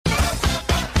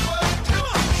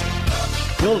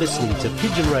You're listening to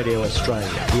Pigeon Radio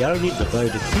Australia, the only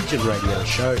devoted pigeon radio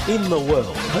show in the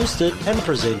world, hosted and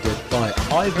presented by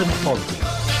Ivan Fonte.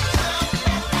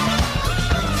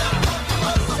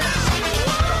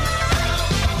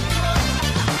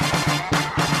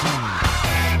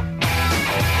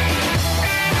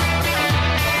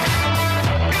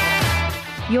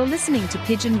 You're listening to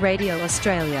Pigeon Radio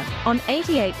Australia on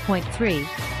 88.3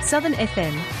 Southern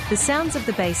FM, the sounds of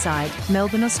the Bayside,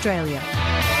 Melbourne, Australia.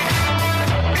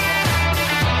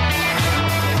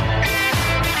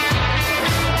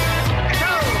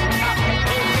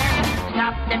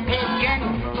 Stop the pigeon,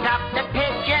 stop the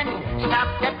pigeon,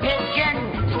 stop the pigeon,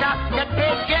 stop the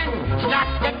pigeon, stop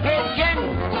the pigeon,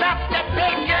 stop the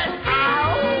pigeon,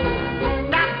 ow!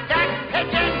 Stop that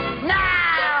pigeon now!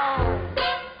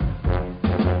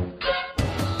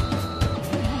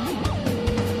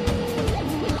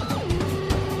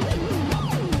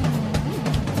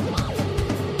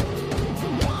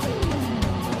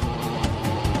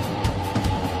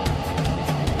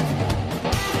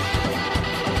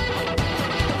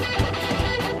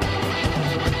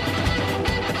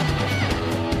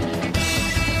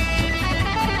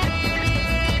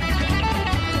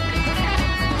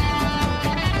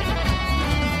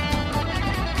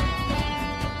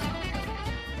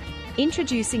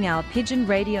 Introducing our Pigeon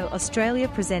Radio Australia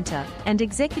presenter and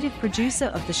executive producer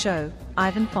of the show,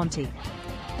 Ivan Fonte.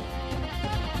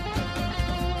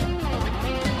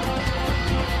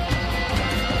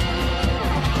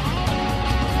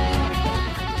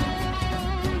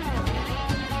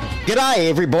 G'day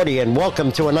everybody and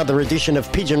welcome to another edition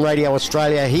of Pigeon Radio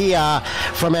Australia here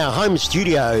from our home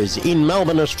studios in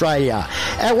Melbourne, Australia.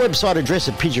 Our website address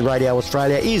at Pigeon Radio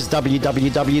Australia is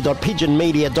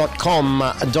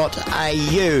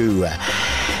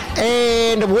www.pigeonmedia.com.au.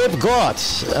 And we've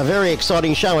got a very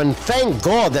exciting show, and thank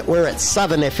God that we're at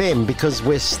Southern FM because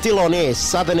we're still on air.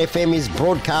 Southern FM is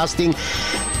broadcasting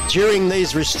during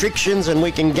these restrictions and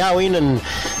we can go in and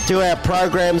do our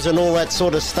programs and all that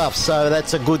sort of stuff, so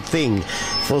that's a good thing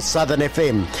for Southern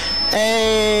FM.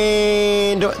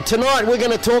 And tonight we're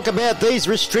going to talk about these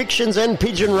restrictions and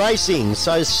pigeon racing,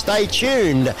 so stay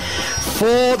tuned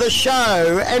for the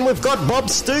show. And we've got Bob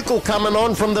Stukel coming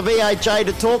on from the VHA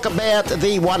to talk about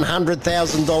the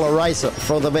 $100,000 race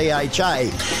for the VHA.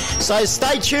 So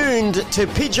stay tuned to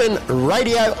Pigeon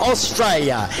Radio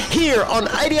Australia here on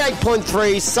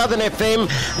 88.3 Southern FM,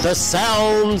 the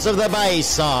sounds of the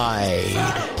Bayside.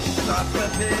 Stop the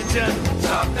pigeon,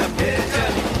 stop the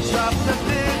pigeon, stop the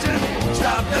pigeon,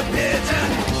 stop the pigeon,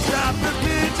 stop the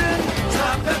pigeon,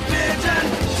 stop the pigeon,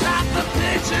 stop the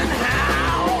pigeon,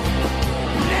 how?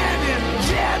 Nab him,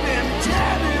 jab him,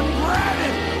 tab him, grab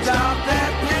him, stop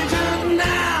that pigeon now!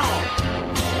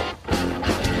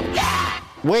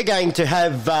 We're going to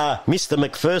have Mr.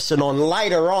 McPherson on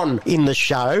later on in the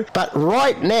show, but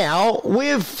right now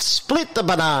we've split the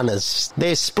bananas.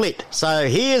 They're split. So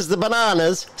here's the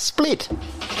bananas split.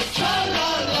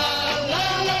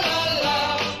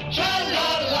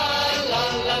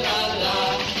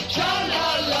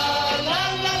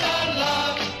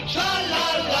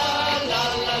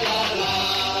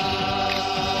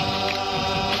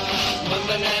 One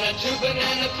banana, two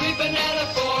banana, three banana,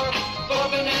 four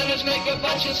bananas make a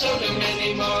bunch and so do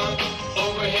many more.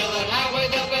 Over hill and highway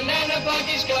the banana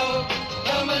buggies go,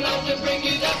 coming out to bring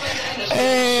you the bananas.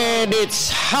 And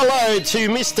it's hello to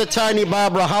Mr. Tony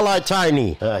Barbara. Hello,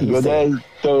 Tony. Good day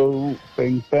to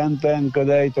Pink Panther and good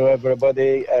day to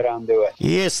everybody around the world.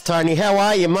 Yes, Tony. How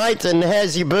are you, mate? And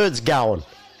how's your birds going?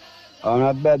 Oh,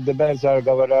 not bad. The birds are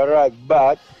going all right,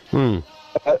 but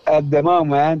at the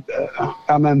moment,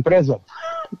 I'm in prison.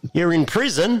 You're in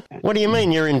prison? What do you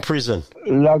mean you're in prison?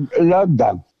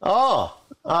 Lockdown. Oh,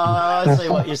 I see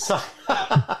what you're saying.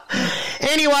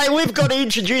 Anyway, we've got to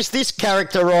introduce this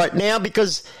character right now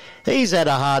because he's had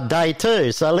a hard day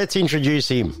too. So let's introduce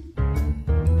him.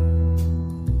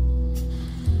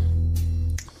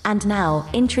 And now,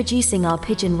 introducing our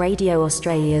Pigeon Radio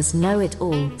Australia's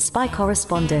know-it-all spy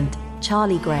correspondent,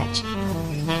 Charlie Gretsch.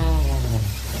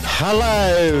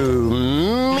 Hello,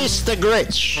 Mr.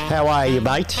 Gretsch. How are you,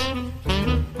 mate?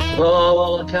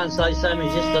 Well, I can't say same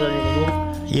as yesterday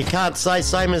anymore. You can't say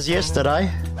same as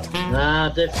yesterday? Nah,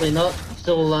 definitely not.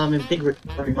 Still in big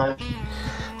recovery mode.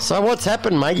 So what's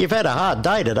happened, mate? You've had a hard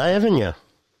day today, haven't you?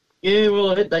 Yeah,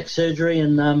 well, I had back surgery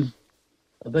and I've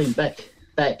been back.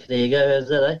 There you go, how's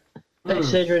that, eh? Back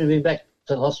surgery and I've been back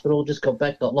to the hospital. Just got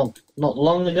back not long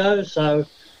ago, so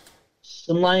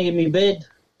I'm laying in my bed,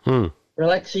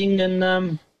 relaxing,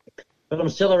 and but I'm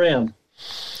still around.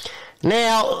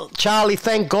 Now, Charlie,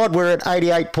 thank God we're at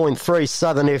 88.3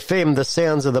 Southern FM, the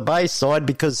sounds of the Bayside,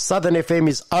 because Southern FM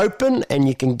is open and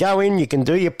you can go in, you can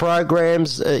do your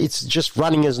programs. It's just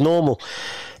running as normal.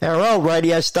 Our old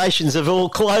radio stations have all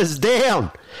closed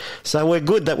down. So we're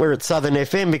good that we're at Southern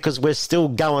FM because we're still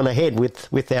going ahead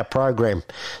with our program.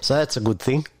 So that's a good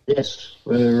thing. Yes,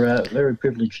 we're very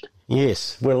privileged.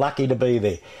 Yes, we're lucky to be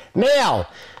there. Now,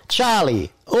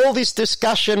 Charlie, all this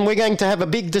discussion, we're going to have a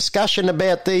big discussion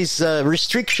about these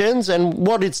restrictions and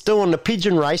what it's doing to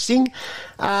pigeon racing.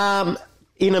 In a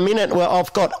minute, well,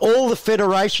 I've got all the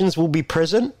federations will be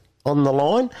present on the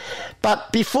line.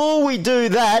 But before we do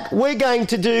that, we're going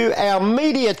to do our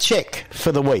media check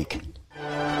for the week.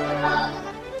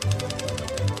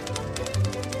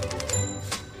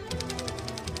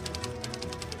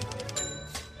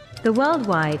 The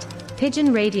worldwide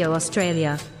Pigeon Radio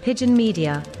Australia Pigeon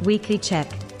Media Weekly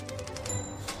Check.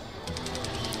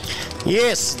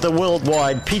 Yes, the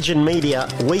worldwide Pigeon Media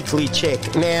Weekly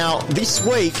Check. Now, this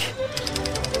week,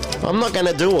 I'm not going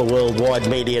to do a worldwide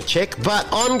media check, but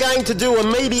I'm going to do a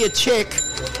media check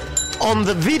on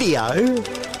the video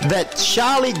that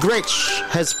Charlie Gretsch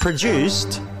has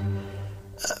produced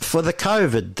for the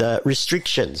COVID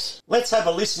restrictions. Let's have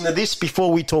a listen to this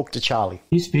before we talk to Charlie.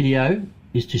 This video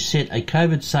is to set a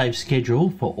COVID-safe schedule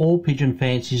for all pigeon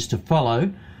fanciers to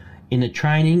follow in the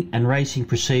training and racing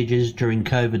procedures during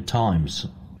COVID times.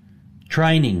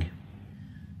 Training.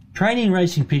 Training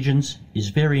racing pigeons is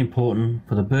very important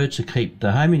for the birds to keep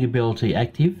the homing ability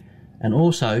active and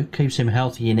also keeps them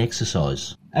healthy in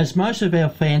exercise. As most of our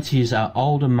fanciers are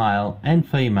older male and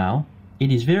female,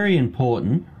 it is very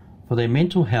important for their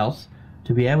mental health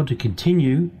to be able to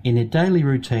continue in their daily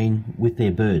routine with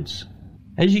their birds.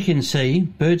 As you can see,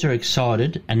 birds are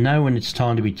excited and know when it's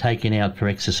time to be taken out for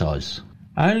exercise.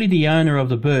 Only the owner of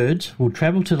the birds will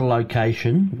travel to the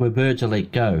location where birds are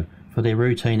let go for their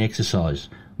routine exercise,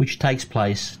 which takes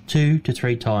place 2 to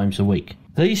 3 times a week.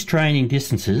 These training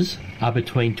distances are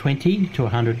between 20 to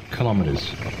 100 kilometres.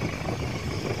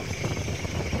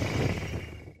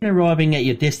 When arriving at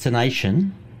your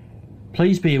destination,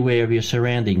 please be aware of your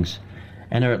surroundings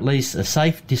and are at least a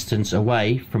safe distance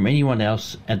away from anyone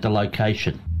else at the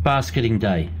location. Basketing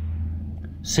day.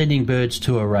 Sending birds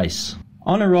to a race.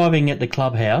 On arriving at the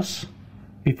clubhouse,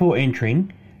 before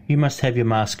entering, you must have your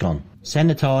mask on.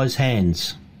 Sanitise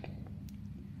hands.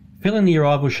 Fill in the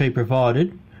arrival sheet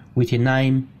provided with your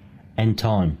name and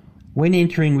time. When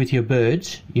entering with your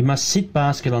birds, you must sit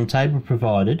basket on table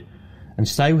provided and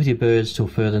stay with your birds till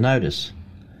further notice.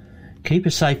 Keep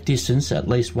a safe distance at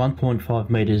least 1.5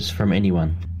 metres from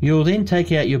anyone. You will then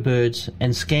take out your birds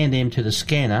and scan them to the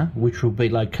scanner, which will be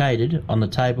located on the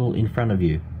table in front of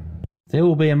you. There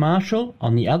will be a marshal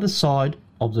on the other side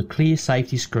of the clear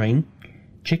safety screen,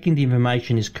 checking the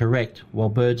information is correct while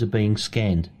birds are being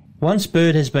scanned. Once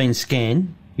bird has been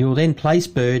scanned, you will then place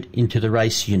bird into the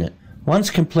race unit.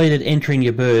 Once completed entering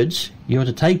your birds, you are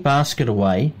to take basket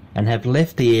away and have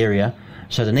left the area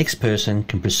so the next person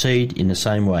can proceed in the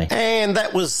same way. And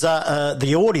that was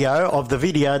the audio of the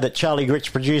video that Charlie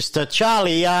Gretsch produced.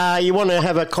 Charlie, you want to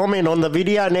have a comment on the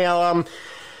video? Now,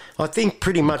 I think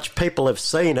pretty much people have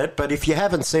seen it, but if you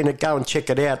haven't seen it, go and check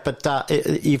it out. But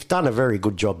you've done a very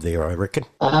good job there, I reckon.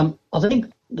 I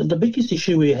think the biggest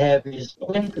issue we have is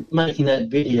when making that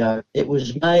video, it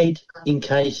was made in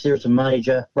case there was a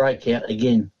major breakout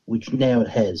again, which now it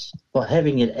has. By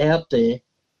having it out there,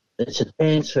 it's a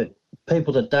chance for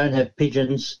people that don't have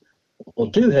pigeons or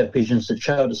do have pigeons that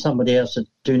show it to somebody else that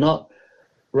do not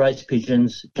race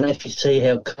pigeons can actually see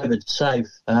how COVID safe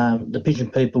the pigeon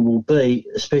people will be,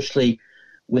 especially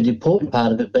with the important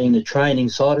part of it being the training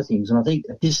side of things. And I think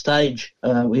at this stage,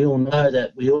 we all know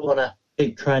that we all want to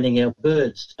keep training our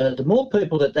birds. The more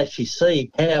people that actually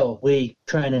see how we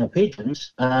train our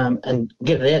pigeons and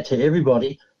get it out to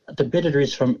everybody, the better it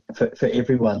is for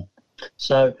everyone.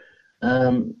 So,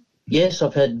 yes,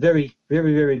 I've had very,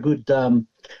 very, very good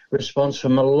response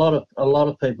from a lot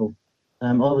of people.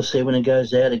 Obviously, when it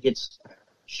goes out, it gets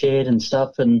shared and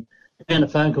stuff. And the amount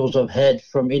of phone calls I've had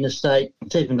from interstate,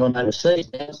 it's even gone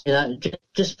overseas now. You know,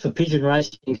 just for pigeon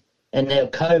racing and now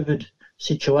COVID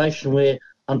situation, where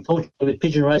unfortunately with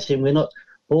pigeon racing, we're not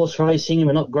horse racing,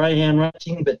 we're not greyhound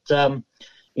racing, but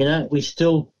you know, we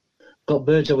still got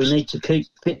birds that we need to keep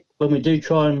fit when we do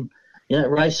try and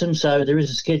race them. So there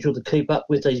is a schedule to keep up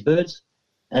with these birds,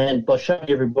 and by showing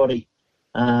everybody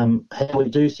how we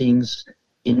do things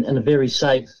in a very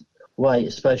safe way,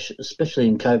 especially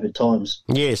in COVID times.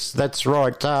 Yes, that's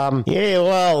right.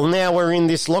 Well, now we're in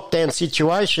this lockdown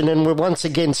situation and we're once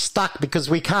again stuck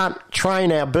because we can't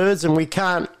train our birds and we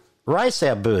can't race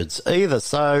our birds either.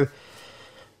 So,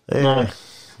 No.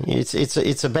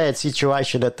 It's a bad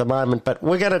situation at the moment, but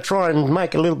we're going to try and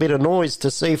make a little bit of noise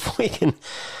to see if we can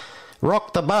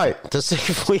rock the boat, to see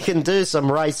if we can do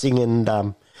some racing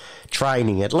and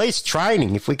training. At least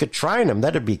training. If we could train them,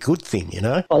 that'd be a good thing, you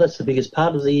know. Oh, that's the biggest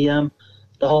part of the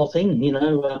whole thing, you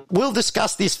know. We'll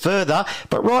discuss this further,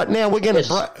 but right now we're going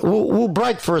to we'll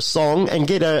break for a song and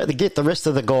get the rest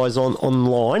of the guys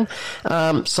online.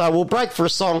 So we'll break for a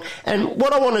song, and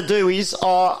what I want to do is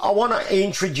I want to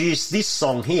introduce this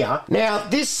song here. Now,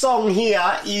 this song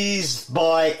here is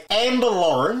by Amber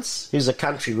Lawrence, who's a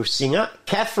country singer,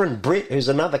 Catherine Britt, who's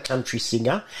another country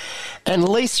singer, and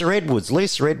Lisa Edwards.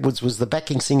 Lisa Edwards was the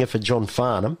backing singer for John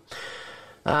Farnham.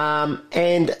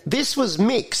 And this was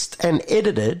mixed and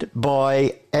edited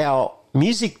by our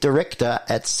music director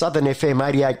at Southern FM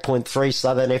 88.3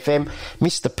 Southern FM,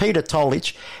 Mr. Peter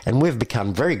Tolich, and we've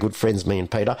become very good friends, me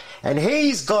and Peter, and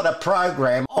he's got a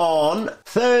program on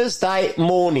Thursday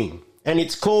morning, and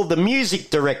it's called The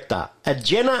Music Director, a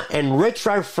Jenna and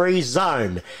retro-free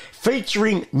zone,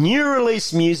 featuring new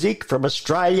release music from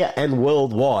Australia and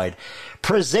worldwide.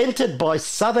 Presented by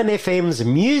Southern FM's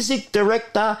music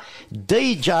director,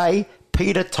 DJ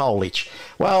Peter Tolich.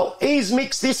 Well, he's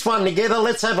mixed this one together.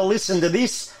 Let's have a listen to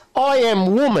this. I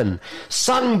Am Woman,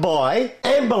 sung by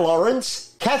Amber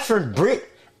Lawrence, Catherine Britt,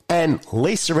 and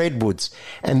Lisa Edwards.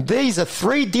 And these are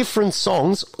 3 different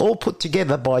songs, all put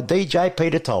together by DJ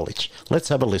Peter Tolich. Let's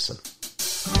have a listen.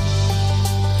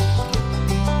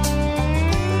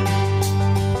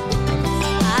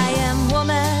 I am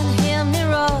woman, hear me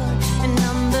roar.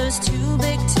 Too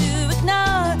big to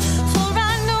ignore, for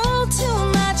I know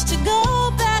too much to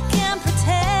go back and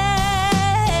pretend.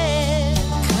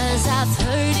 'Cause I've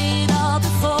heard it all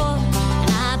before, and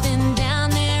I've been down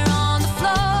there on the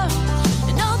floor,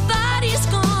 and nobody's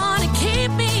gonna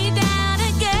keep me down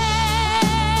again.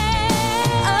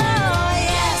 Oh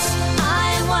yes,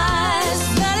 I am wise,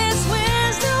 but it's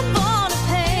wisdom born of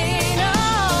pain.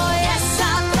 Oh yes,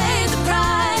 I paid the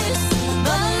price,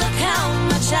 but look how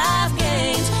much I've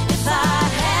gained. If I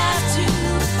have to,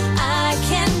 I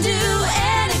can do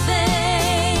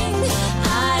anything.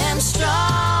 I am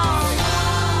strong,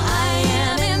 I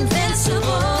am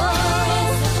invincible,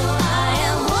 I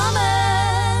am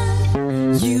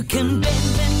woman. You can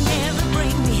bend and never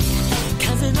break me,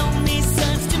 'cause it only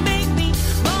serves to make me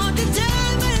more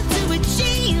determined to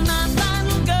achieve my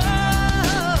final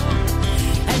goal.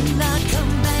 And I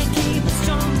come back even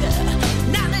stronger,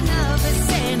 not enough is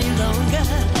any longer.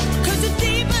 'Cause the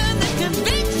deeper the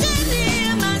conviction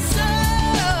in my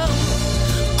soul.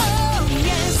 Oh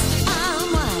yes, I'm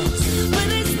wise, but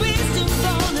it's wisdom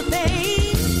born of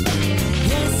pain.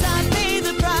 Yes, I pay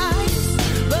the price,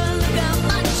 but look how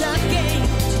much I gained.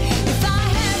 If I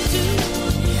have to,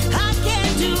 I can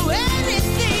do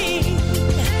anything.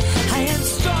 I am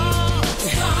strong,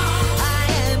 I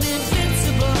am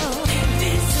invincible,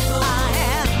 I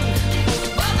am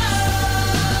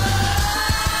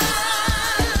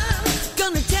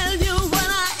gonna tell you what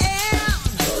I am.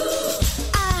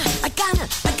 I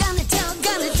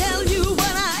gonna tell you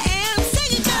what I am.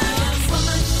 Sing it, girl. I am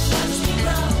woman, watch me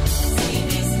grow. See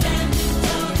me standing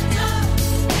toe to toe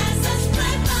as I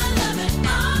spread my loving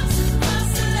arms across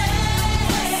the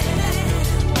land.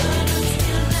 But I'm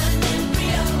still an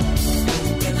embryo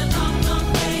with a long, long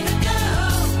way to go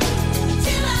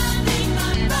till I make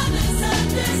my brothers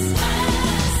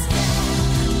understand.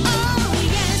 Oh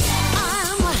yes,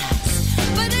 I'm wise,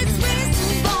 but it's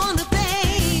wisdom born of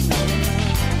pain.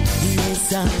 Yes,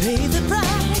 I pay the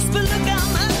price, but look how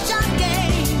much I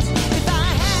gained. If I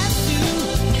have to,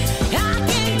 I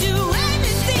can do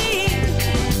anything.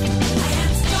 I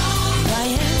am strong,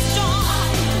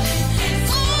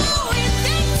 oh,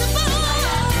 invincible,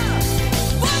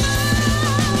 woman,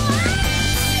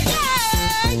 yeah.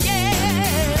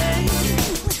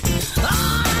 I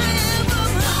am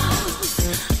woman,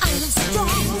 I am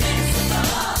strong,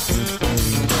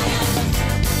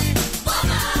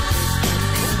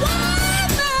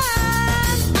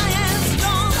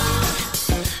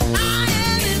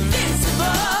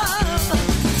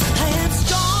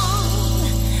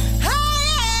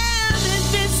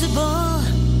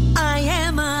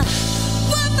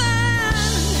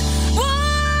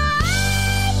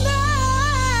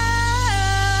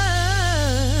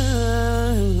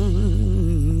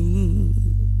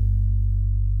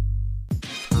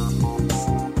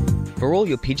 For all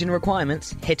your pigeon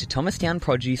requirements, head to Thomastown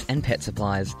Produce and Pet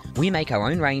Supplies. We make our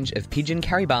own range of pigeon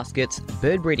carry baskets,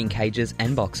 bird breeding cages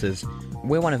and boxes.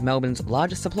 We're one of Melbourne's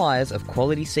largest suppliers of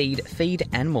quality seed, feed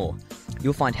and more.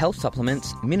 You'll find health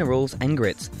supplements, minerals and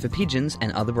grits for pigeons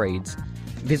and other breeds.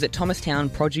 Visit Thomastown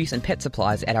Produce and Pet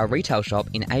Supplies at our retail shop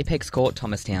in Apex Court,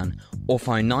 Thomastown, or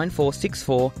phone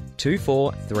 9464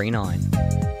 2439.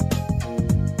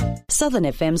 Southern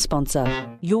FM sponsor.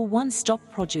 Your one-stop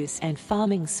produce and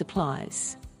farming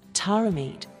supplies. Tara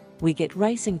Meat. We get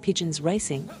racing pigeons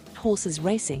racing, horses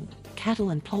racing, cattle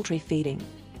and poultry feeding.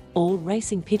 All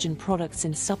racing pigeon products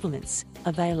and supplements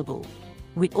available.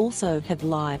 We also have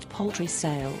live poultry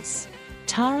sales.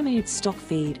 Tara Meat stock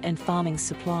feed and farming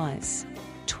supplies.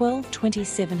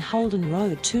 1227 Holden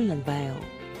Road, Toolan Vale.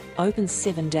 Open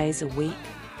 7 days a week.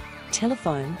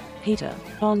 Telephone Peter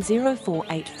on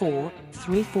 0484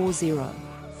 340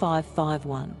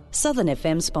 551. Southern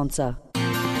FM sponsor.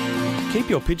 Keep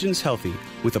your pigeons healthy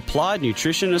with Applied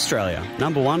Nutrition Australia,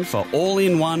 #1 for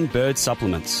all-in-one bird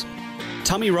supplements.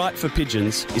 Tummy Right for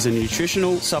Pigeons is a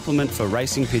nutritional supplement for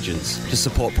racing pigeons to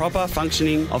support proper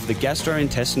functioning of the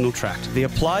gastrointestinal tract. The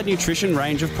Applied Nutrition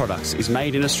range of products is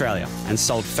made in Australia and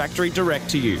sold factory direct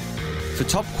to you. For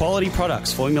top quality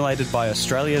products formulated by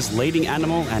Australia's leading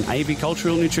animal and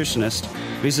avicultural nutritionist,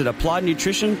 visit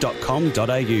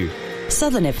appliednutrition.com.au.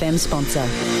 Southern FM sponsor.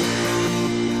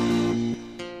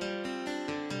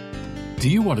 Do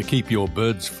you want to keep your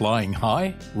birds flying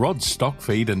high? Rod's Stock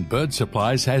Feed and Bird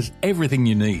Supplies has everything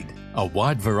you need. A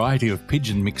wide variety of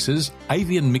pigeon mixes,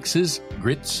 avian mixes,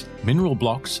 grits, mineral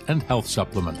blocks and health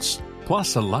supplements.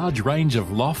 Plus a large range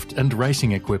of loft and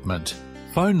racing equipment.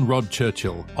 Phone Rod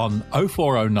Churchill on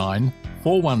 0409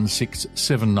 416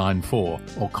 794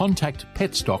 or contact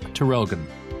Petstock Terrelgan.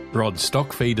 Rod's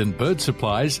Stock Feed and Bird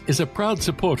Supplies is a proud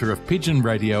supporter of Pigeon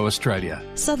Radio Australia.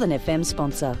 Southern FM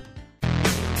sponsor.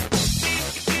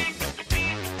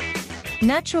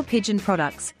 Natural Pigeon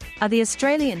Products are the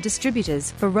Australian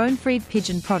distributors for Röhnfried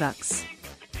Pigeon Products.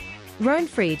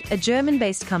 Röhnfried, a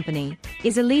German-based company,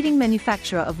 is a leading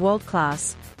manufacturer of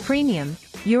world-class, premium,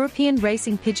 European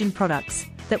racing pigeon products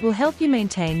that will help you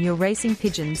maintain your racing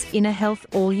pigeons' inner health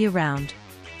all year round.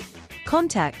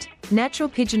 Contact Natural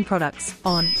Pigeon Products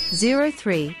on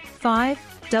 03 5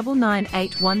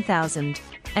 998 1000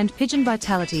 and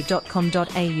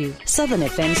pigeonvitality.com.au. Southern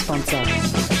FM sponsor.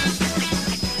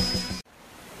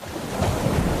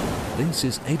 This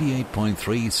is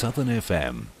 88.3 Southern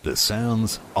FM, the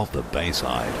sounds of the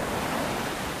Bayside.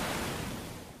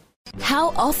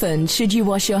 How often should you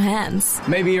wash your hands?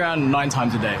 Maybe around 9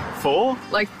 times a day. 4?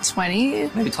 Like 20?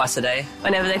 Maybe twice a day.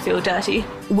 Whenever they feel dirty.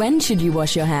 When should you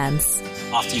wash your hands?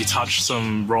 After you touch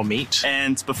some raw meat.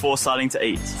 And before starting to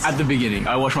eat. At the beginning,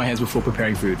 I wash my hands before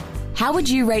preparing food. How would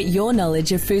you rate your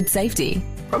knowledge of food safety?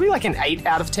 Probably like an 8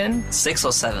 out of 10. 6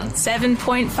 or 7.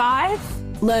 7.5?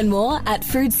 Learn more at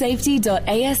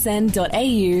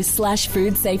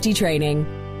foodsafety.asn.au/food safety training.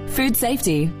 Food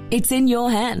safety, it's in your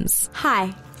hands.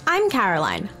 Hi, I'm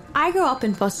Caroline. I grew up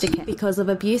in foster care because of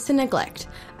abuse and neglect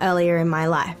earlier in my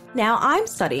life. Now I'm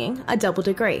studying a double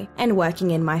degree and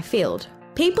working in my field.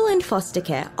 People in foster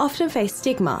care often face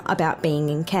stigma about being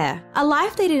in care, a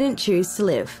life they didn't choose to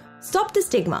live. Stop the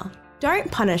stigma.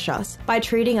 Don't punish us by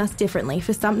treating us differently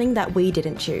for something that we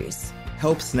didn't choose.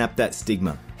 Help snap that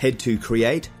stigma. Head to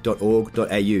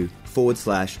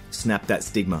create.org.au/snap that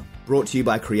stigma. Brought to you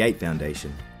by Create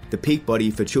Foundation, the peak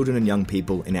body for children and young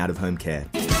people in out-of-home care.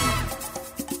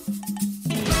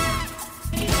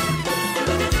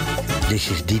 This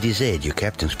is DDZ, your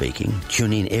captain speaking.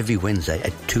 Tune in every Wednesday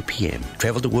at 2 p.m.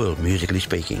 Travel the world musically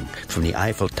speaking, from the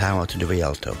Eiffel Tower to the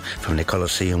Rialto, from the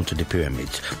Colosseum to the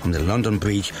Pyramids, from the London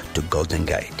Bridge to Golden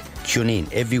Gate. Tune in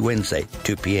every Wednesday,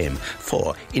 2 p.m.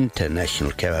 for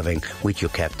International Caravan with your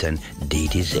captain,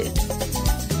 DDZ.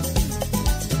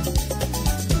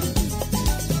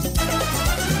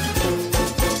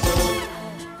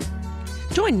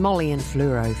 Join Molly and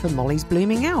Fluoro for Molly's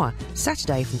Blooming Hour,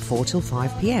 Saturday from 4 till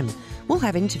 5 p.m. We'll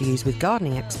have interviews with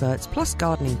gardening experts, plus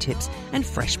gardening tips and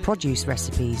fresh produce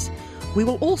recipes. We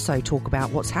will also talk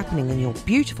about what's happening in your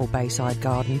beautiful Bayside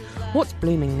garden, what's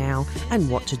blooming now, and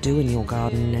what to do in your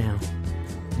garden now.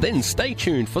 Then stay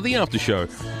tuned for the after show,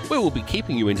 where we'll be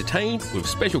keeping you entertained with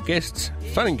special guests,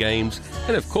 fun and games,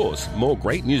 and of course, more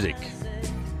great music.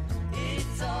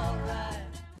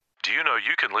 Do you know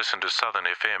you can listen to Southern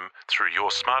FM through your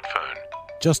smartphone?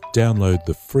 Just download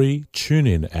the free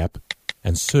TuneIn app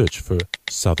and search for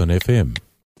Southern FM.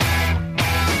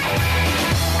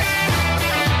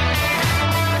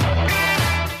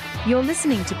 You're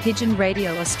listening to Pigeon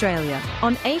Radio Australia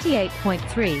on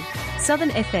 88.3 Southern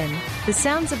FM, the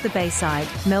sounds of the Bayside,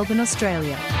 Melbourne,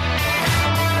 Australia.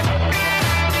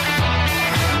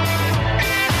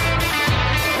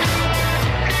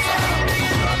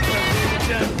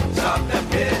 Stop the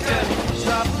pigeon!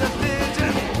 Stop the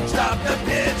pigeon! Stop the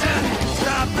pigeon!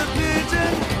 Stop the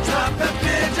pigeon! Stop the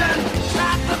pigeon!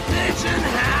 Stop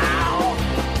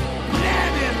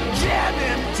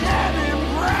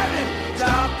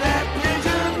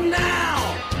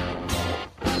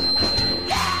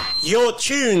you're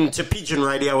tuned to Pigeon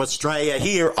Radio Australia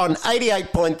here on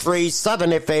 88.3 Southern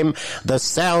FM, the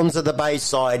sounds of the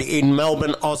Bayside in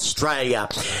Melbourne, Australia.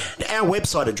 Our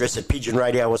website address at Pigeon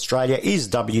Radio Australia is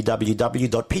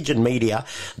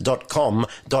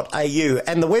www.pigeonmedia.com.au,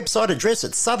 and the website address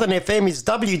at Southern FM is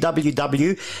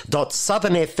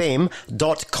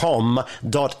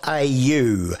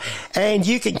www.southernfm.com.au. And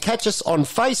you can catch us on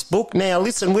Facebook. Now,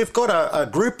 listen, we've got a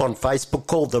group on Facebook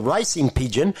called The Racing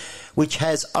Pigeon, which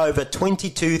has over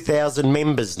 22,000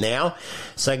 members now.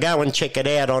 So go and check it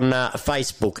out on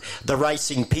Facebook, The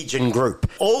Racing Pigeon Group.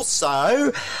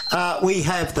 Also, we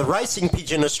have The Racing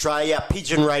Pigeon Australia,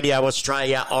 Pigeon Radio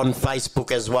Australia on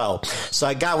Facebook as well.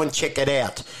 So go and check it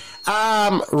out.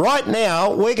 Right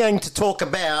now, we're going to talk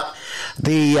about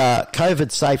the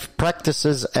COVID-safe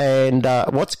practices and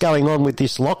what's going on with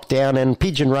this lockdown and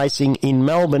pigeon racing in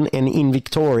Melbourne and in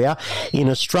Victoria in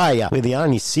Australia. We're the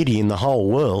only city in the whole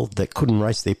world that couldn't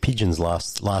race their pigeons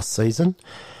last season.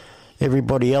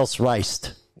 Everybody else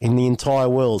raced in the entire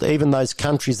world. Even those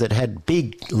countries that had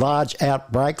big, large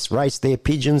outbreaks raced their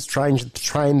pigeons,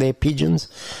 trained their pigeons.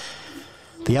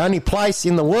 The only place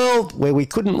in the world where we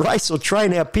couldn't race or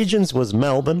train our pigeons was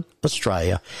Melbourne,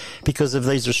 Australia, because of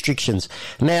these restrictions.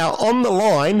 Now, on the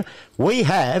line, we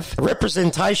have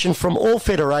representation from all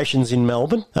federations in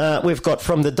Melbourne. We've got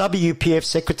from the WPF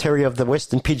Secretary of the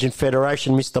Western Pigeon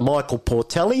Federation, Mr. Michael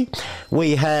Portelli.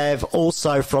 We have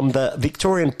also from the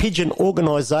Victorian Pigeon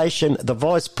Organisation, the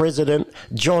Vice President,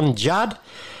 John Judd.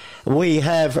 We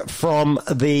have from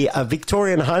the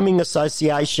Victorian Homing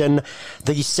Association,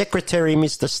 the Secretary,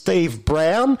 Mr. Steve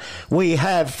Brown. We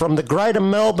have from the Greater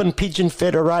Melbourne Pigeon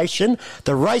Federation,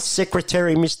 the Race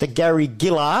Secretary, Mr. Gary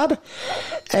Gillard.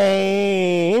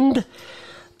 And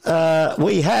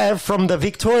we have from the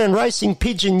Victorian Racing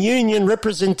Pigeon Union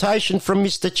representation from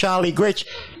Mr. Charlie Gretsch.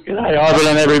 G'day, Ivan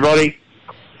and everybody.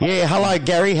 Yeah, hello,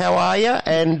 Gary. How are you?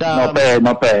 And not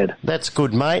bad. That's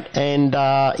good, mate. And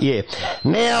yeah.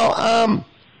 Now,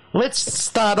 let's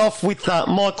start off with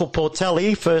Michael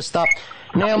Portelli first up.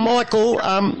 Now, Michael,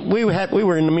 we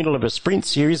were in the middle of a sprint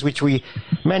series, which we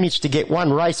managed to get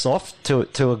one race off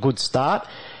to a good start,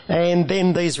 and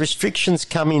then these restrictions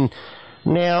come in.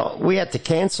 Now, we had to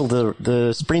cancel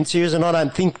the sprint series, and I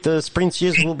don't think the sprint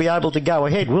series will be able to go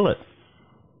ahead, will it?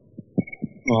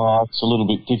 Oh, it's a little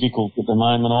bit difficult at the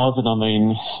moment, Ivan. I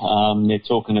mean, they're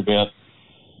talking about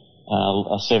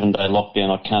a 7-day lockdown.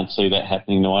 I can't see that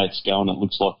happening the way it's going. It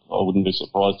looks like I wouldn't be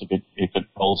surprised if it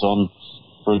rolls on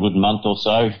for a good month or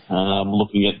so,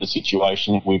 looking at the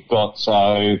situation that we've got. So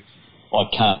I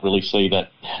can't really see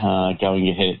that going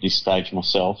ahead at this stage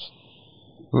myself.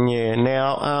 Yeah,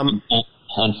 now...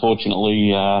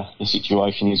 Unfortunately, the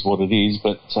situation is what it is,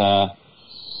 but...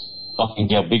 I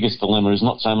think our biggest dilemma is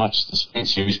not so much the sprint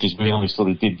series, because we only sort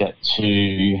of did that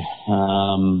to,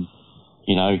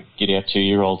 get our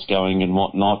 2-year-olds going and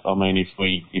whatnot. I mean, if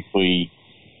we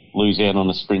lose out on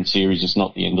the sprint series, it's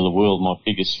not the end of the world. My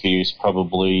biggest fear is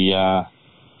probably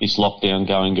this lockdown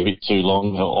going a bit too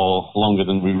long or longer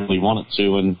than we really want it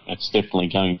to, and it's definitely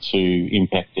going to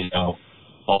impact our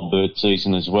bird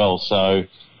season as well. So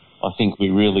I think we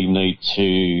really need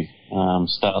to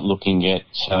start looking at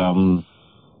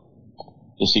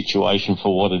the situation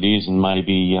for what it is, and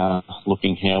maybe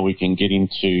looking how we can get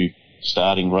into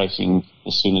starting racing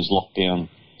as soon as lockdown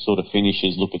sort of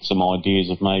finishes. Look at some ideas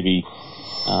of maybe,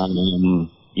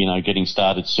 getting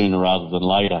started sooner rather than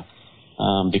later.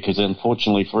 Because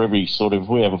unfortunately for every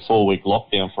we have a 4-week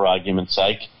lockdown for argument's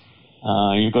sake,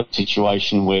 you've got a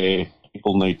situation where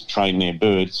people need to train their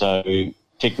birds. So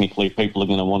technically people are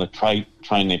going to want to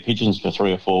train their pigeons for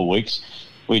 3 or 4 weeks,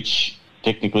 which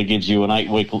technically gives you an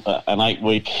 8-week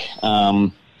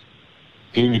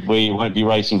period where you won't be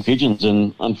racing pigeons,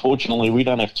 and unfortunately we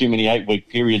don't have too many 8-week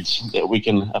periods that we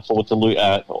can afford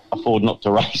not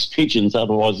to race pigeons.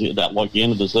 Otherwise, the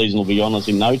end of the season will be on us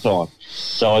in no time.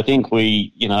 So I think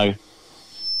we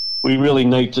really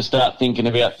need to start thinking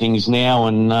about things now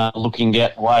and looking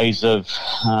at ways of,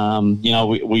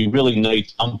 we really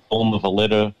need some form of a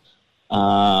letter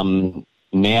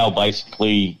now,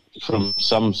 basically, from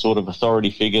some sort of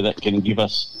authority figure that can give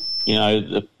us,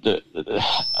 a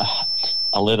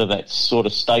letter that sort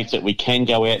of states that we can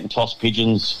go out and toss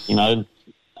pigeons, and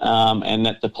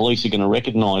that the police are going to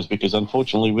recognise, because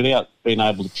unfortunately without being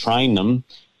able to train them,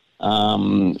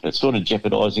 it's sort of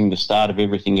jeopardising the start of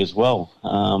everything as well.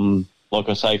 Like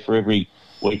I say, for every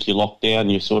week you lock down,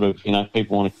 you sort of,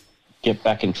 people want to get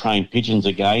back and train pigeons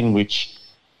again, which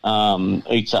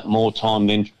eats up more time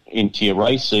than into your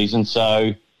race season.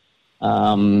 So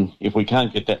if we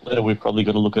can't get that letter, we've probably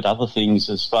got to look at other things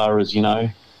as far as,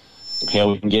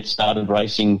 how we can get started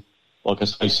racing like I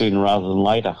say, sooner rather than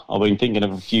later. I've been thinking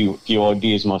of a few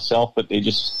ideas myself, but they're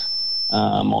just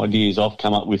ideas I've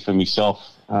come up with for myself.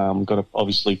 Got to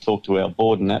obviously talk to our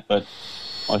board and that, but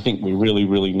I think we really,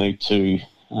 really need to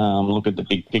look at the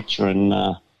big picture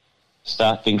and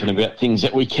start thinking about things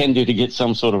that we can do to get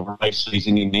some sort of race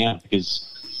season in now, because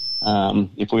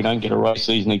if we don't get a race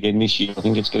season again this year, I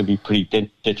think it's going to be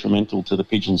pretty detrimental to the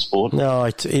pigeon sport. No,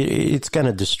 it's going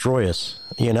to destroy us.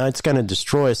 It's going to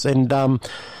destroy us. And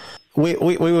we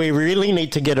really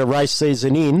need to get a race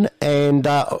season in, and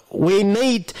I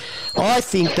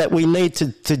think that we need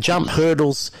to jump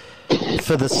hurdles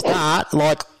for the start,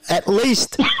 like at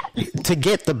least to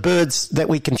get the birds that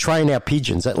we can train our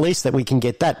pigeons, at least that we can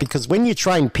get that. Because when you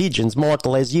train pigeons,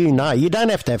 Michael, as you know, you don't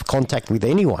have to have contact with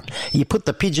anyone. You put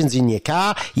the pigeons in your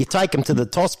car, you take them to the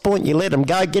toss point, you let them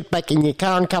go, get back in your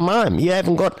car and come home. You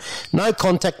haven't got no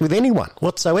contact with anyone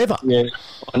whatsoever. Yeah,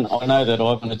 I know that,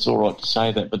 Ivan, it's all right to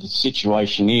say that, but the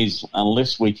situation is,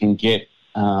 unless we can get,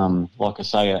 like I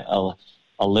say,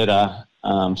 a letter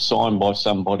signed by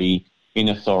somebody in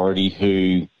authority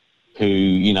who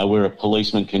where a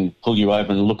policeman can pull you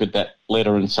over and look at that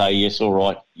letter and say, yes, all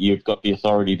right, you've got the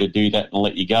authority to do that and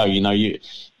let you go.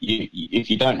 If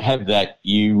you don't have that,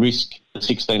 you risk the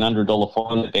 $1,600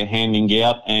 fine that they're handing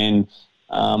out, and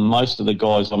most of the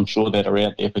guys, I'm sure, that are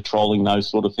out there patrolling those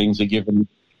sort of things are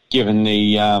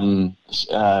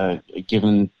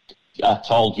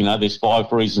told, there's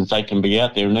 5 reasons they can be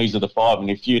out there, and these are the 5,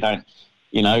 and if you don't,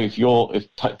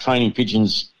 if training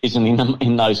pigeons isn't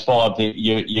in those 5, then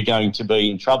you're going to be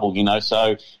in trouble,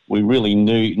 So we really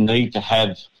need to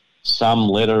have some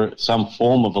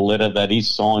form of a letter that is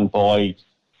signed by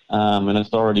an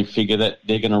authority figure that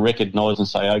they're going to recognise and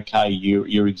say, okay,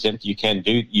 you're exempt, you can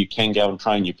go and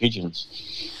train your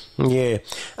pigeons. Yeah,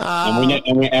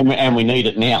 and we need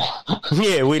it now.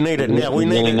 Yeah, we need it now. We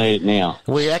need it now.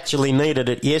 We actually needed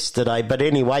it yesterday. But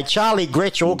anyway, Charlie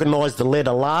Gretsch organised the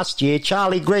letter last year.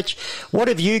 Charlie Gretsch, what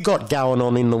have you got going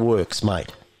on in the works,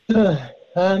 mate? There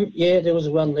was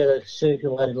one letter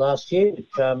circulated last year,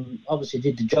 which obviously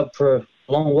did the job for a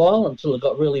long while until it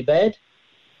got really bad.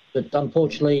 But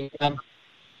unfortunately,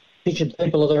 pigeon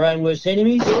people are their own worst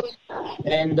enemies,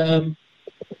 and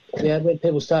when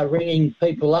people start ringing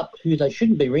people up who they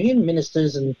shouldn't be ringing,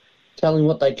 ministers, and telling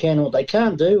what they can and what they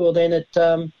can't do, well, then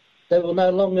they will no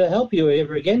longer help you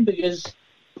ever again, because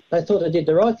they thought they did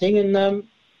the right thing and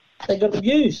they got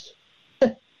abused.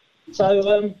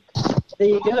 So there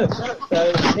you go.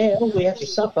 So now we have to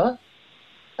suffer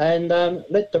and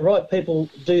let the right people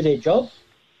do their job,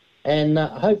 and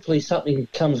hopefully something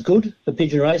comes good for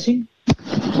pigeon racing,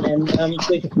 and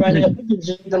we can train our pigeons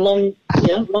in the long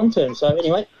term. So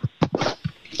anyway.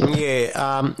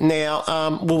 Yeah.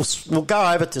 Now we'll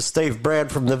go over to Steve Brown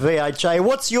from the VHA.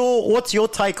 What's your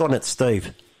take on it,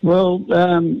 Steve? Well,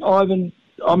 Ivan,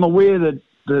 I'm aware that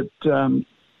the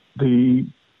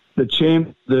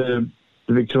chairman, the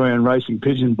Victorian Racing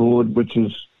Pigeon Board, which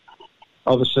is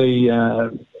obviously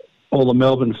all the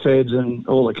Melbourne feds and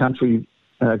all the country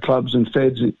clubs and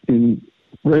feds in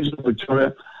regional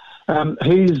Victoria,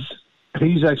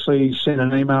 he's actually sent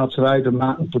an email today to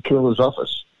Martin Pakula's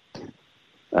office,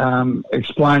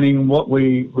 explaining what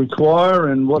we require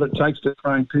and what it takes to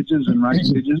train pigeons and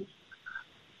race pigeons.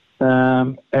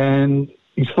 And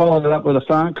he's followed it up with a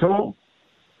phone call.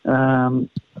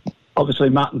 Obviously,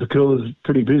 Martin Pakula is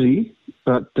pretty busy,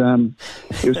 but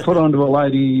it was put onto a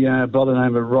lady by the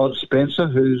name of Rod Spencer,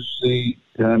 who's the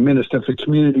Minister for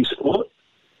Community Sport.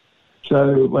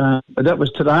 So that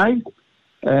was today,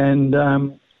 and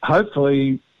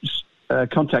hopefully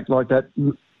contact like that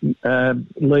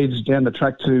leads down the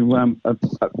track to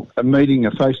a meeting,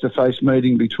 a face-to-face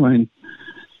meeting between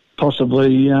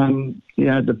possibly Colin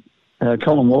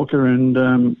Walker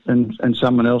and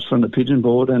someone else from the Pigeon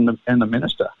Board and the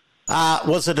Minister.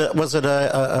 Was it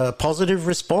a positive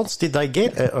response? Did they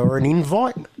get or an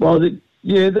invite? Well,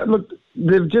 look,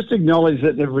 they've just acknowledged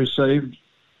that they've received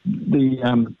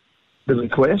the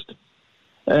request,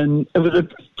 and it was a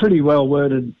pretty well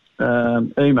worded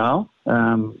email.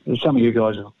 Some of you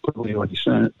guys have probably already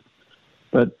seen it,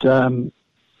 but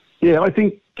I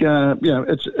think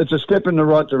it's a step in the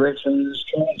right direction. As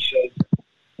Colin said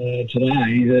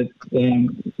today, that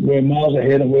we're miles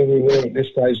ahead of where we were at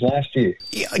this stage last year.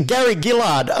 Yeah, Gary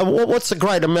Gillard, what's the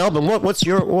Greater Melbourne? What's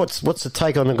the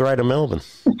take on the Greater Melbourne?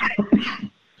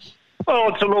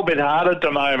 Well, it's a little bit hard at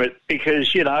the moment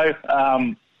because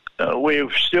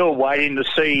we're still waiting to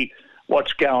see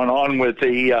what's going on with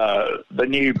the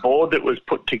new board that was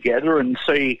put together and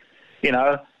see,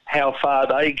 how far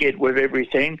they get with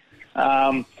everything.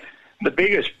 The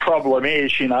biggest problem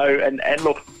is, and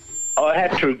look, I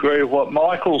have to agree with what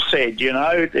Michael said. You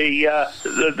know,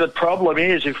 the problem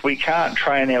is if we can't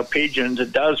train our pigeons,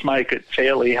 it does make it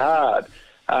fairly hard.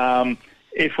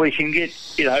 If we can get,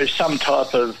 you know, some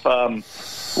type of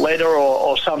letter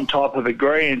or some type of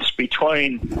agreement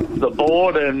between the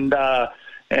board and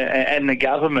the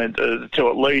government to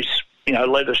at least, you know,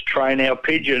 let us train our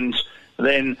pigeons,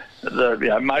 then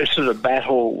most of the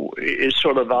battle is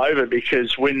sort of over,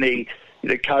 because when the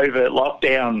covert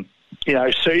lockdown, you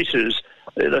know, ceases,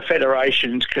 the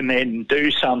federations can then do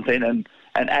something and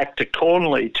act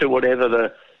accordingly to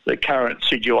whatever the current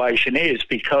situation is,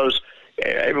 because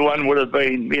everyone would have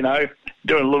been, you know,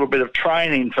 doing a little bit of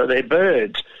training for their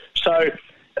birds. So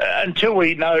until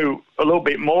we know a little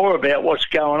bit more about what's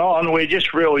going on, we're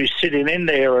just really sitting in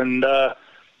there and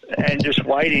just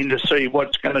waiting to see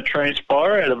what's going to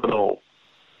transpire out of it all.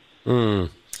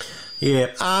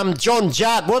 Yeah. John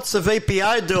Judd, what's the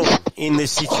VPO doing in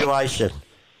this situation?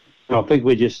 I think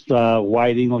we're just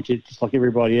waiting, just like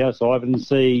everybody else. I haven't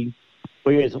seen.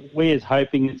 We're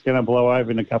hoping it's going to blow over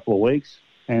in a couple of weeks,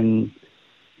 and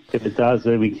if it does,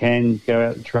 then we can go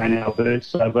out and train our birds.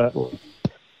 So, but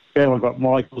I've got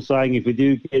Michael saying if we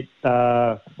do get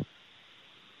held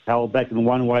back in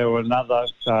one way or another,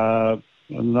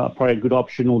 probably a good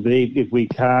option will be if we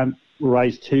can't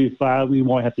race too far, we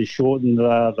might have to shorten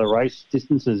the race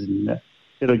distances.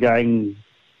 Instead of going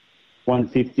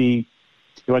 150,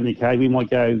 200k, we might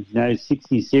go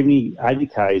 60, 70,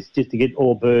 80k's just to get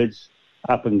all birds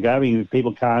up and going. If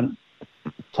people can't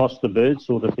toss the birds,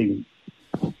 sort of thing,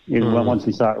 once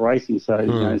we start racing.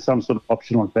 So some sort of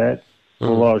option like that.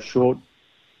 Or a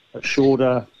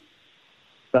shorter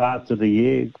start to the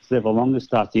year instead of a longer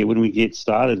start to the year when we get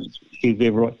started.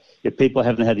 If people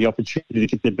haven't had the opportunity to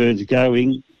get their birds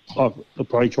going, I'll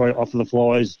probably try to offer the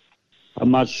flyers a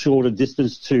much shorter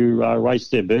distance to race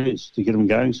their birds to get them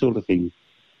going, sort of thing.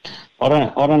 I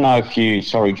don't know if you.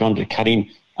 Sorry, John, to cut in.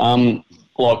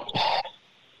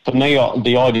 For me,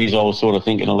 the ideas I was sort of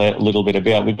thinking a little bit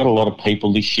about. We've got a lot of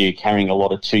people this year carrying a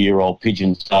lot of 2-year-old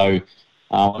pigeons. So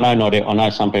I know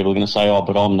some people are going to say, "Oh,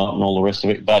 but I'm not," and all the rest of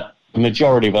it. But the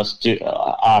majority of us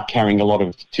are carrying a lot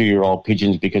of 2-year-old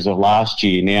pigeons because of last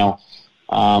year. Now,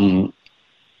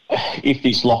 if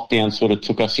this lockdown sort of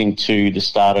took us into the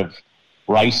start of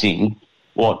racing,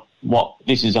 what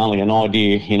this is only an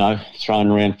idea, you know,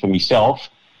 thrown around for myself.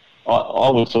 I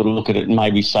would sort of look at it and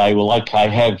maybe say, well, okay,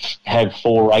 have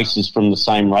 4 races from the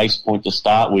same race point to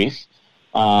start with,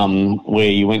 where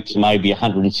you went to maybe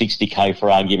 160k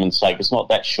for argument's sake. It's not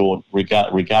that short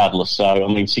regardless. So, I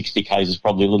mean, 60k's is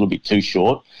probably a little bit too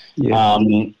short. Yeah.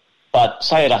 But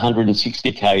say at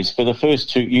 160k's, for the first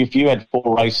 2, if you had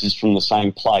 4 races from the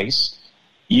same place,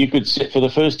 you could, for the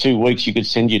first 2 weeks, you could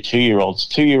send your 2-year-olds.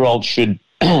 2-year-olds should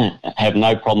have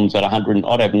no problems at 100.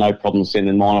 I'd have no problem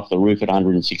sending mine off the roof at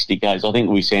 160k's. I think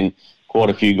we sent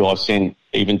quite a few guys sent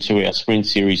even to our sprint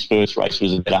series first race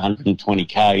was at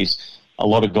 120k's. A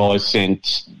lot of guys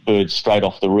sent birds straight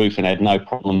off the roof and had no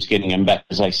problems getting them back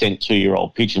because they sent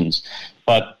 2-year-old pigeons.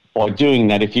 But by doing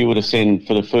that, if you were to send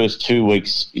for the first 2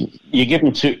 weeks, you give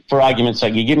them for argument's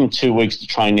sake, you give them 2 weeks to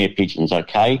train their pigeons,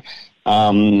 okay?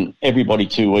 Everybody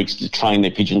 2 weeks to train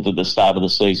their pigeons at the start of the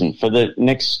season. For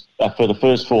the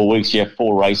first 4 weeks, you have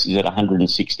 4 races at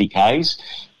 160k's.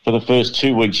 For the first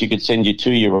 2 weeks, you could send your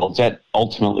 2-year-olds. That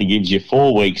ultimately gives you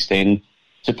 4 weeks then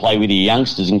to play with your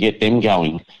youngsters and get them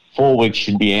going. 4 weeks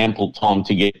should be ample time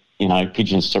to get, you know,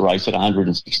 pigeons to race at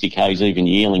 160k's, even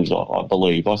yearlings, I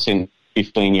believe. I sent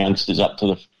 15 youngsters up to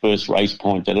the first race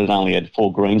point that had only had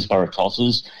 4 Greensboro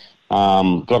tosses.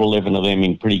 Got 11 of them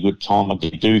in pretty good time. I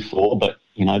did do 4, but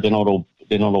you know they're not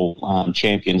all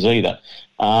champions either.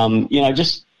 You know,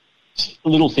 just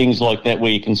little things like that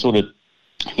where you can sort of,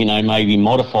 you know, maybe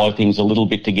modify things a little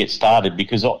bit to get started.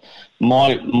 Because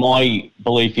my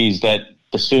belief is that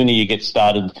the sooner you get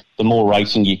started, the more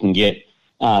racing you can get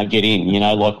in. You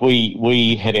know, like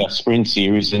we had our sprint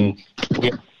series and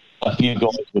a few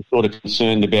guys were sort of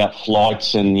concerned about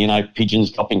flights and, you know,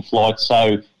 pigeons dropping flights.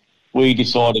 So we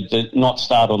decided to not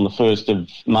start on the 1st of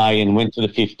May and went to the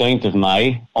 15th of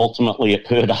May. Ultimately, it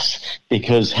hurt us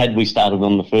because had we started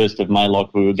on the 1st of May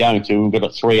like we were going to, we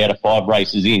got 3 out of 5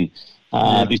 races in.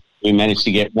 We managed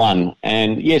to get 1.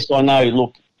 And, yes, I know,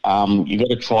 look, you've got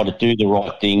to try to do the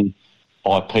right thing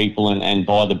by people and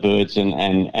by the birds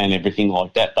and everything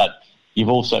like that. But you've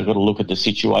also got to look at the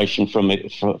situation for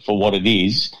what it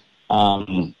is.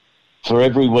 For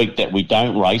every week that we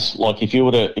don't race, like if you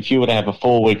were to have a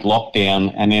 4-week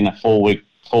lockdown and then a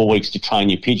 4 weeks to train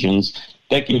your pigeons,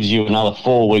 that gives you another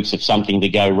 4 weeks of something to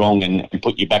go wrong and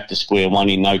put you back to square one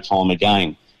in no time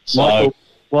again. So,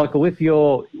 Michael, with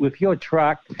your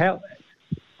truck,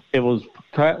 It was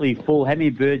totally full. How many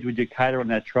birds would you cater on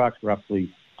that truck,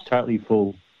 roughly? Totally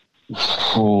full.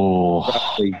 Oh.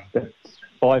 Roughly. That's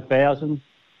 5,000,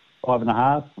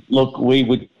 5.5. Look, we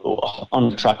would, on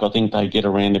the truck, I think they get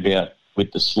around about,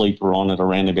 with the sleeper on it,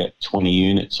 around about 20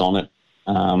 units on it.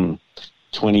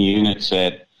 20 units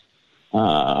at,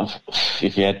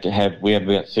 if you had to have, we have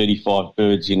about 35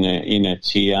 birds in a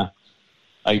tier.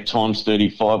 8 times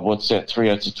 35, what's that?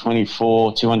 3 out of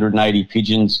 24, 280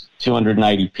 pigeons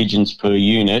per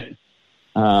unit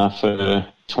for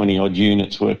 20-odd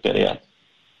units, work that out.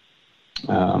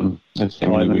 That's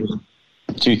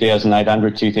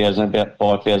 2,800, 2,000, about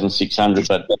 5,600,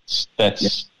 but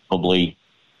that's probably,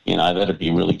 that'd be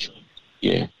really cheap,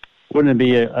 yeah. Wouldn't it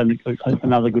be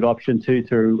another good option too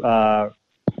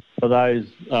for those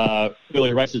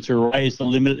early racers to raise the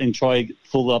limit and try to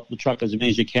fill up the truck as many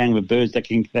as you can with birds that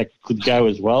could go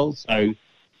as well? So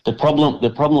the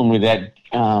problem with that,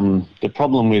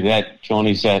 John,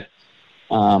 is that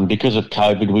because of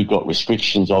COVID, we've got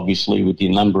restrictions, obviously, with the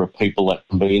number of people that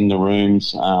can be in the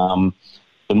rooms.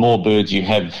 The more birds you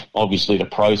have, obviously, to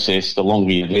process, the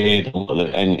longer you're there,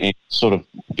 and sort of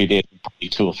be there probably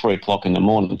 2 or 3 o'clock in the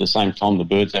morning. At the same time, the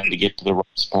birds have to get to the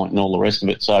race point and all the rest of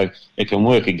it. So it can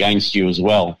work against you as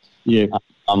well. Yeah.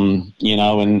 And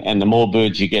the more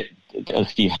birds you get,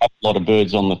 if you have a lot of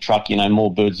birds on the truck,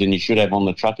 more birds than you should have on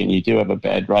the truck, and you do have a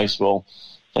bad race, well,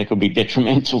 they could be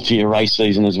detrimental to your race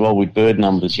season as well with bird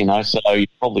numbers, So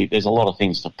there's a lot of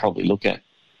things to probably look at.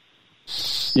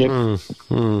 Yep.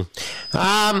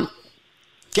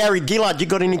 Gary Gillard, you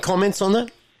got any comments on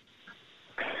that?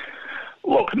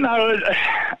 Look, no,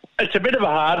 it's a bit of a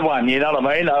hard one, you know what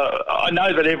I mean? I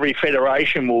know that every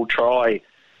federation will try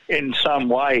in some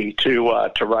way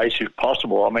to race if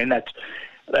possible. I mean,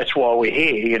 that's why we're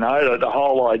here, The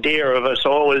whole idea of us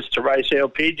all is to race our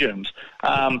pigeons.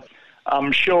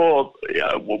 I'm sure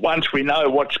once we know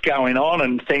what's going on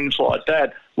and things like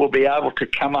that, we'll be able to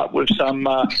come up with some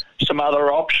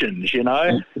other options,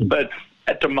 But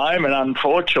at the moment,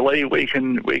 unfortunately, we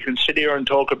can sit here and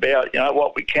talk about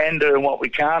what we can do and what we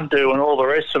can't do and all the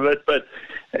rest of it. But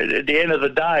at the end of the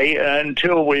day,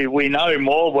 until we know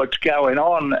more what's going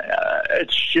on,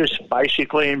 it's just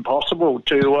basically impossible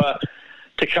to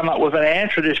come up with an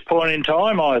answer at this point in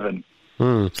time, Ivan.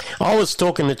 I was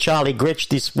talking to Charlie Gretsch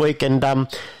this week, and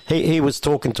he was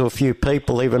talking to a few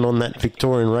people, even on that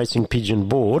Victorian Racing Pigeon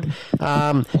board,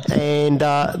 and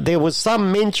there was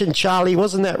some mention, Charlie,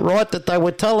 wasn't that right, that they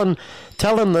were telling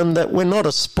them that we're not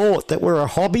a sport, that we're a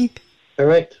hobby?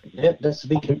 Correct. Yep, that's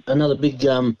another big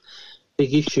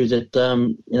issue that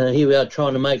here we are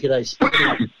trying to make it a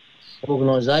sporting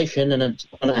organisation, and it's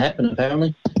going to happen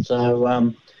apparently.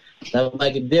 So they'll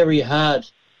make it very hard.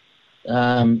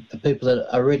 For people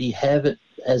that already have it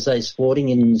as a sporting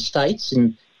in the States,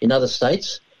 in other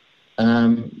states.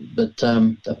 But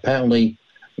apparently,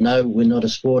 no, we're not a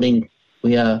sporting,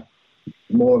 we are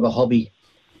more of a hobby.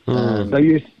 They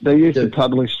used to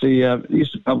publish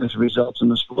the results in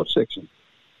the sports section.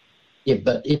 Yeah,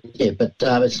 but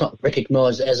it's not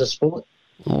recognised as a sport.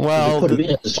 Well, you put them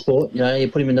in as a sport, you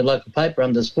put them in the local paper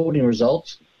under sporting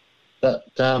results. But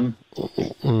you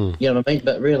know what I mean.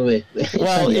 But really,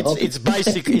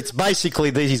 it's basically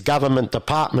these government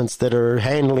departments that are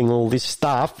handling all this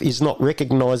stuff is not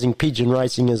recognising pigeon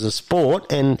racing as a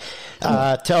sport, and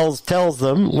tells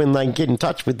them when they get in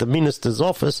touch with the minister's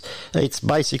office, it's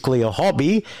basically a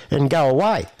hobby and go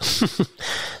away.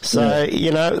 So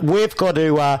we've got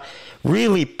to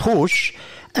really push.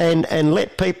 And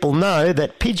let people know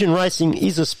that pigeon racing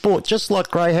is a sport, just like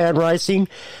greyhound racing,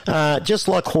 just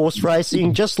like horse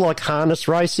racing, just like harness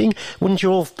racing. Wouldn't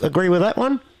you all agree with that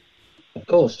one? Of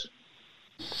course.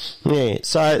 Yeah.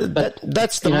 So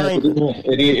that's the main.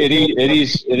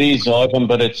 It is, Ivan,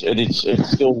 but it's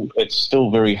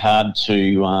still very hard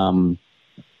to.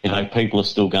 People are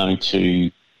still going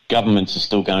to. Governments are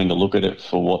still going to look at it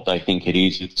for what they think it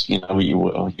is. It's we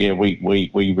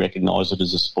recognise it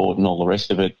as a sport and all the rest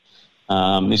of it.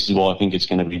 This is why I think it's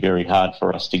going to be very hard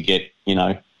for us to get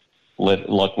like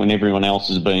when everyone else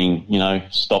is being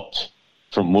stopped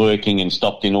from working and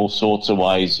stopped in all sorts of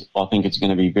ways. I think it's going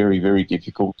to be very, very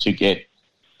difficult to get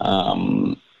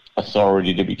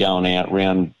authority to be going out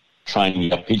around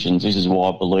training our pigeons. This is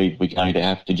why I believe we're going to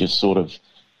have to just sort of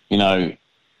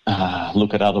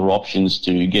look at other options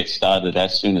to get started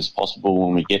as soon as possible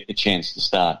when we get the chance to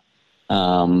start,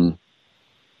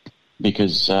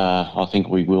 because I think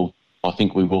we will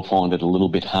find it a little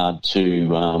bit hard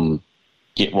to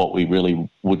get what we really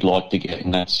would like to get,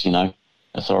 and that's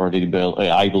authority to be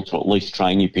able to at least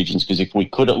train your pigeons. Because if we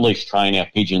could at least train our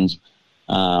pigeons,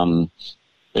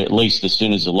 at least as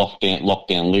soon as the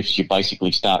lockdown lifts, you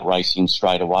basically start racing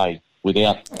straight away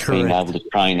without being able to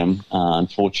train them.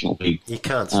 Unfortunately, you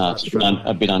can't. It's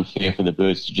a bit unfair for the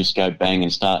birds to just go bang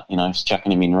and start, chucking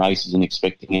them in races and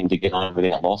expecting them to get home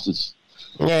without losses.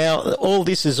 Now, all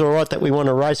this is all right that we want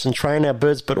to race and train our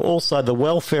birds, but also the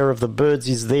welfare of the birds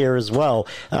is there as well.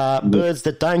 Birds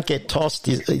that don't get tossed,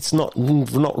 it's not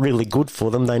really good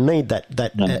for them. They need that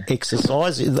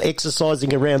exercise.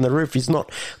 Exercising around the roof is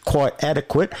not quite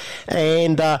adequate.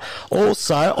 And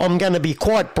also, I'm going to be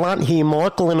quite blunt here,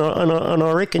 Michael, and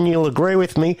I reckon you'll agree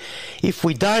with me. If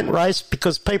we don't race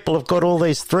because people have got all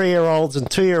these 3-year-olds and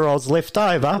 2-year-olds left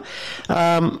over,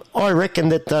 I reckon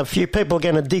that a few people are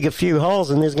going to dig a few holes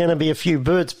and there's going to be a few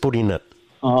birds put in it.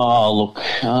 Oh, look,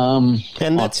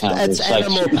 and that's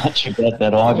animal. Too much about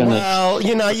that, Ivan. Well,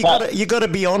 you got to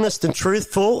be honest and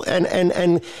truthful,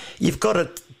 and you've got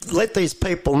to let these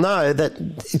people know that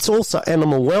it's also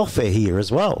animal welfare here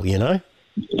as well. Yeah.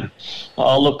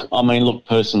 Oh, look.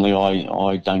 Personally,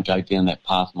 I don't go down that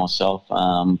path myself.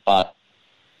 But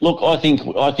look, I think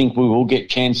we will get a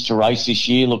chance to race this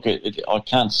year. Look, I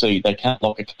can't see they can't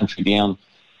lock a country down,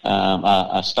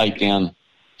 a state down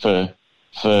for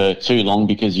too long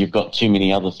because you've got too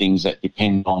many other things that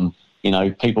depend on,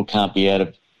 people can't be out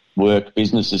of work,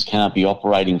 businesses can't be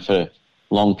operating for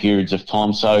long periods of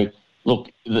time. So,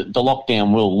 look, the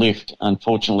lockdown will lift.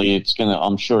 Unfortunately,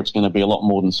 I'm sure it's going to be a lot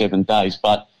more than 7 days,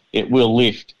 but it will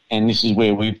lift. And this is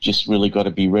where we've just really got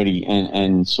to be ready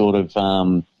and sort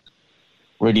of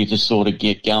ready to sort of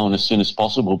get going as soon as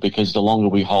possible, because the longer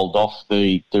we hold off,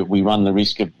 we run the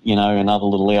risk of, another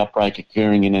little outbreak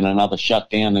occurring and then another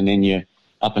shutdown, and then you're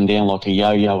up and down like a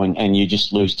yo-yo and you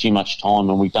just lose too much time,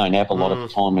 and we don't have a lot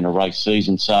of time in a race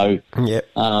season. So there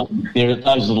are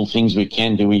those little things we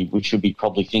can do. We should be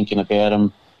probably thinking about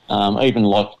them. Even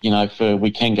like,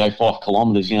 we can go 5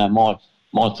 kilometres. My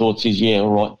thoughts is, all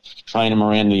right, train them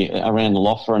around the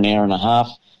loft for an hour and a half.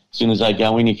 As soon as they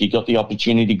go in, if you've got the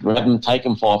opportunity, grab them, take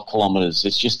them 5 kilometres.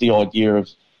 It's just the idea of,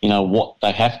 what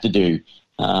they have to do.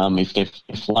 If they've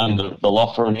flown the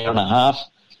loft for an hour and a half,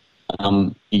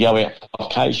 you go out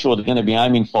 5K, sure, they're going to be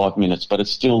home in 5 minutes, but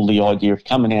it's still the idea of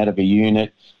coming out of a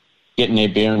unit, getting their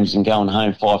bearings and going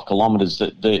home 5 kilometres.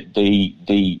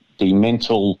 The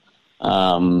mental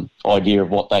idea of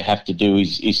what they have to do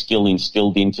is still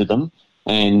instilled into them.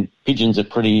 And pigeons are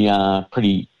pretty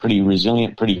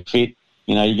resilient, pretty fit.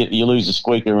 You lose a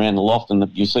squeaker around the loft and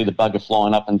you see the bugger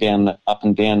flying up and down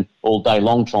all day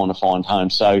long trying to find home.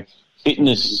 So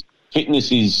fitness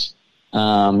is,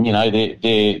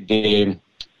 their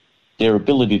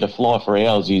ability to fly for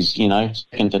hours is,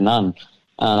 second to none.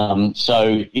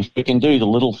 So if we can do the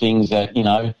little things that,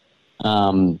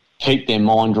 keep their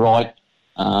mind right,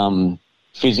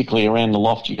 physically around the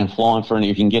loft, you can fly them if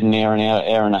you can get an hour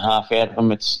and a half out of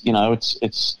them, it's,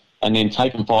 and then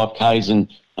take them 5Ks and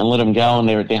let them go, and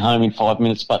they're at their home in 5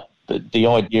 minutes. But the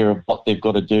idea of what they've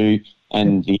got to do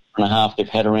and the hour and a half they've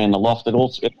had around the loft, it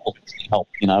also helps,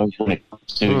 when it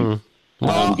comes to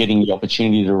getting the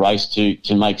opportunity to race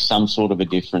to make some sort of a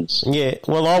difference. Yeah,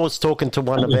 well, I was talking to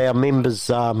one of our members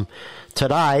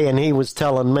today, and he was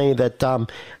telling me that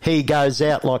he goes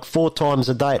out like 4 times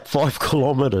a day at 5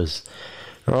 kilometres.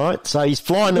 Right, so he's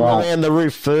flying them around the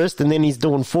roof first, and then he's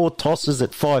doing 4 tosses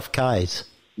at 5Ks.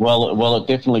 Well, it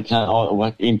definitely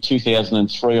can't. In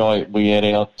 2003, we had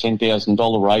our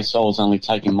 $10,000 race. I was only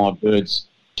taking my birds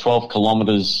 12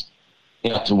 kilometres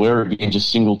out to Werribee and just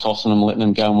single tossing them, letting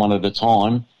them go one at a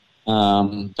time.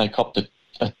 They copped a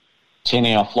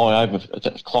 10-hour fly over,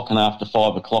 clocking after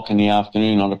 5 o'clock in the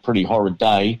afternoon on a pretty horrid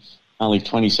day. Only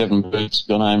 27 birds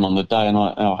got home on the day, and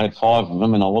I had 5 of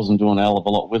them, and I wasn't doing a hell of a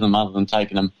lot with them other than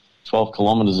taking them 12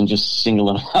 kilometres and just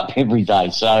singling them up every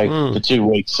day, for 2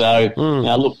 weeks. So,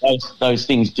 look, those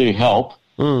things do help.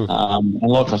 And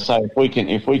like I say,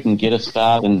 if we can get a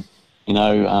start and,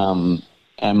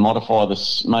 and modify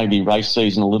this maybe race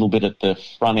season a little bit at the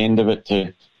front end of it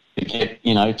to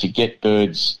get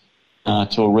birds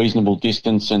to a reasonable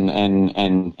distance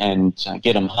and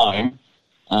get them home.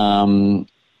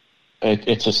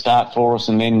 It's a start for us,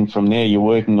 and then from there you're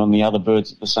working on the other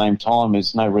birds at the same time.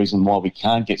 There's no reason why we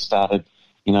can't get started,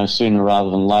 sooner rather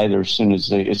than later, as soon as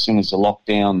the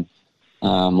lockdown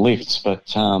lifts.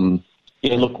 But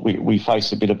look, we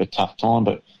face a bit of a tough time,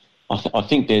 but I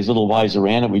think there's little ways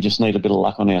around it. We just need a bit of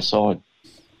luck on our side.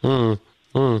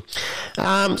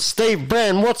 Steve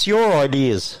Brown, what's your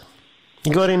ideas?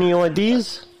 You got any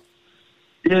ideas?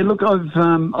 Yeah, look, I've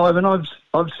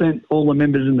sent all the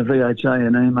members in the VHA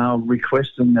an email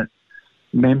requesting that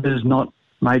members not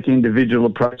make individual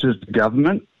approaches to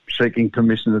government seeking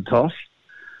permission to toss.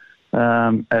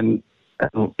 And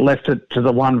left it to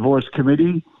the One Voice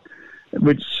Committee,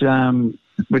 which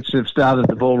have started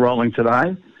the ball rolling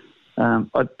today.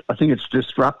 I think it's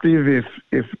disruptive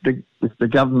if the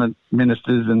government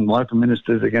ministers and local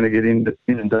ministers are going to get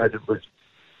inundated with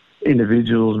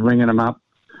individuals ringing them up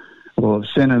or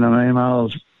sending them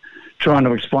emails trying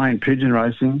to explain pigeon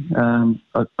racing.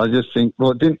 I just think,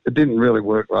 well, it didn't really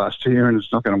work last year, and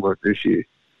it's not going to work this year.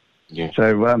 Yeah.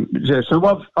 So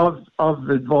so I've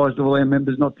advised all our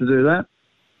members not to do that,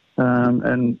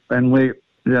 and we,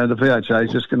 the VHA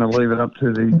is just going to leave it up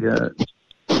to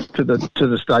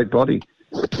the state body.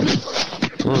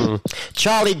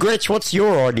 Charlie Gretsch, what's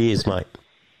your ideas, mate?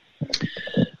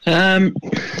 At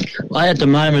the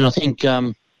moment, I think,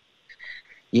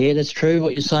 that's true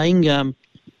what you're saying.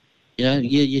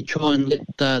 You try and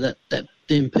let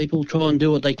them people try and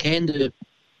do what they can to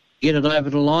get it over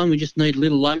the line. We just need a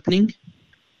little opening.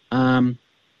 It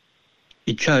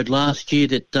showed last year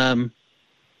that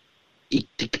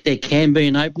there can be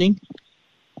an opening.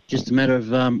 Just a matter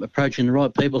of approaching the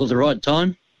right people at the right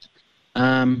time.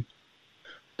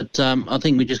 But I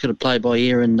think we just got to play by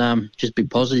ear and just be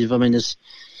positive. I mean,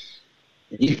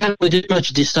 you can't really do much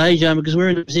at this stage because we're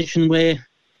in a position where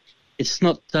it's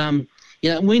not.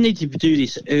 We need to do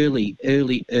this early.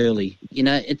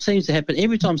 It seems to happen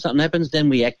every time something happens, then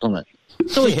we act on it.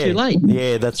 It's always too late.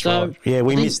 Yeah, that's right. Yeah,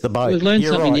 we missed the boat. We've learned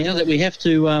something now that we have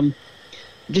to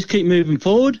just keep moving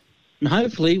forward, and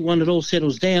hopefully, when it all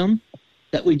settles down,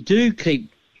 that we do keep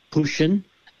pushing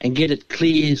and get it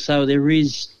clear so there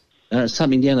is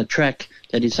something down the track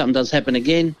that if something does happen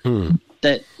again,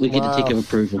 that we get a tick of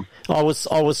approval. I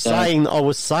was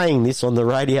saying this on the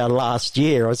radio last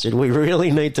year. I said we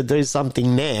really need to do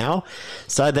something now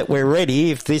so that we're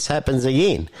ready if this happens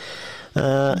again.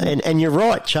 And you're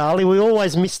right, Charlie. We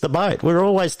always miss the boat. We're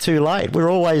always too late. We're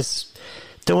always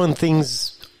doing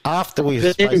things after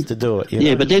we're supposed to do it.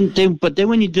 Yeah, but then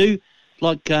when you do,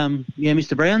 like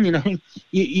Mr. Brown,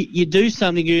 you do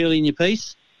something early in your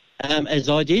piece, as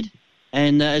I did.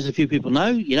 And as a few people know,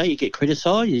 you get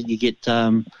criticised, you get,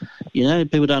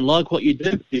 people don't like what you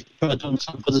do. You try doing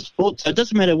something for the sport. So it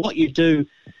doesn't matter what you do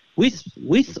with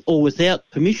or without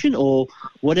permission or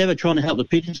whatever, trying to help the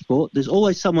pigeon sport. There's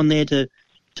always someone there to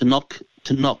knock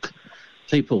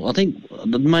people. I think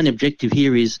the main objective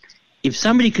here is if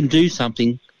somebody can do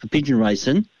something for pigeon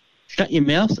racing, shut your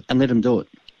mouth and let them do it.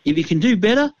 If you can do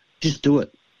better, just do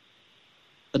it.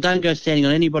 But don't go standing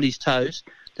on anybody's toes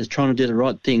that's trying to do the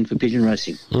right thing for pigeon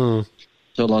racing.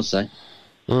 That's all I say.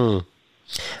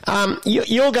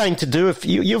 You're going to do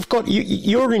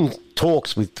you're in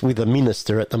talks with a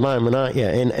minister at the moment, aren't you?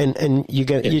 And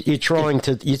you're trying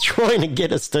to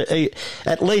get us to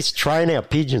at least train our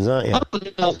pigeons, aren't you? I've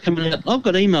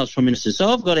got emails from ministers, so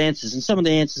I've got answers, and some of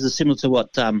the answers are similar to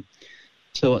what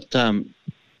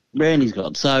Randy's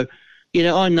got. So.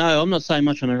 I know I'm not saying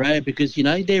much on the radio because,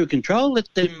 they're in control.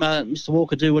 Let them, Mr.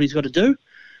 Walker, do what he's got to do.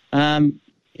 The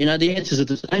answers are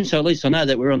the same, so at least I know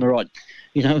that we're on the right,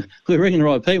 we're ringing the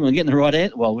right people and getting the right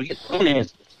answer. Well, we get the wrong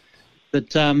answer.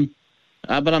 But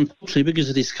unfortunately, because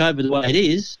of this COVID the way it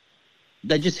is,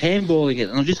 they're just handballing it,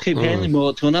 and I'll just keep handball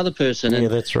it to another person and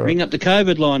that's right. Ring up the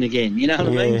COVID line again. You know what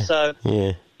I mean? So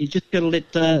you just got to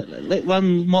let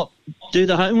one mop do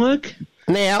the homework.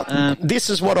 Now,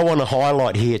 this is what I want to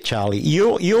highlight here, Charlie.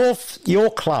 Your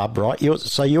club, right?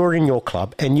 You're in your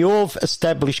club, and you've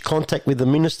established contact with the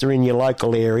minister in your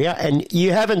local area, and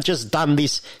you haven't just done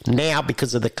this now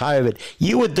because of the COVID.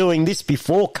 You were doing this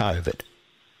before COVID.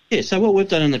 Yeah. So what we've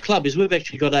done in the club is we've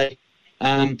actually got I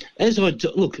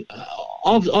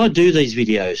do these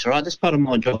videos, right? That's part of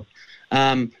my job.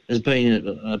 As being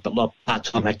a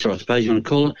part-time actor, I suppose you want to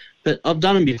call it, but I've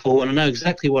done them before, and I know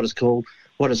exactly what it's called.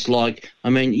 What it's like. I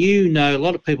mean, a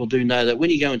lot of people do know that when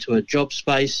you go into a job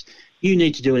space, you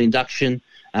need to do an induction,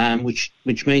 which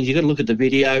means you've got to look at the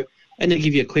video, and they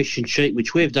give you a question sheet,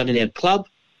 which we've done in our club.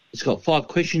 It's got 5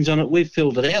 questions on it. We've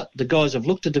filled it out. The guys have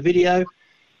looked at the video,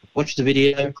 watched the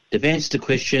video, they've answered the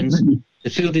questions,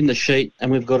 they've filled in the sheet,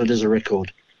 and we've got it as a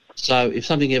record. So if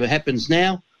something ever happens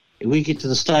now, if we get to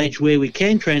the stage where we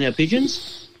can train our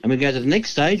pigeons, and we go to the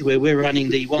next stage where we're running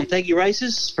the Wonthaggi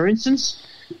races, for instance,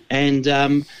 and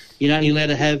you're only allowed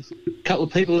to have a couple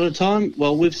of people at a time.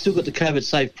 Well, we've still got the COVID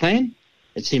safe plan.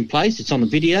 It's in place. It's on the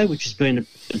video, which has been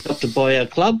adopted by our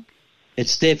club.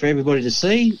 It's there for everybody to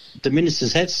see. The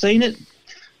ministers have seen it,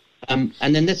 and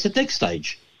then that's the next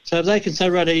stage. So if they can say,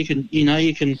 right, you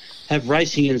can have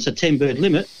racing and it's a 10-bird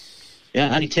limit.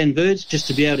 Only 10 birds just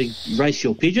to be able to race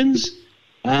your pigeons.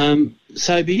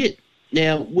 So be it.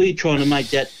 Now we're trying to make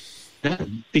that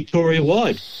Victoria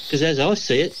wide because, as I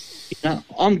see it.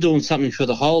 I'm doing something for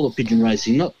the whole of pigeon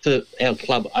racing, not for our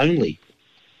club only.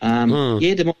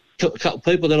 Yeah, there might be a couple of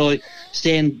people that I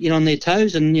stand on their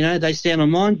toes, and they stand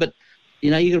on mine. But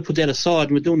you got to put that aside.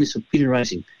 And we're doing this for pigeon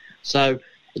racing. So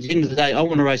at the end of the day, I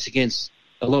want to race against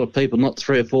a lot of people, not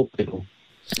 3 or 4 people.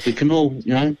 We can all,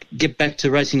 get back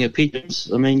to racing our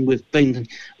pigeons. I mean, a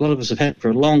lot of us have had it for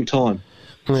a long time.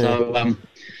 Yeah. So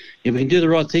if we can do the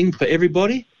right thing for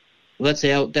everybody, well,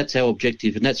 that's our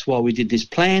objective, and that's why we did this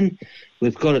plan.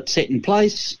 We've got it set in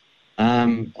place.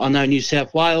 I know New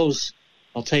South Wales,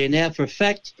 I'll tell you now for a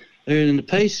fact, earlier in the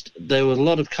piece, there were a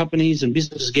lot of companies and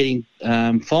businesses getting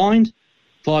fined,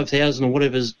 $5,000 or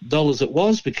whatever dollars it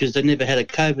was, because they never had a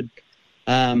COVID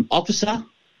officer,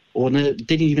 or didn't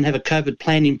even have a COVID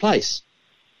plan in place.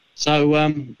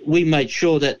 So we made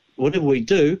sure that whatever we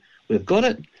do, we've got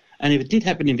it. And if it did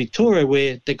happen in Victoria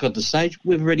where they got the stage,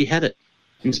 we've already had it.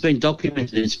 And it's been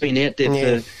documented. It's been out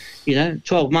there for,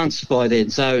 12 months by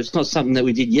then. So it's not something that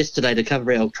we did yesterday to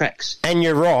cover our tracks. And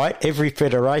you're right. Every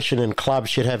federation and club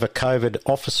should have a COVID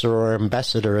officer or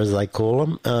ambassador, as they call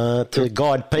them, to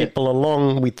guide people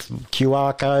along with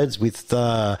QR codes, with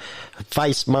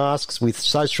face masks, with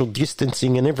social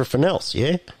distancing and everything else,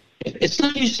 yeah? It's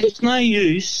no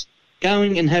use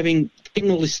going and having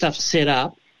all this stuff set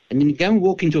up, and then you go and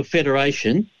walk into a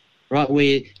federation, right,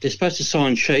 where they're supposed to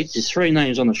sign sheets. There's 3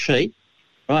 names on the sheet,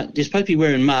 right? They're supposed to be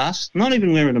wearing masks, not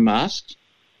even wearing a mask.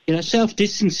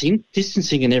 Self-distancing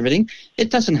and everything. It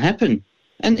doesn't happen.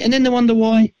 And then they wonder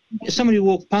why if somebody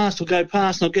will walk past or go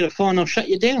past and they'll get a fine, they'll shut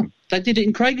you down. They did it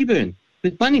in Craigieburn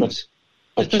with Bunnings.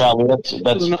 But Charlie,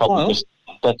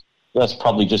 that's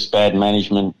probably just bad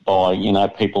management by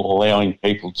people allowing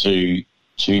people to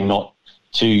not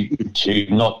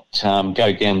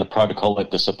go down the protocol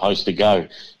that they're supposed to go.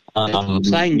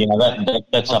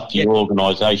 That's up to your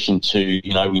organisation to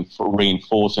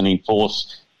reinforce and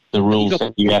enforce the rules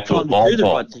that you have to abide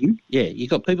by. Right thing. Yeah, you've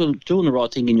got people doing the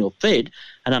right thing in your Fed,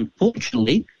 and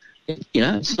unfortunately,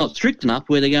 it's not strict enough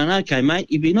where they're going, okay, mate,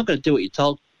 if you're not going to do what you're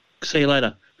told, see you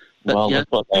later. But,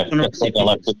 that's what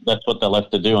they'll have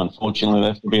to do. Unfortunately, they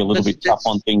have to be a little bit tough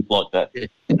on things like that.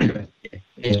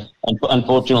 Yeah.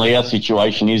 Unfortunately, our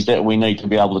situation is that we need to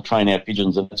be able to train our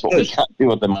pigeons, and that's what we can't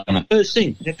do at the moment. First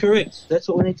thing, you're correct. That's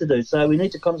what we need to do. So we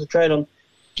need to concentrate on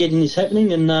getting this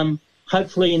happening, and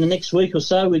hopefully in the next week or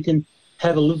so we can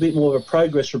have a little bit more of a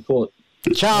progress report.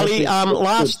 Charlie,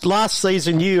 last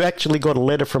season you actually got a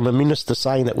letter from a minister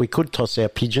saying that we could toss our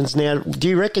pigeons. Now, do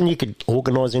you reckon you could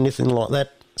organise anything like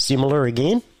that similar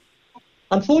again?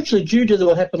 Unfortunately, due to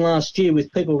what happened last year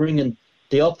with people ringing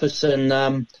the office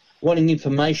and wanting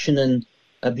information and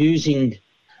abusing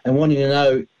and wanting to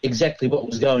know exactly what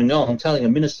was going on, telling a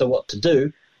minister what to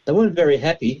do, they weren't very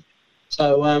happy.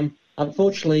 So,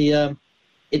 unfortunately,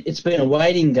 it's been a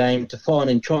waiting game to find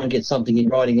and try and get something in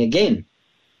writing again.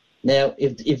 Now,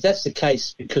 if that's the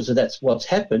case because of that's what's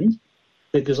happened,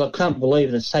 because I can't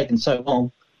believe it's taken so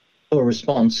long for a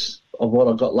response of what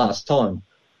I got last time.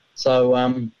 So,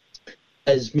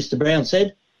 as Mr. Brown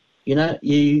said,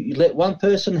 you let one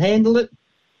person handle it,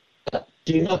 but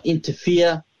do not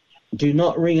interfere, do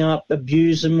not ring up,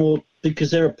 abuse them, or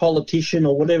because they're a politician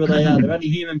or whatever they are. They're only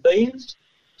human beings,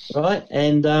 right?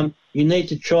 And you need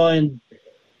to try and,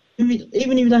 even if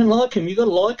you don't like them, you've got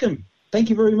to like them. Thank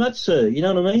you very much, sir. You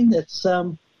know what I mean? That's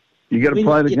you got to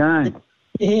play the game.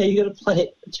 Yeah, you got to play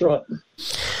it. That's right.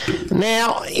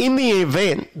 Now, in the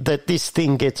event that this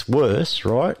thing gets worse,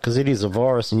 right, because it is a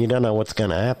virus and you don't know what's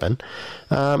going to happen,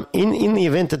 in the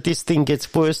event that this thing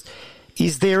gets worse,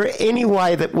 is there any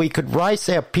way that we could race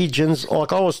our pigeons?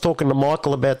 Like I was talking to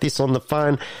Michael about this on the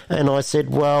phone, and I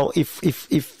said, well,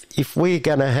 if we're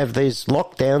going to have these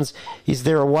lockdowns, is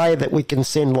there a way that we can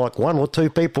send like 1 or 2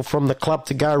 people from the club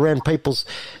to go around,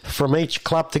 from each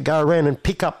club to go around and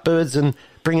pick up birds and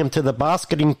bring them to the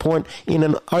basketing point in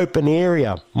an open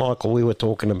area? Michael, we were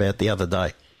talking about the other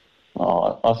day.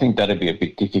 Oh, I think that'd be a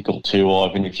bit difficult too,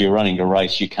 Ivan. If you're running a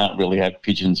race, you can't really have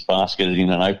pigeons basketed in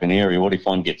an open area. What if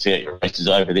one gets out, your race is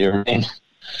over there again?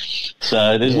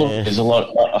 So there's a lot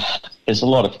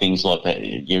of things like that.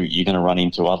 You're going to run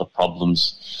into other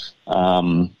problems.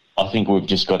 I think we've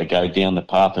just got to go down the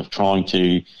path of trying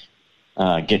to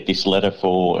get this letter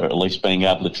for at least being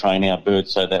able to train our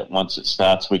birds, so that once it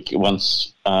starts,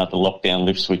 once the lockdown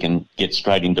lifts, we can get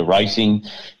straight into racing.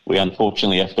 We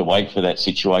unfortunately have to wait for that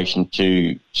situation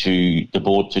to the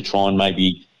board to try and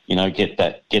maybe get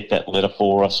that letter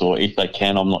for us, or if they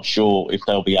can, I'm not sure if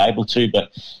they'll be able to,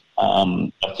 but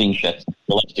I think that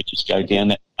we'll have to just go down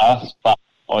that path. But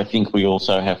I think we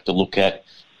also have to look at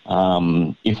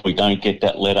if we don't get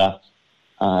that letter,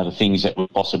 the things that we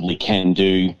possibly can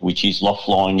do, which is loft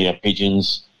flying our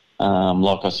pigeons,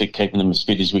 like I said, keeping them as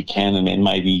fit as we can, and then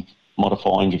maybe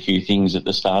modifying a few things at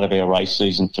the start of our race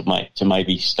season to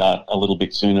maybe start a little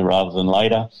bit sooner rather than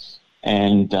later.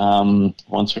 And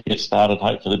once we get started,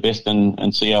 hope for the best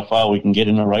and see how far we can get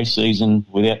in a race season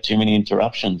without too many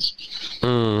interruptions.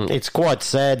 It's quite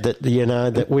sad that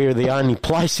that we're the only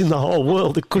place in the whole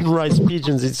world that couldn't raise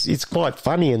pigeons. It's quite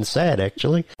funny and sad,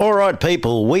 actually. All right,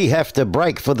 people, we have to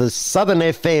break for the Southern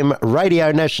FM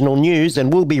Radio National News,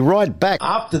 and we'll be right back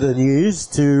after the news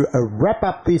to wrap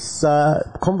up this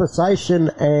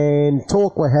conversation and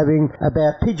talk we're having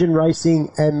about pigeon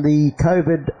racing and the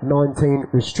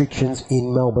COVID-19 restrictions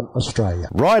in Melbourne, Australia.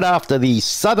 Right after the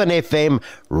Southern FM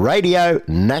Radio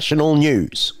National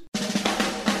News.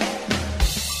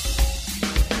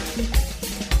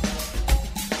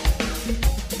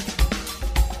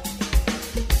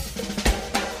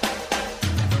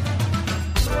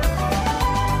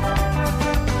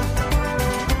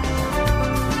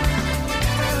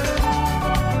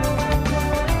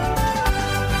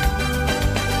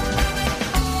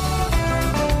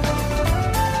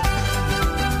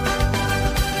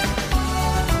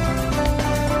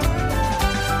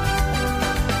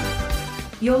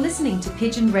 You're listening to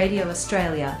Pigeon Radio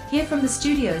Australia, here from the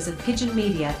studios of Pigeon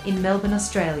Media in Melbourne,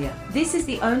 Australia. This is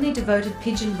the only devoted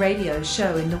pigeon radio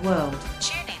show in the world.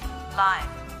 Tune in, live,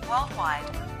 worldwide,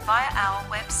 via our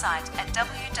website at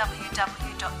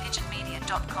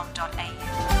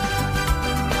www.pigeonmedia.com.au.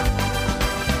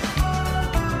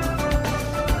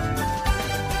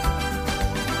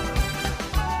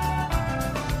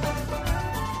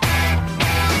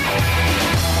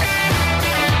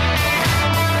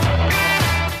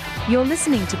 You're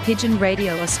listening to Pigeon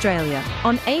Radio Australia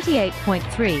on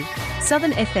 88.3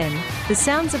 Southern FM, the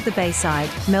sounds of the Bayside,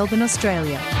 Melbourne,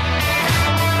 Australia.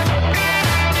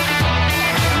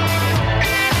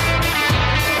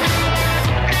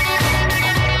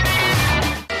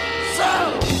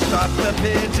 So, stop the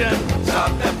pigeon,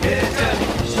 stop the pigeon,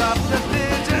 stop the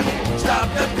pigeon, stop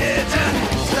the pigeon,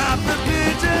 stop the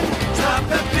pigeon, stop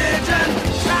the pigeon,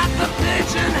 stop the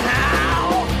pigeon,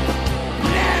 how?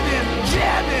 Nab him,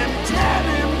 jab him, tab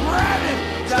him, grab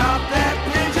him, stop that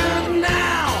pigeon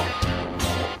now!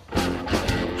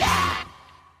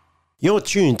 You're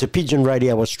tuned to Pigeon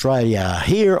Radio Australia,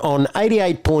 here on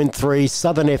 88.3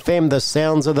 Southern FM, the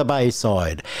sounds of the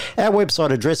Bayside. Our website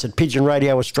address at Pigeon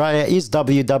Radio Australia is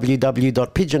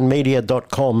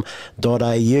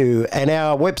www.pigeonmedia.com.au, and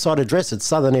our website address at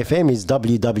Southern FM is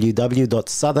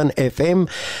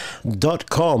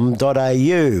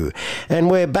www.southernfm.com.au.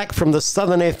 And we're back from the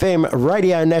Southern FM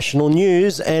Radio National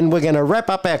News, and we're going to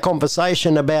wrap up our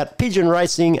conversation about pigeon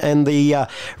racing and the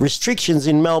restrictions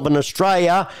in Melbourne,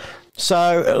 Australia.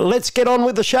 So let's get on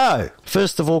with the show.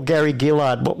 First of all, Gary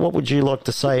Gillard, what would you like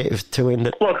to say to end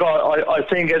it? Look, I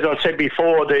think, as I said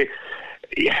before,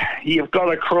 you've got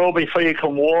to crawl before you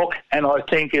can walk, and I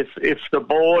think if the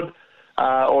board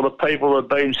or the people that have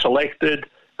been selected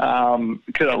can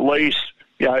at least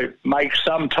make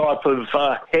some type of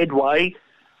headway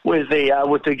with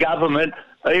the government,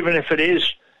 even if it is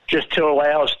just to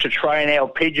allow us to train our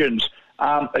pigeons,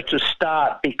 it's a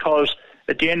start, because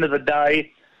at the end of the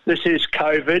day, this is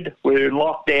COVID. We're in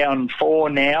lockdown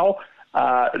 4 now.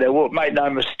 Make no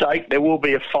mistake, there will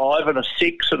be a 5 and a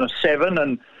 6 and a 7,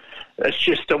 and it's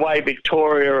just the way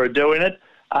Victoria are doing it.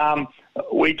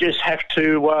 We just have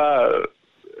to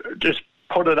just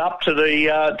put it up to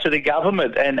the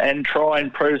government and try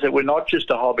and prove that we're not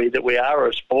just a hobby, that we are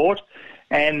a sport,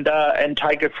 and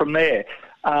take it from there.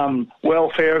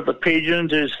 Welfare of the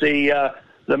pigeons is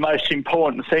the most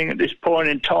important thing at this point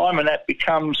in time, and that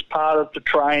becomes part of the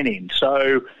training.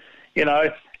 So,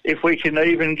 if we can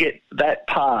even get that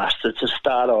passed, it's a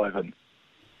start, Ivan.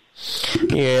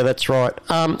 Yeah, that's right.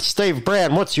 Steve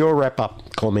Brown, what's your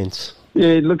wrap-up comments?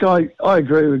 Yeah, look, I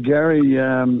agree with Gary.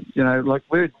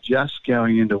 We're just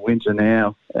going into winter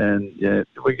now, and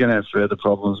we're going to have further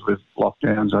problems with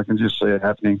lockdowns. I can just see it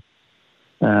happening.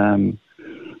 I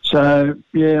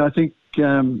think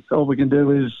all we can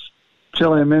do is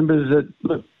tell our members that,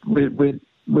 look, we've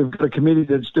got a committee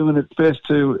that's doing its best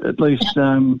to at least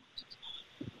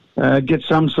get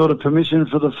some sort of permission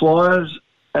for the flyers,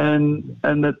 and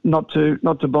that not to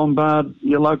bombard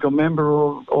your local member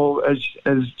or as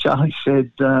Charlie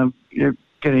said,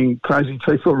 getting crazy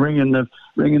people ringing and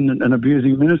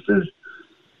abusing ministers,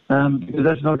 because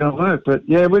that's not going to work. But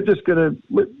yeah, we're just going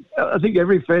to. I think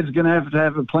every Fed's going to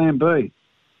have a plan B.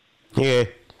 Yeah.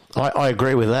 I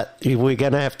agree with that. We're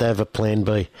going to have a plan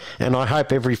B, and I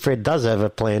hope every Fred does have a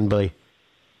plan B.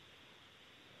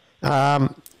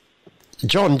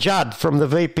 John Judd, from the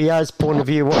VPO's point of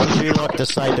view, what would you like to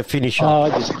say to finish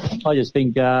up? I just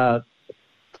think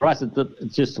for us,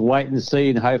 it's just wait and see,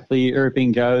 and hopefully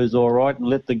everything goes all right, and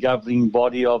let the governing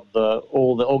body of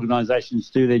all the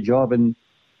organisations do their job, and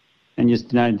just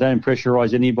don't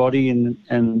pressurise anybody,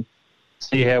 and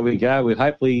see how we go. We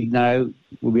hopefully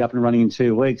we'll be up and running in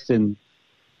 2 weeks, and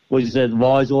we'll just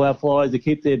advise all our flyers to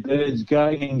keep their birds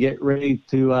going and get ready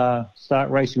to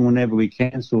start racing whenever we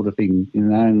can, sort of thing,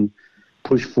 and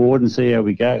push forward and see how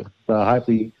we go. So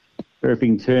hopefully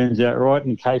everything turns out right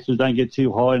and cases don't get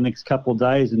too high in the next couple of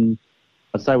days, and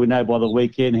I'd say we know by the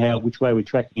weekend which way we're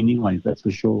tracking anyway, that's for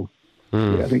sure.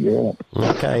 Yeah, I think you're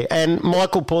right. Okay, and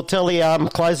Michael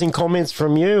Portelli, closing comments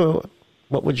from you.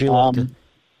 What would you like to...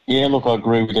 Yeah, look, I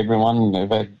agree with everyone. They've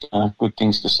had good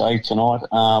things to say tonight.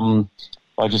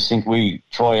 I just think we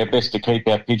try our best to keep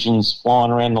our pigeons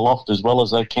flying around the loft as well as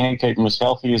they can, keep them as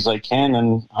healthy as they can,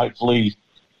 and hopefully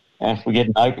if we get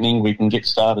an opening, we can get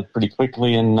started pretty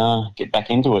quickly and get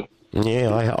back into it.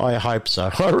 Yeah, I hope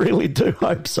so. I really do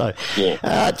hope so.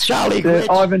 Yeah. Charlie,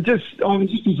 Ivan, just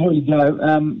before you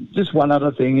go, just one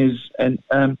other thing is, and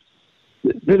a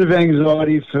bit of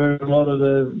anxiety for a lot of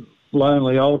the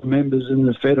lonely old members in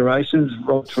the federations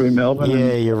right through Melbourne.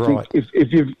 Yeah, you're right.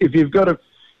 If you've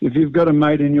got a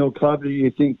mate in your club that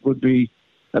you think would be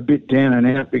a bit down and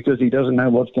out because he doesn't know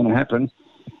what's going to happen,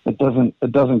 it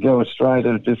doesn't go astray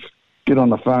to just get on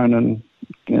the phone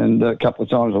and a couple of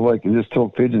times a week and just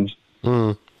talk pigeons.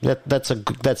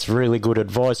 That's really good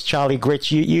advice, Charlie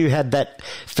Gretsch. You had that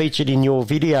featured in your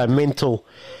video, mental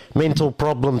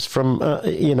problems from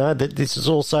that this is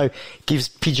also gives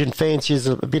pigeon fanciers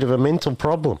a bit of a mental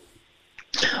problem.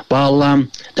 Well,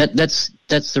 that's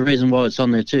the reason why it's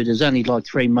on there too. There's only like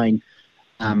 3 main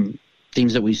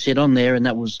things that we said on there, and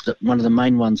that was one of the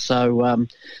main ones. So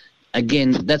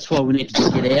again, that's why we need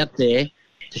to get out there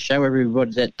to show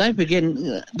everybody that. Don't forget,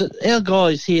 our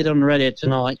guys here on the radio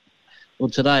tonight or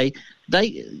today,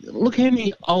 they look how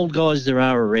many old guys there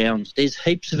are around. There's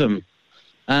heaps of them,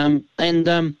 and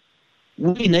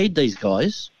we need these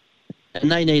guys,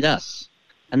 and they need us,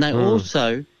 and they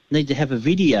also need to have a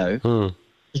video to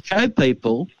show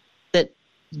people that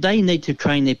they need to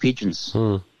train their pigeons.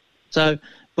 So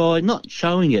by not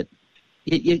showing it,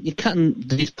 you're cutting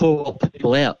these poor old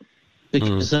people out.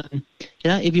 Because,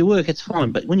 if you work, it's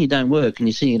fine. But when you don't work and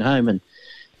you're sitting at home, and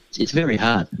it's very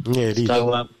hard. Yeah, it is.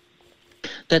 So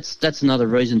that's another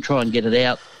reason. Try and get it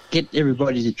out. Get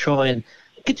everybody to try and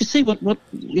get to see what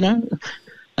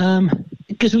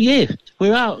because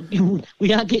we are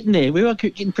getting there. We are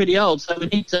getting pretty old, so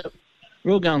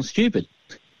we're all going stupid.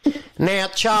 Now,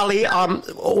 Charlie,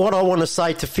 what I want to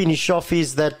say to finish off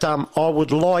is that I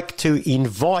would like to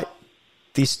invite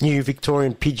this new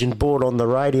Victorian Pigeon Board on the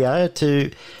radio to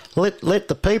let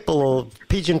the people or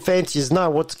pigeon fanciers know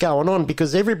what's going on,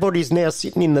 because everybody's now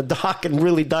sitting in the dark and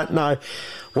really don't know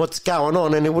what's going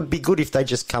on, and it would be good if they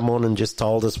just come on and just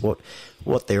told us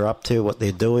what they're up to, what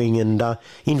they're doing, and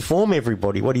inform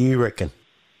everybody. What do you reckon?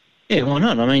 Yeah, why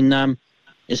not? I mean,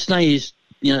 it's no use,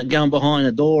 going behind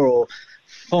the door or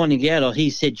finding out, or he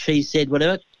said, she said,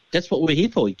 whatever. That's what we're here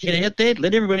for. Get out there,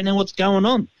 let everybody know what's going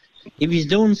on. If he's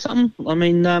doing something, I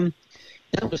mean,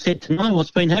 that was said tonight,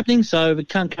 what's been happening, so if it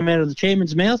can't come out of the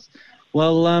chairman's mouth,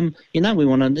 well, we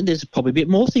want to, there's probably a bit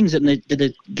more things that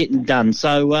are getting done,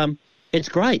 so it's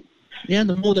great. The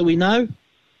more that we know,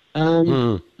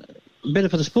 better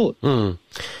for the sport. All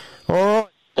right.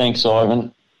 Thanks,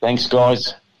 Ivan. Thanks,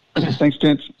 guys. Thanks,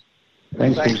 gents.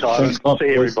 Thanks, Ivan. See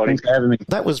you, everybody. Thanks for having me.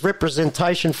 That was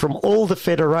representation from all the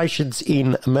federations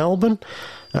in Melbourne.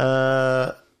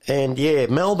 And yeah,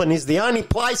 Melbourne is the only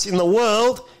place in the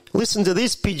world. Listen to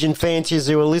this, pigeon fanciers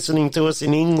who are listening to us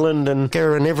in England and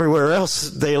everywhere else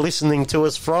they're listening to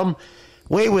us from.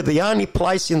 We were the only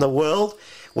place in the world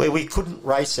where we couldn't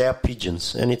race our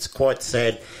pigeons, and it's quite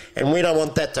sad. And we don't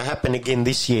want that to happen again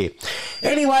this year.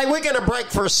 Anyway, we're going to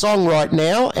break for a song right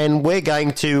now, and we're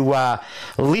going to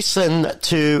listen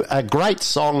to a great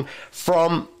song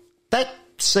from that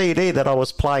CD that I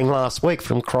was playing last week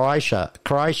from Croatia,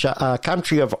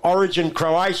 Country of Origin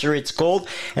Croatia it's called,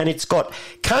 and it's got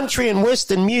country and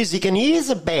western music, and here's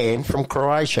a band from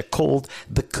Croatia called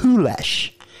The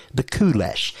Kulash,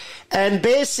 and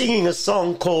they're singing a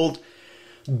song called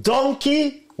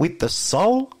Donkey with the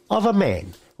Soul of a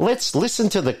Man. Let's listen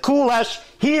to The Kulash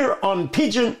here on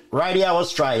Pigeon Radio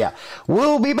Australia.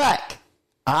 We'll be back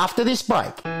after this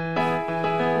break.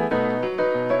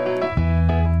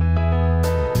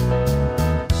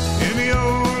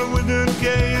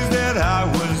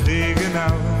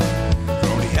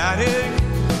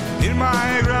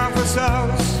 My grandpa's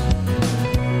house,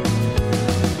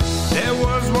 there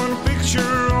was one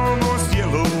picture almost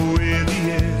yellow at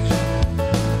the edge.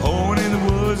 Oh, and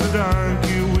it was a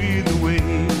donkey with the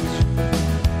waves.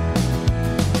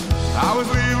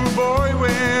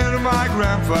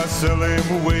 sell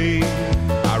him away.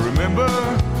 I remember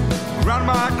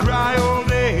Grandma cry all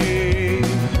day.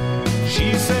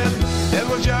 She said that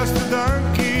was just a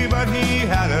donkey, but he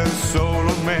had a soul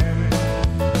of man.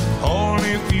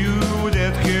 Only few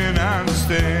that can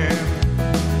understand.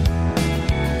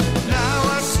 Now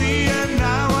I see and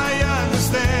now I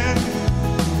understand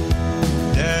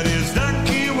that his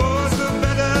donkey was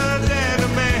better than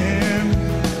a man.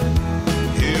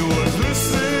 He was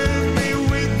listening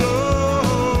with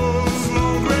those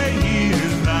long gray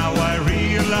years. Now I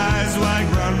realize why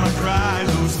Grandma cried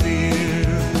those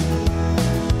tears.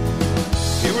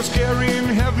 He was carrying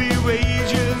heavy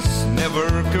wages, never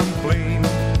complained.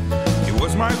 He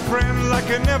was my friend like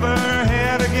I never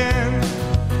had again.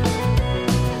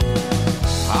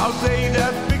 I'll take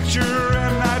that picture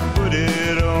and I put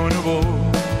it on a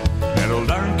wall. That old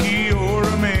donkey or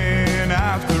a man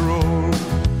after all.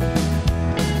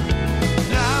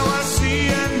 Now I see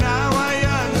and now I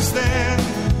understand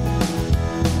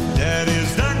that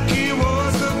his donkey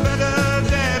was better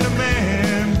than a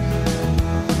man.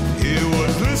 He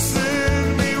was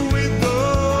listening with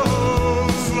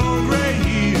those long gray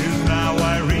years. Now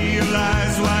I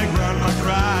realize why Grandma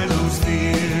cried those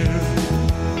tears.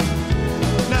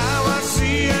 Now I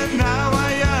see and now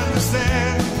I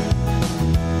understand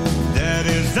that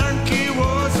his donkey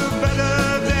was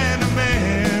better than a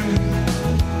man.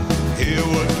 He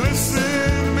was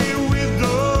listening with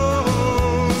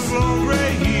those long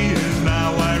gray years.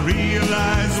 Now I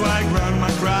realize why Grandma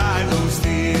cried those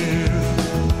tears.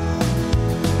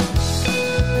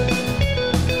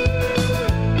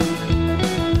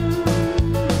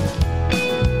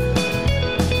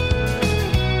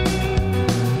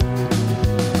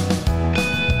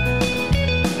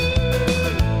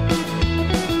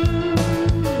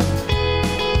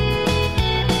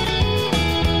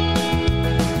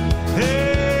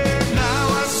 Hey, now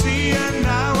I see and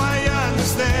now I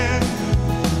understand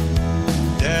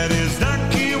that his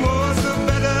donkey was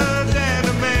better than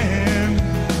a man.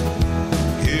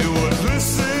 He was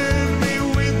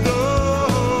listening with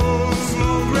those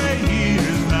long gray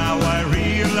years. Now I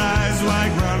realize why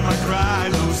Grandma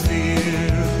cried those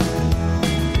tears.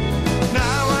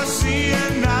 Now I see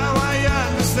and now I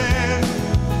understand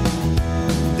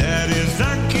that his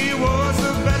donkey was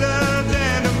better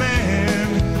than a man.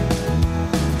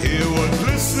 He was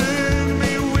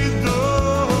listening with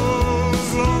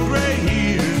those long gray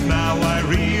years. Now I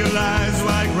realize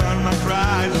why Grandma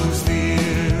cried those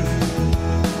tears.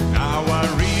 Now I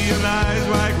realize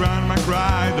why Grandma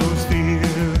cried those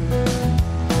tears.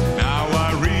 Now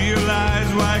I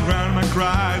realize why Grandma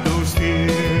cried those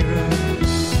tears.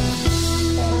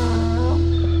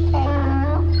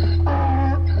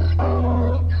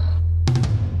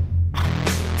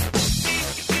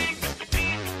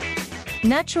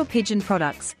 Natural Pigeon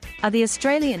Products are the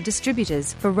Australian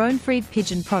distributors for Röhnfried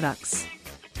Pigeon Products.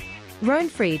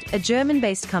 Röhnfried, a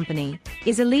German-based company,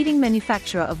 is a leading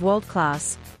manufacturer of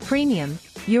world-class, premium,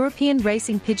 European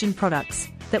racing pigeon products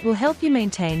that will help you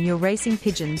maintain your racing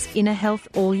pigeons' inner health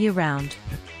all year round.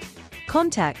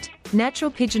 Contact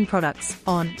Natural Pigeon Products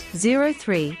on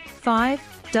 035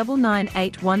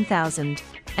 998 1000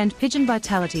 and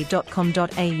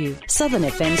pigeonvitality.com.au. Southern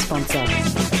FM sponsor.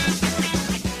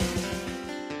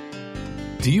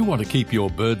 Do you want to keep your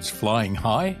birds flying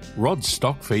high? Rod's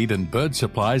Stock Feed and Bird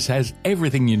Supplies has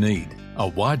everything you need. A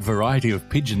wide variety of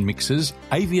pigeon mixes,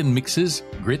 avian mixes,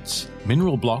 grits,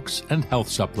 mineral blocks and health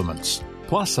supplements.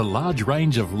 Plus a large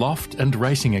range of loft and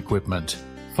racing equipment.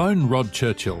 Phone Rod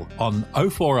Churchill on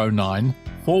 0409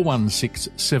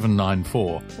 416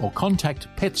 794 or contact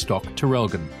Petstock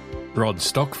Terrelgan. Rod's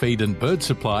Stock Feed and Bird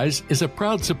Supplies is a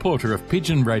proud supporter of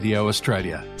Pigeon Radio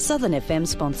Australia. Southern FM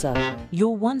sponsor.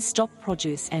 Your one-stop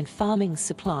produce and farming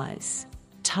supplies.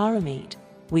 Tara Meat.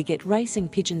 We get racing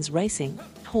pigeons racing,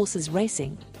 horses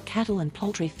racing, cattle and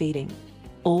poultry feeding.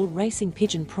 All racing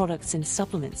pigeon products and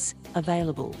supplements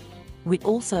available. We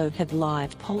also have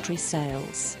live poultry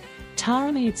sales.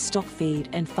 Tara Meat Stock Feed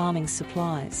and Farming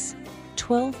Supplies.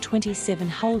 1227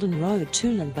 Holden Road,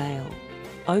 Toolan Vale.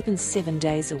 Open 7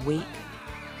 days a week.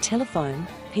 Telephone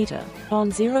Peter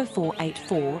on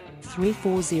 0484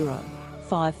 340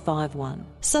 551.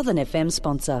 Southern FM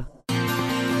sponsor.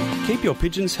 Keep your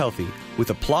pigeons healthy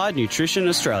with Applied Nutrition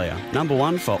Australia,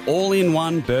 #1 for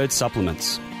all-in-one bird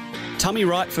supplements. Tummy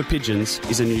Right for Pigeons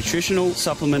is a nutritional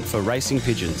supplement for racing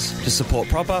pigeons to support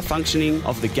proper functioning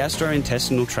of the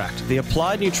gastrointestinal tract. The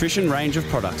Applied Nutrition range of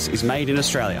products is made in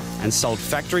Australia and sold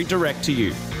factory direct to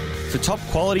you. For top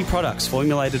quality products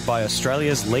formulated by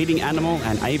Australia's leading animal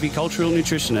and avicultural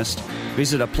nutritionist,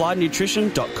 visit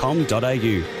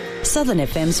appliednutrition.com.au. Southern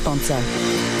FM sponsor.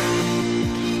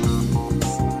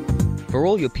 For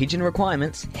all your pigeon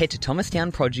requirements, head to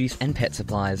Thomastown Produce and Pet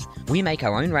Supplies. We make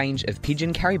our own range of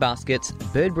pigeon carry baskets,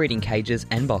 bird breeding cages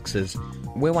and boxes.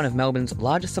 We're one of Melbourne's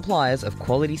largest suppliers of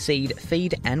quality seed,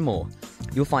 feed and more.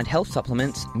 You'll find health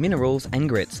supplements, minerals and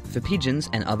grits for pigeons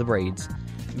and other breeds.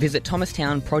 Visit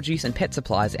Thomastown Produce and Pet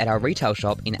Supplies at our retail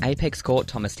shop in Apex Court,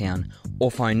 Thomastown,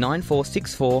 or phone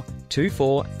 9464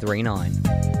 2439.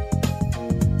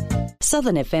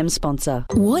 Southern FM sponsor.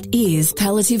 What is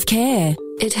palliative care?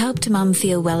 It helped Mum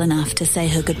feel well enough to say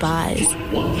her goodbyes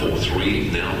 143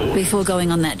 now. before going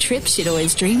on that trip she'd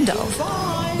always dreamed of.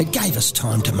 It gave us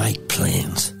time to make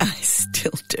plans. I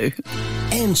still do.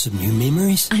 And some new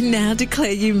memories. I now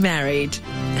declare you married.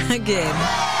 Again.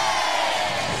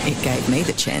 It gave me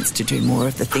the chance to do more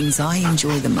of the things I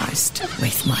enjoy the most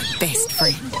with my best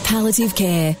friend. Palliative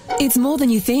care. It's more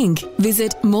than you think.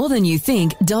 Visit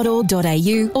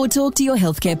morethanyoutthink.org.au or talk to your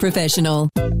healthcare professional.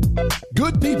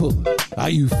 Good people, are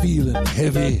you feeling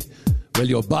heavy? Well,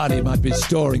 your body might be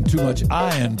storing too much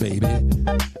iron, baby.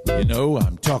 You know,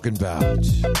 I'm talking about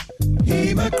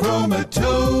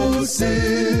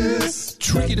hemochromatosis.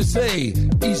 Tricky to say,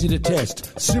 easy to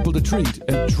test, simple to treat,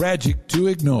 and tragic to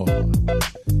ignore.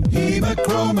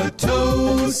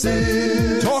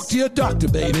 Hemochromatosis. Talk to your doctor,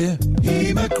 baby.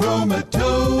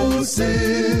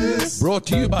 Hemochromatosis. Brought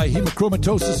to you by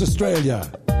Hemochromatosis Australia.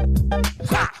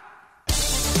 Ha!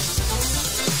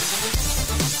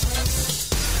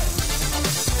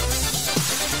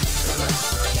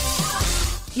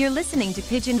 You're listening to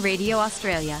Pigeon Radio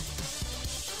Australia.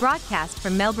 Broadcast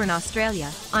from Melbourne,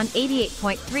 Australia, on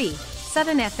 88.3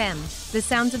 Southern FM, the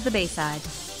sounds of the Bayside.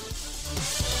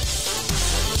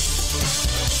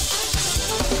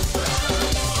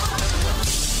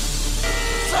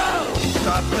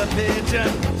 Stop the pigeon,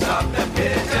 stop the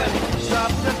pigeon,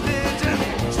 stop the pigeon,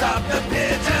 stop the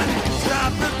pigeon,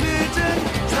 stop the pigeon,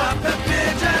 stop the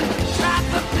pigeon, stop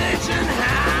the pigeon,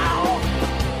 how?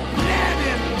 Nab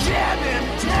him, jab him,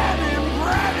 tab him,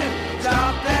 grab him,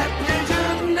 stop that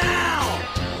pigeon now!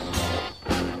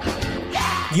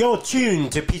 You're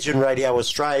tuned to Pigeon Radio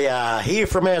Australia, here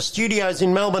from our studios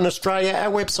in Melbourne, Australia.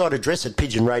 Our website address at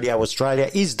Pigeon Radio Australia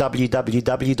is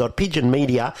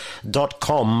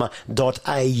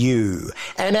www.pigeonmedia.com.au.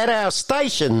 And at our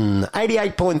station,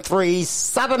 88.3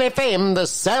 Southern FM, the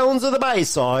sounds of the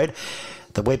Bayside,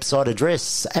 the website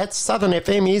address at Southern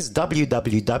FM is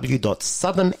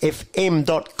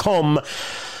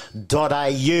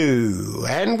www.southernfm.com.au.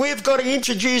 And we've got to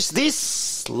introduce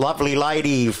this lovely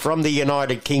lady from the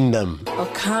United Kingdom. Oh,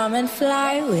 come and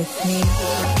fly with me.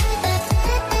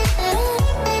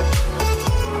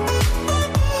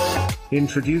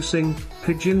 Introducing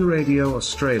Pigeon Radio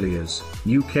Australia's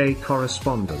UK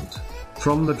correspondent.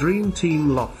 From the Dream Team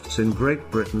lofts in Great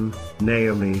Britain,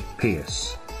 Naomi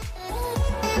Pierce.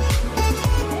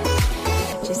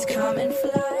 Just come and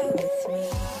fly with me.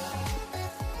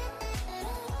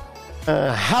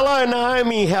 Hello,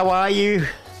 Naomi. How are you?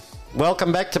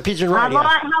 Welcome back to Pigeon Radio. I'm all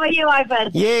right. How are you, Ivan?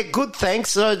 Yeah, good,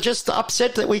 thanks. Just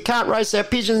upset that we can't race our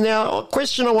pigeons. Now, a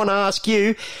question I want to ask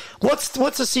you, what's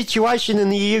the situation in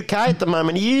the UK at the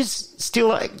moment? Are you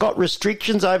still got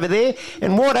restrictions over there?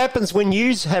 And what happens when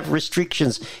you have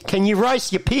restrictions? Can you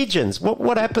race your pigeons?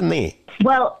 What happened there?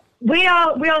 Well, we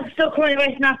are still currently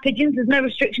racing our pigeons. There's no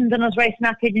restrictions on us racing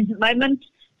our pigeons at the moment.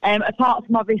 Apart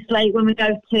from, obviously, when we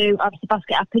go to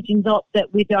basket our pigeons up,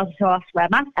 that we do have to wear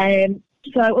masks.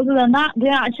 So other than that, we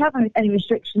don't actually have any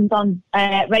restrictions on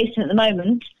racing at the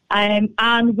moment.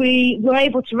 And we were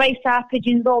able to race our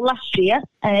pigeons all last year,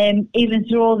 even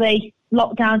through all the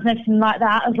lockdowns and everything like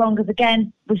that, as long as,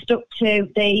 again, we stuck to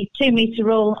the 2 metre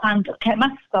rule and kept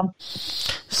masks on.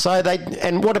 So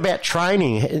and what about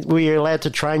training? Were you allowed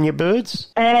to train your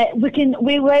birds?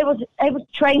 We were able to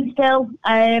train still.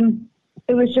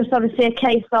 It was just obviously a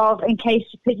case of, in case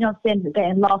your pigeon obviously ended up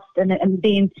getting lost and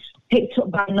being picked up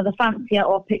by another fancier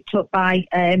or picked up by,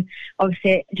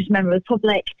 obviously, just a member of the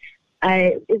public.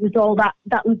 It was all that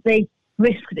was the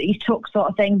risk that you took, sort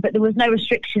of thing. But there was no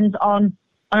restrictions on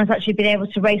us actually being able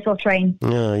to race or train.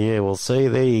 Oh, yeah, well, see,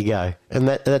 there you go. And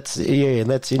that's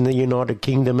in the United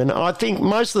Kingdom. And I think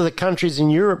most of the countries in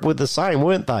Europe were the same,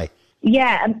 weren't they?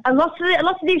 Yeah, and a lot of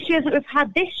the issues that we've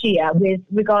had this year with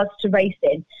regards to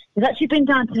racing has actually been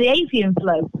down to the avian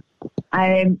flu.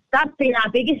 That's been our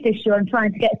biggest issue on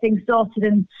trying to get things sorted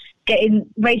and getting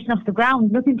racing off the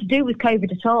ground. Nothing to do with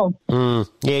COVID at all.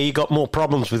 Yeah, you got more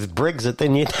problems with Brexit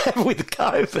than you'd have with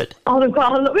COVID. Oh, we've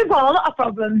got a lot of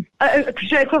problems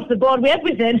straight across the board with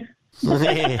everything.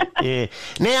 yeah.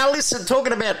 Now, listen,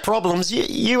 talking about problems,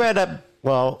 you had a...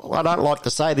 Well, I don't like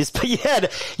to say this, but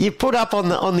you put up on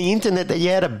the internet that you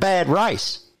had a bad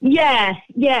race. Yeah.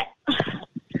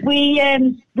 we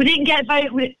didn't get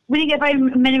very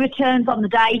many returns on the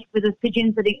day with the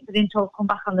pigeons. They didn't all come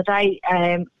back on the day.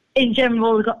 In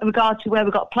general, with regard to where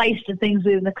we got placed and things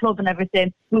within the club and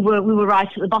everything, we were right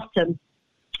at the bottom.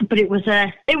 But it was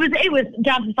down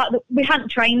to the fact that we hadn't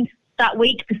trained that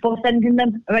week before sending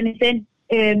them or anything.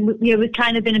 We'd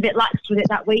kind of been a bit lax with it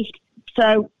that week,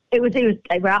 so it was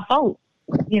our fault.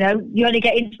 You only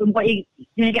get into them what you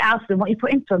get out of them what you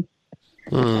put into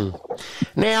them.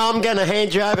 Now I'm going to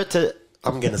hand you over to,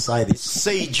 I'm going to say this,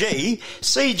 CG.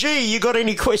 CG, you got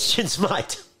any questions,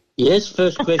 mate? Yes,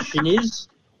 first question is,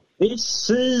 this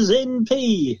is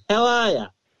NP. How are you?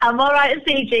 I'm all right,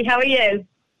 CG. How are you?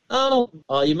 Oh,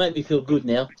 you make me feel good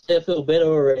now. I feel better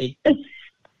already.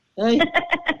 Hey?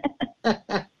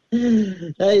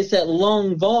 It's that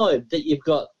long vibe that you've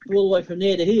got all the way from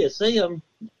there to here. See, I'm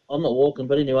not walking,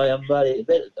 but anyway, I'm a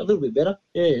little bit better.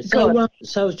 Yeah. So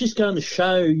I was just going to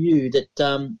show you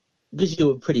that because you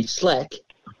were pretty slack,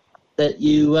 that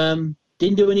you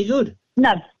didn't do any good.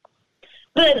 No.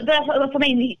 But that's what I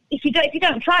mean. If you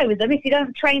don't try with them, if you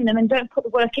don't train them and don't put the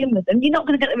work in with them, you're not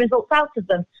going to get the results out of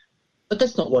them. But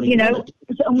that's not what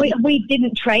And we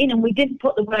didn't train and we didn't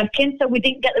put the work in, so we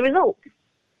didn't get the results.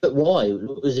 But why?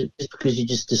 Was it just because you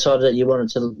just decided that you wanted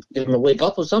to give them a week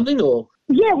off or something, or?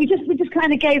 Yeah, we just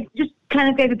kind of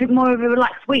gave a bit more of a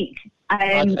relaxed week.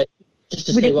 Okay. Just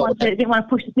to we see didn't want to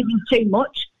push the pigeons too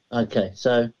much. Okay,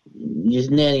 so you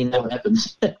nearly know what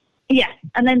happens. Yeah,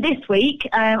 and then this week,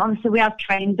 obviously we have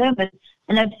trained them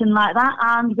and everything like that,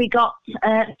 and we got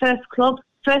first,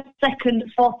 second,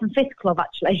 fourth, and fifth club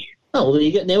actually. Oh, well,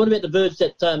 you get now. What about the birds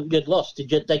that get lost?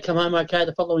 Did they come home okay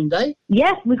the following day?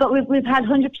 Yes, we've had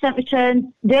 100% returns.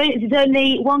 There's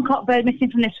only one cock bird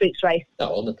missing from this week's race. Oh,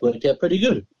 well, that worked out pretty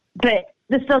good. But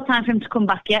there's still time for him to come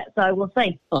back yet, so we'll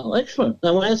see. Oh, excellent.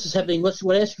 Now, what else is happening? What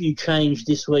else have you changed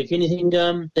this week? Anything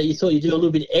that you thought you'd do a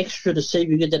little bit extra to see if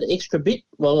you get that extra bit?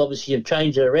 Well, obviously you've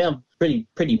changed it around pretty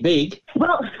big.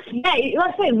 Well, yeah,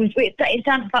 like I say, it's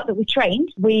down to the fact that we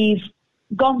trained. We've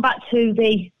gone back to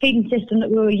the feeding system that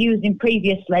we were using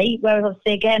previously, whereas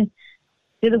obviously again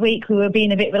the other week we were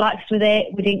being a bit relaxed with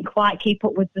it. We didn't quite keep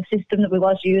up with the system that we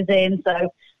was using,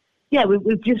 so yeah,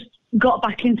 we've just got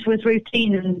back into a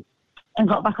routine and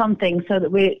got back on things so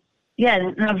that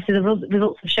and obviously the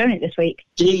results have shown it this week.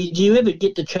 Do you ever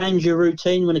get to change your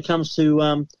routine when it comes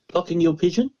to clocking your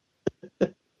pigeon?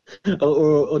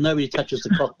 or nobody touches the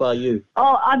clock by you?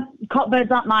 Oh,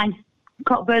 cockbirds aren't mine.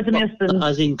 Cockbirds are my husband's.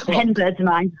 As in clock? Hen birds are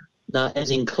mine. No,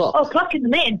 as in clock. Oh, clocking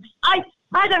them in. I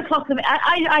don't clock them in.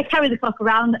 I carry the clock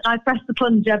around and I press the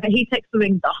plunger, but he takes the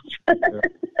rings off.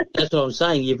 That's what I'm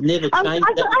saying. You've never changed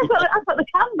I've got the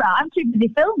camera. I'm too busy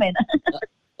filming.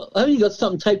 Haven't you got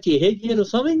something taped to your head yet or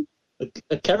something?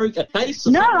 A case?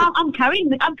 Or no, something? I'm carrying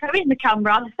the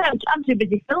camera. I'm too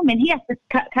busy filming. He has to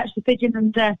catch the pigeon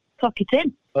and clock it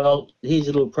in. Well, here's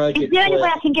a little project. It's the only way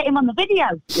I can get him on the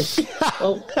video.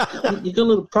 Well, you've got a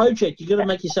little project. You've got to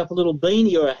make yourself a little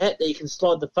beanie or a hat that you can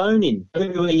slide the phone in.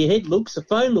 Everywhere your head looks, the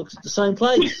phone looks at the same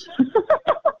place.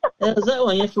 How's that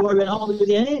one? You have to worry about holding it with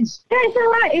your hands. Yeah, it's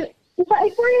all right. If I had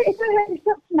it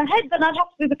stuck to my head, then I'd have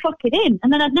to be clock it in,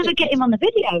 and then I'd never get him on the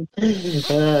video.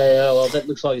 Yeah, well, that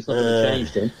looks like it's not going to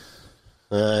change then.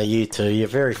 You two, you're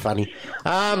very funny.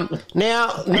 Now,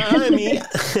 Naomi,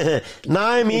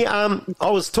 I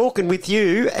was talking with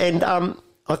you, and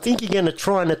I think you're going to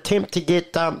try and attempt to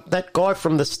get that guy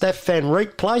from the Steph Van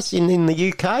Rieck place in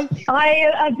the UK.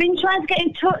 I've been trying to get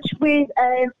in touch with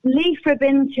Lee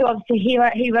Fribbins, who obviously he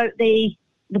wrote the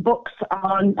books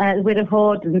on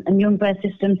widowhood and young bird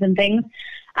systems and things.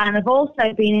 And I've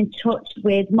also been in touch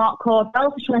with Mark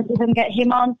Cordell to try and see if I can get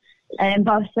him on. But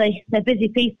obviously, they're busy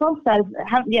people, so I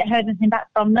haven't yet heard anything back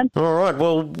from them. All right,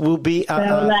 well, we'll be...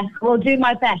 we'll do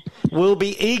my best. We'll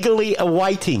be eagerly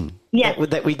awaiting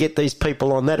that we get these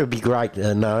people on. That would be great,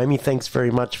 Naomi. Thanks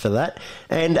very much for that.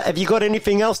 And have you got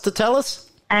anything else to tell us?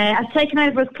 I've taken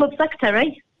over as club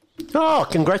secretary. Oh,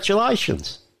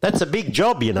 congratulations. That's a big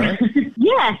job, you know.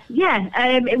 Yeah.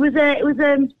 It was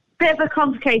a bit of a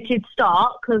complicated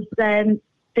start because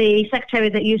the secretary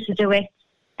that used to do it,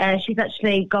 she's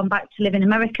actually gone back to live in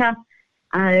America.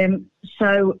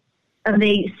 So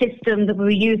the system that we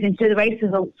were using to do the race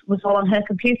results was all on her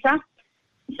computer.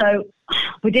 So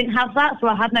we didn't have that, so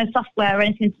I had no software or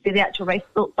anything to do the actual race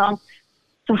results on.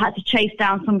 So I had to chase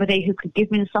down somebody who could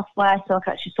give me the software so I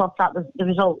could actually sort out the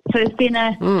results. So it's been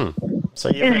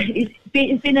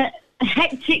it's been a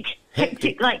hectic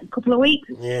like couple of weeks.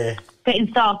 Yeah. Getting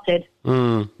started.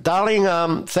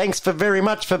 Darling, thanks very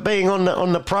much for being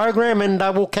on the program, and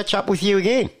we'll catch up with you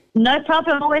again. No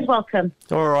problem. Always welcome.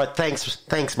 All right. Thanks,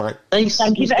 mate. Thanks.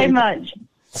 Thank you very much.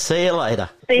 See you later.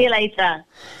 See you later.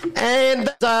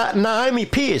 And Naomi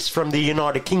Pierce from the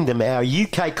United Kingdom, our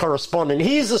UK correspondent.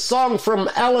 Here's a song from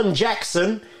Alan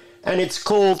Jackson, and it's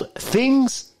called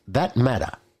Things That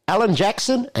Matter. Alan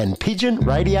Jackson and Pigeon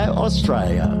Radio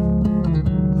Australia.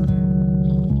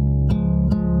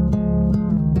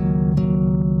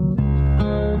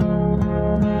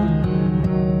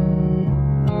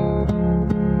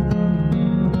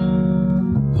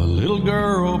 A little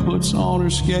girl puts on her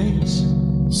skates,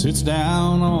 sits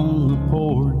down on the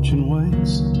porch and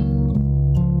waits,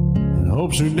 and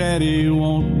hopes her daddy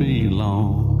won't be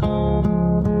long.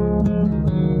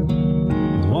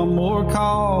 One more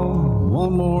call,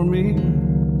 one more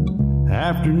meeting,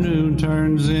 afternoon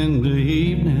turns into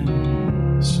evening,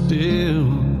 still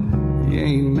he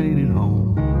ain't made it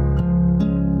home.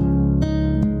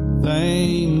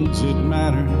 Things that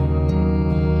matter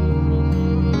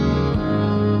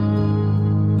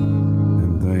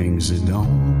and things that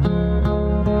don't.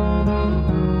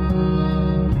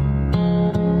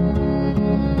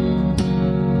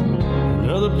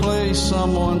 Another place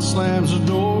someone slams the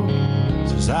door,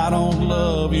 says I don't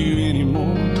love you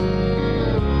anymore.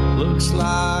 Looks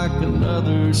like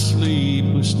another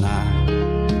sleepless night,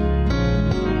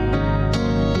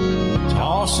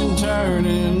 tossing,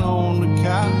 turning on the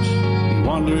couch. He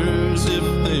wonders if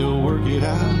they'll work it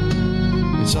out.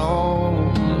 It's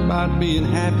all about being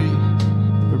happy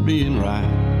or being right.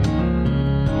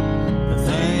 The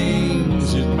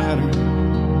things that matter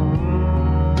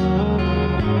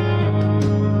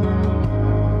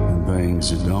and things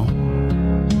that don't.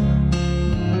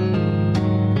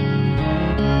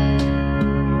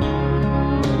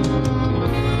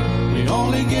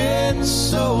 Get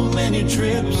so many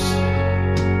trips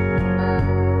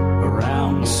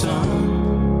around the sun.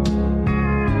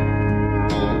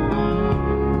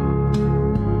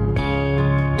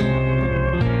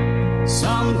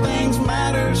 Some things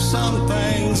matter, some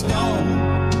things don't.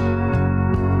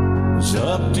 It's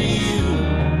up to you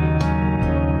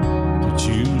to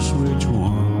choose which one.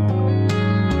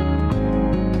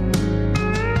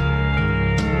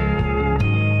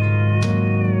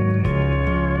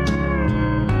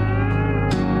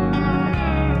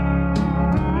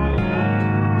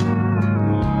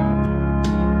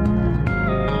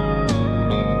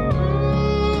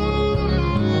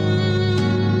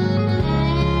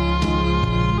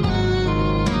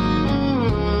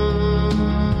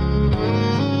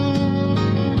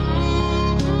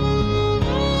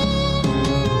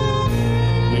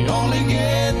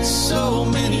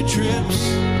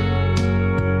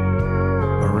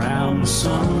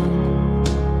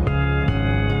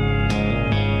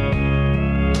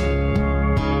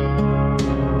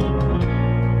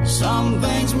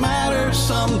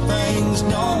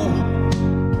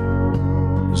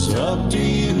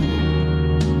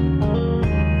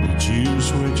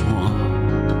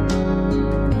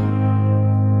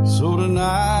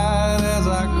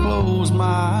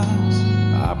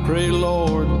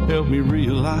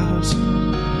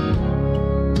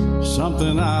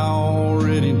 Something I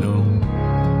already know.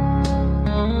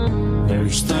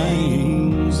 There's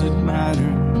things that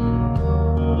matter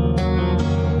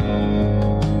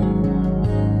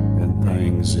and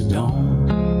things that don't.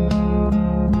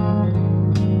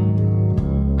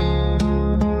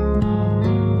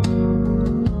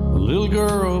 A little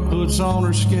girl puts on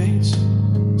her skates,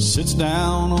 sits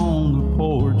down on the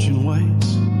porch and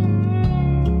waits,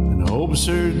 and hopes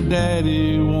her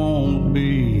daddy won't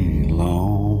be long.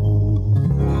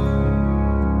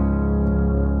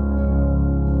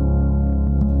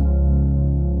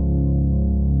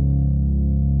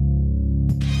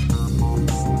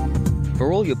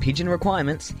 For all your pigeon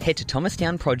requirements, head to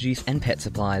Thomastown Produce and Pet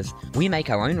Supplies. We make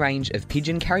our own range of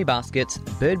pigeon carry baskets,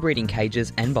 bird breeding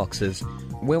cages and boxes.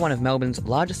 We're one of Melbourne's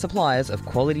largest suppliers of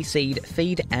quality seed,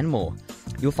 feed and more.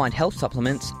 You'll find health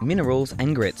supplements, minerals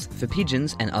and grits for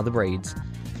pigeons and other breeds.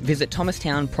 Visit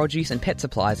Thomastown Produce and Pet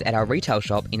Supplies at our retail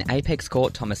shop in Apex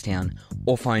Court, Thomastown,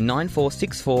 or phone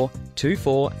 9464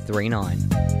 2439.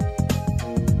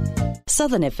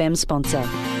 Southern FM sponsor.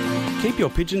 Keep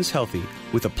your pigeons healthy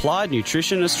with Applied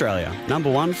Nutrition Australia,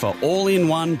 #1 for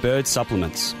all-in-one bird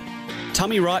supplements.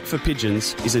 Tummy Right for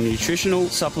Pigeons is a nutritional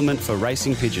supplement for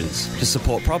racing pigeons to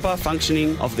support proper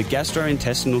functioning of the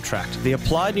gastrointestinal tract. The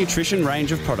Applied Nutrition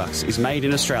range of products is made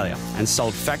in Australia and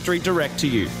sold factory direct to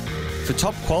you. For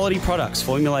top quality products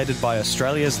formulated by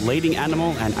Australia's leading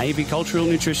animal and avicultural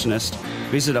nutritionist,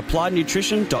 visit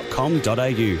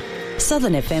appliednutrition.com.au.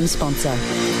 Southern FM sponsor.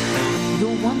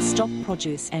 Your one-stop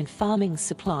produce and farming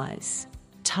supplies.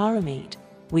 Tara Meat.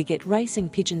 We get racing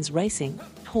pigeons racing,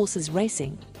 horses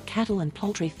racing, cattle and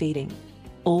poultry feeding.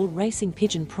 All racing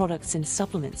pigeon products and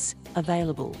supplements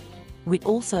available. We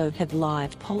also have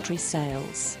live poultry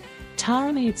sales.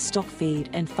 Taramid stock feed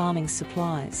and farming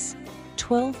supplies.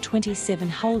 1227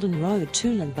 Holden Road,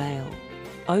 Toolan Vale.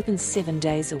 Open 7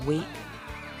 days a week.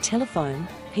 Telephone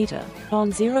Peter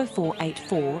on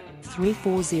 0484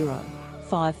 340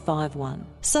 551.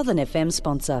 Southern FM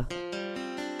sponsor.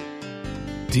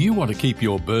 Do you want to keep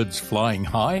your birds flying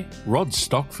high? Rod's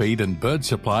Stock Feed and Bird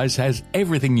Supplies has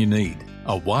everything you need.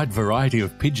 A wide variety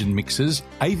of pigeon mixes,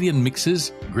 avian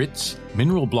mixes, grits,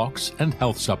 mineral blocks and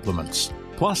health supplements.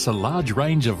 Plus a large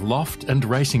range of loft and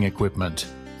racing equipment.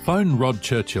 Phone Rod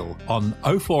Churchill on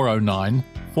 0409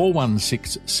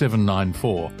 416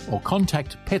 794 or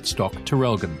contact Petstock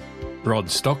Terrelgan. Rod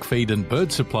Stock Feed and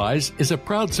Bird Supplies is a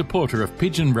proud supporter of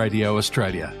Pigeon Radio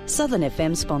Australia. Southern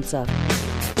FM sponsor.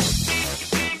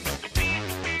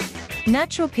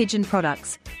 Natural Pigeon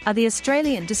Products are the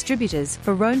Australian distributors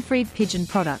for Röhnfried Pigeon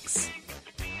Products.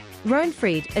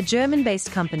 Röhnfried, a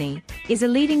German-based company, is a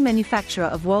leading manufacturer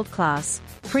of world-class,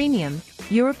 premium,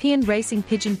 European racing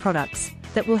pigeon products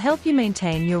that will help you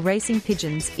maintain your racing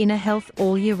pigeons' inner health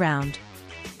all year round.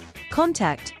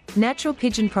 Contact Natural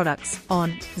Pigeon Products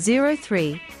on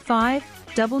 035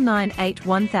 998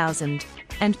 1000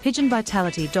 and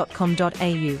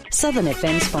pigeonvitality.com.au. Southern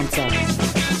FM sponsor.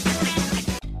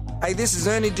 Hey, this is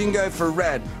Ernie Dingo for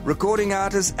RAD, recording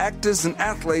artists, actors and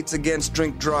athletes against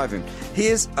drink driving.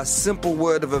 Here's a simple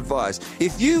word of advice.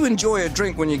 If you enjoy a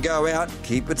drink when you go out,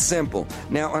 keep it simple.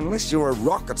 Now, unless you're a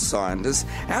rocket scientist,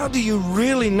 how do you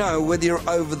really know whether you're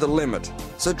over the limit?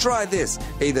 So try this,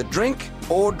 either drink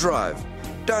or drive.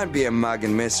 Don't be a mug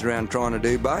and mess around trying to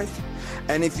do both.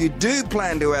 And if you do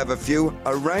plan to have a few,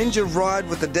 arrange a ride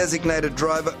with a designated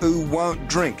driver who won't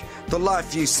drink. The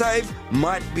life you save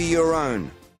might be your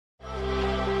own.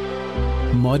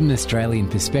 Modern Australian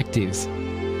perspectives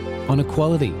on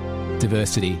equality,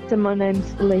 diversity. So my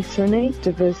name's Lisa Renee,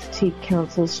 Diversity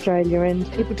Council Australia, and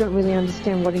people don't really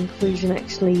understand what inclusion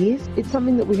actually is. It's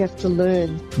something that we have to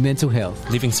learn. Mental health.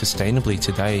 Living sustainably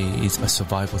today is a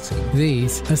survival thing.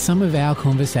 These are some of our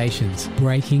conversations,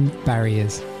 breaking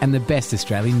barriers, and the best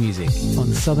Australian music on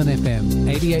Southern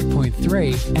FM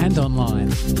 88.3 and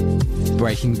online.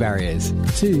 Breaking Barriers,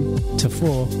 2 to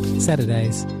 4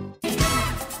 Saturdays.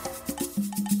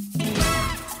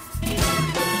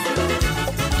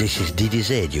 This is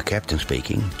DDZ, your captain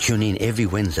speaking. Tune in every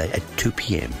Wednesday at 2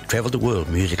 p.m. Travel the world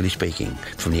musically speaking,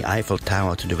 from the Eiffel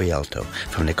Tower to the Rialto,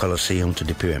 from the Colosseum to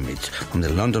the Pyramids, from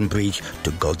the London Bridge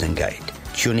to Golden Gate.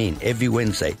 Tune in every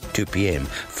Wednesday, 2 p.m.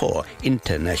 for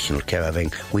International Caravan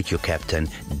with your captain,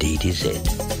 DDZ.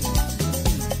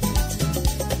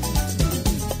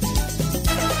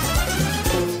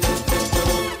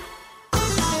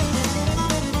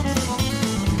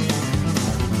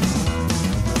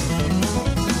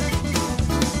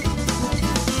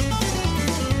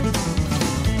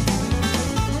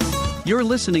 You're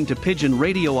listening to Pigeon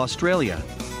Radio Australia.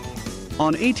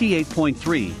 On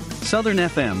 88.3, Southern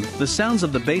FM, the sounds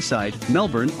of the Bayside,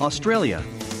 Melbourne, Australia.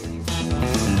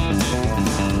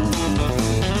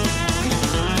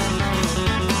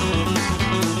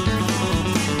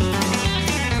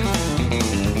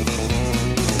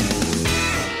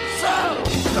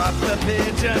 Stop the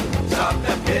pigeon, stop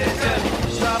the pigeon,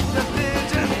 stop the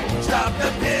pigeon, stop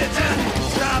the pigeon,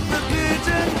 stop the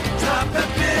pigeon, stop the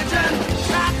pigeon,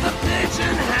 stop the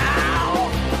pigeon,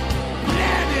 how?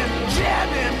 Let him, jab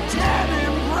him, tab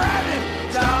him, grab him,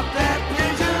 stop that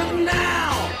pigeon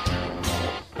now!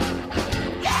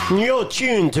 You're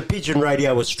tuned to Pigeon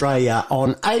Radio Australia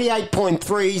on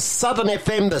 88.3 Southern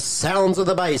FM, the sounds of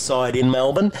the Bayside in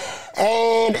Melbourne.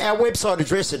 And our website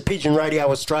address at Pigeon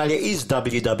Radio Australia is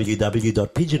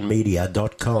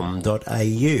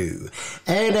www.pigeonmedia.com.au.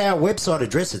 And our website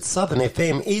address at Southern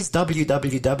FM is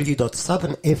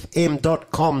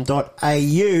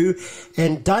www.southernfm.com.au.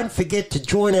 And don't forget to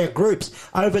join our groups.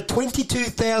 Over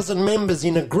 22,000 members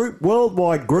in a group,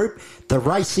 worldwide group, the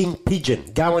Racing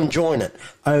Pigeon. Go and join it.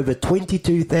 Over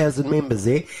 22,000 members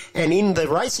there. And in the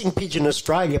Racing Pigeon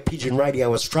Australia, Pigeon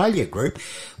Radio Australia group,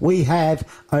 we have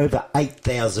over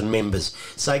 8,000 members.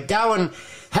 So go and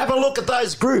have a look at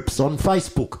those groups on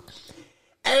Facebook.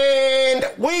 And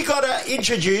we got to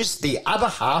introduce the other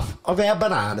half of our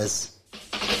bananas.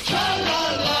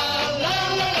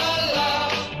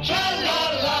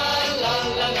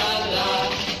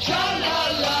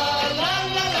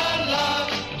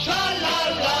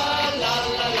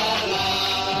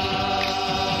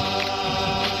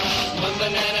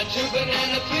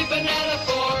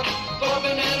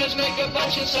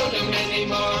 And so do many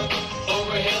more.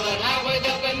 Over hill and highway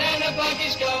the banana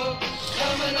buggies go.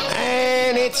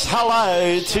 And let's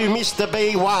hello to Mr.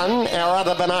 B1, our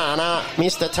other banana,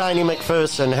 Mr. Tony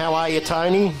McPherson. How are you,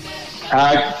 Tony?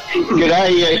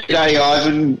 G'day,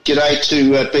 Ivan. G'day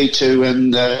to B2,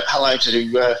 and hello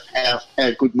to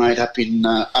our good mate up in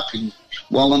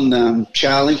Wallen,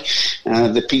 Charlie,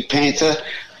 the Pink Panther.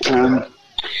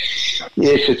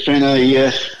 Yes, it's been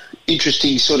a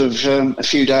interesting sort of a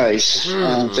few days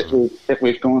that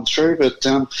we've gone through. But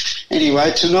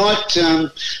anyway, tonight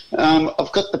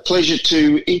I've got the pleasure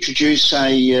to introduce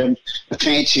a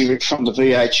fancier from the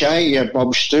VHA,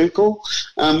 Bob Stukel.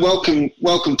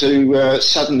 Welcome to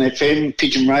Southern FM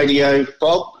Pigeon Radio,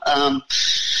 Bob.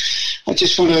 I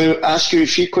just want to ask you a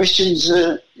few questions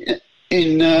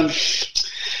in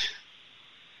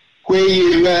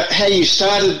how you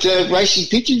started racing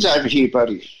pigeons over here,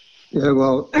 buddy. Yeah,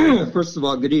 well, first of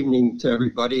all, good evening to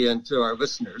everybody and to our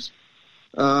listeners.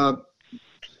 I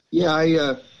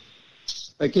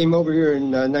came over here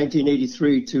in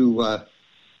 1983 to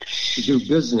do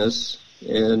business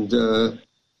and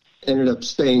ended up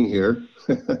staying here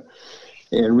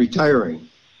and retiring.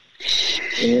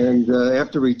 And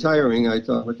after retiring, I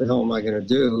thought, what the hell am I going to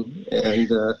do?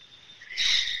 And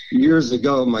years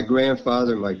ago, my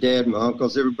grandfather, my dad, my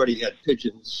uncles, everybody had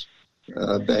pigeons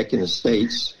back in the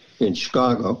States, in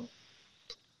Chicago.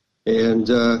 And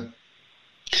I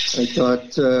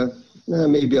thought,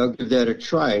 maybe I'll give that a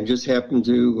try, and just happened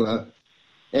to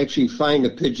actually find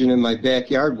a pigeon in my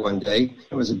backyard one day.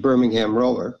 It was a Birmingham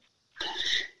roller.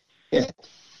 And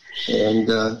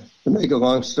to make a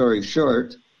long story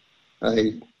short,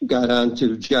 I got on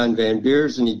to John Van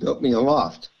Beers, and he built me a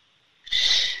loft.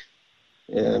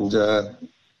 And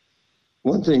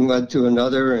one thing led to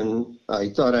another, and I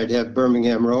thought I'd have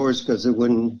Birmingham rowers because it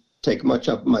wouldn't take much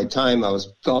of my time. I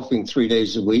was golfing 3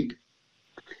 days a week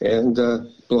and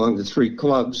belonged to 3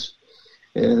 clubs,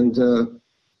 and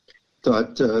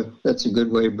thought that's a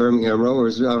good way. Birmingham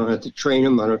rowers, I don't have to train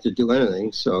them, I don't have to do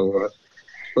anything. So,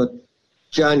 but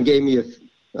John gave me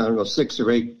 6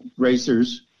 or 8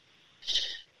 racers,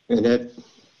 and that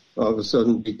all of a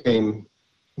sudden became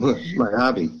my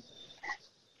hobby.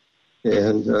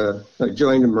 And I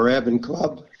joined the Moorabbin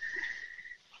Club,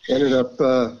 ended up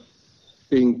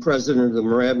being president of the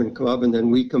Moorabbin Club, and then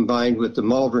we combined with the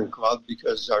Malvern Club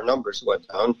because our numbers went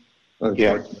down,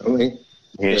 unfortunately.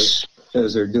 Yeah. Yes.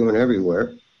 As they're doing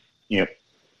everywhere. Yep.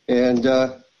 And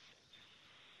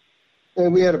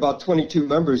we had about 22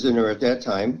 members in there at that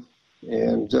time.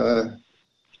 And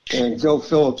Joe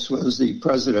Phillips was the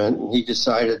president, and he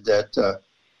decided that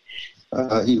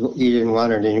he didn't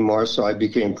want it anymore, so I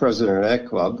became president of that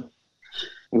club,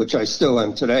 which I still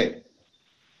am today,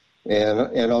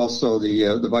 and also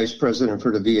the vice president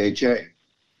for the VHA.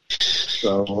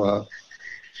 So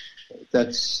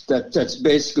that's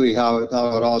basically how it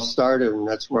all started, and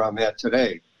that's where I'm at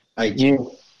today. I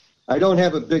don't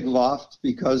have a big loft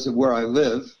because of where I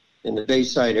live in the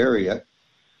Bayside area.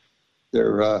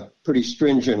 They're pretty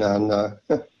stringent on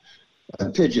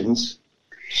pigeons.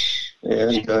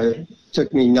 And it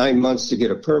took me 9 months to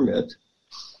get a permit.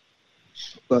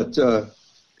 But so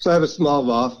I have a small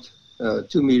loft,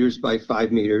 2 meters by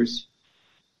 5 meters,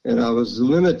 and I was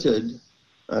limited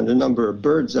on the number of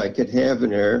birds I could have in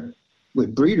there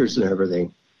with breeders and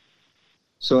everything.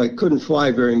 So I couldn't fly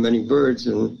very many birds,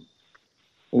 and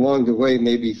along the way,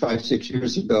 maybe 5-6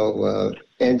 years ago,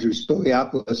 Andrew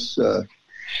Spiliopoulos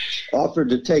offered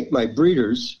to take my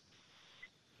breeders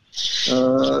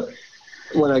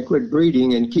when I quit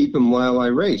breeding and keep them while I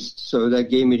raced. So that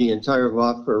gave me the entire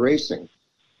loft for racing.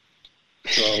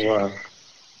 So,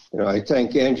 I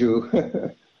thank Andrew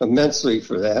immensely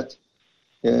for that.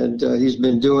 And he's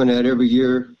been doing that every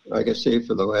year, like I say,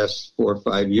 for the last 4 or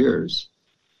 5 years.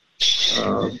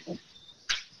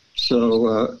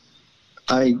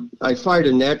 I fight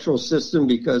a natural system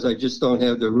because I just don't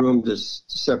have the room to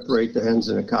separate the hens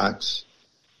and the cocks.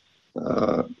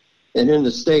 And in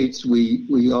the States,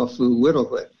 we all flew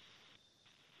widowhood,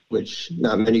 which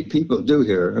not many people do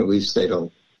here. At least they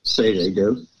don't say they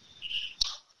do.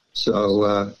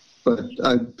 So, but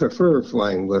I prefer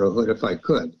flying widowhood if I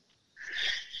could.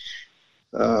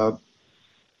 What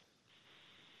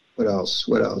else?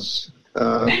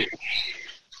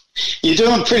 You're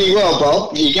doing pretty well,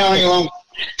 Bob. You're going along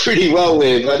pretty well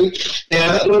there, buddy.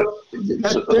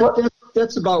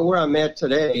 That's about where I'm at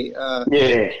today.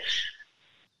 Yeah.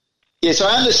 Yes,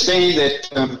 I understand that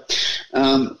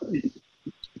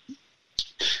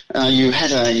you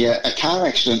had a car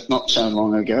accident not so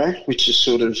long ago, which has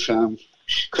sort of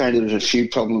created a few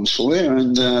problems for you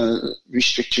and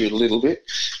restrict you a little bit.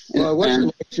 Well,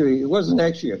 it wasn't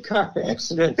actually a car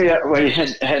accident. Yeah, well, you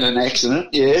had an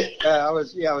accident. Yeah. I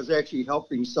was actually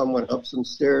helping someone up some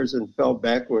stairs and fell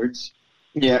backwards.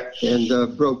 Yeah.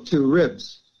 And broke 2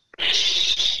 ribs.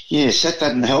 Yes, that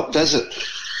doesn't help, does it?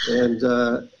 And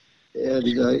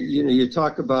you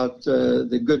talk about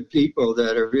the good people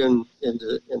that are in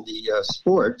the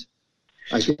sport.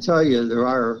 I can tell you there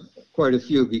are quite a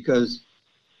few, because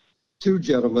 2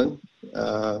 gentlemen,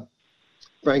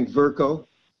 Frank Verco,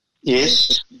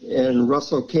 yes, and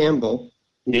Russell Campbell,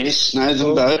 yes, know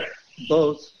them both.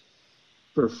 Both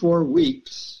for 4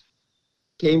 weeks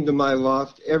came to my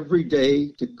loft every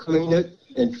day to clean it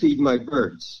and feed my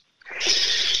birds.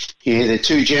 Yeah, they're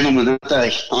 2 gentlemen, aren't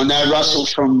they? I know Russell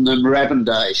from the Moorabbin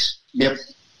days. Yep.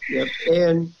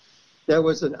 And that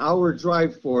was an hour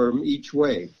drive for them each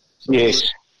way. So yes.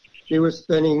 They were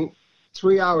spending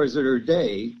 3 hours of their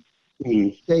day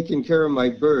taking care of my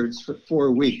birds for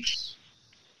 4 weeks.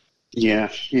 Yeah,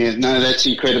 no, that's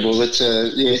incredible. That's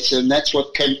and that's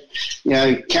what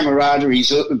camaraderie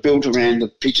is built around the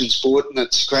pigeon sport, and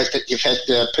it's great that you've had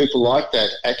people like that.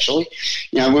 Actually,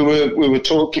 we were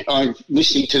talking. I'm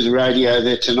listening to the radio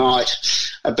there tonight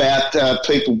about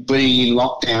people being in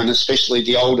lockdown, especially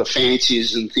the older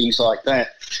fanciers and things like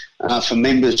that. For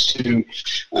members to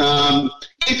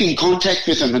keep in contact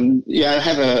with them and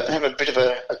have a bit of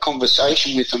a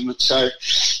conversation with them, so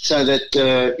that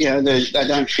they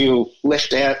don't feel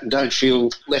left out and don't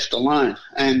feel left alone.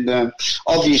 And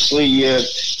obviously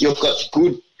you've got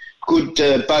good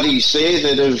buddies there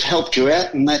that have helped you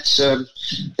out, and that's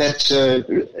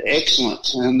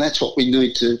excellent, and that's what we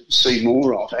need to see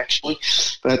more of, actually.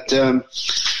 But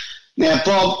now,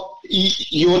 Bob,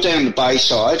 you're down the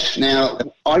Bayside. Now,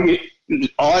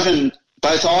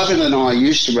 both Ivan and I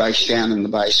used to race down in the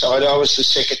Bayside. I was the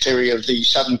secretary of the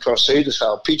Southern Cross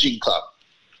Edithvale Pigeon Club.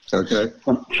 Okay.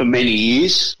 For many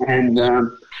years, and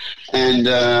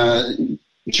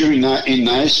during in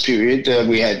those period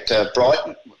we had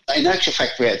Brighton. In actual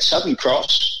fact, we had Southern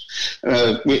Cross.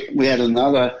 We had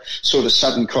another sort of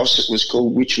Southern Cross that was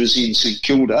called, which was in St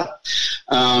Kilda,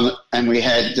 and we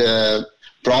had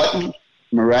Brighton,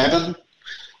 Moorabbin,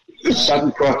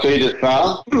 Southern Cross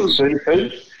Edithvale,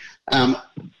 Seafood,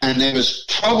 and there was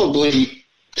probably,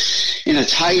 in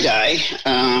its heyday,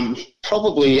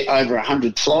 probably over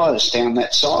 100 flyers down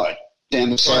that side,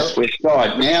 down the southwest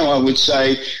side. Now I would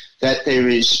say that there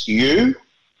is you,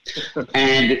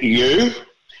 and you,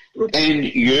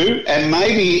 and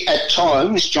maybe at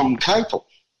times John Capel,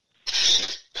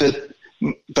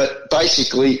 but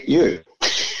basically you.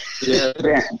 Yeah,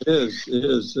 it is.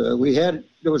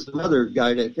 There was another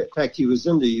guy that, in fact, he was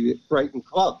in the Brighton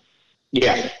Club.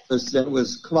 Yeah. That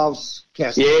was Klaus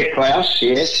Castle. Yeah, Klaus,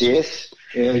 yes.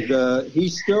 And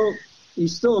he's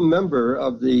still a member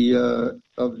of the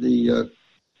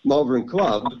Malvern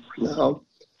Club now.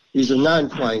 He's a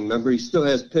non-flying member. He still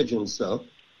has pigeons, though.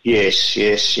 Yes.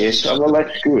 Oh, well,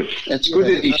 that's good. That's good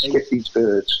that he's kept his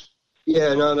birds.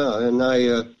 Yeah, no. And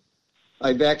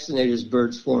I vaccinate his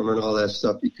birds for him and all that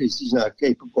stuff because he's not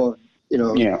capable of,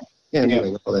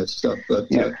 handling all that stuff. But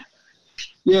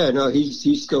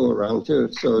he's still around too.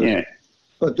 So,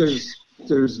 but there's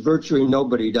virtually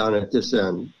nobody down at this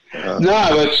end. No,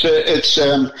 it's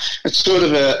sort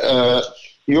of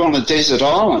you're on a desert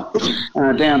island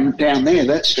down there.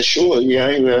 That's for sure.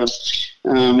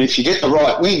 If you get the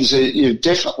right wings, you've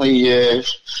definitely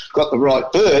got the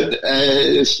right bird.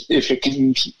 If you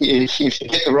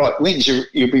get the right wings,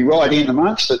 you'll be right in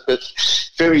amongst it. But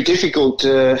very difficult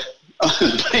being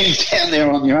down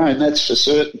there on your own. That's for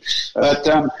certain. But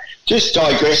just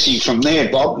digressing from there,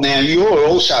 Bob. Now you're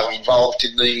also involved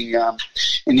in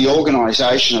the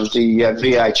organisation of the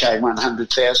VHA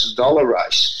 $100,000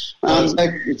 race.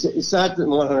 It's not the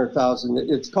 100,000.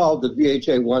 It's called the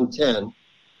VHA 110.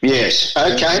 Yes.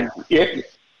 Okay. Yep.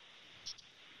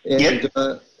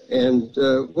 And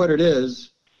what it is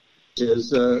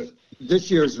this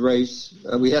year's race.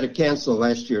 We had to cancel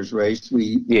last year's race.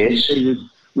 We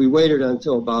waited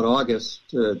until about August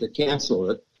to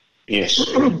cancel it. Yes.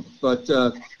 But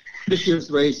this year's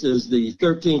race is the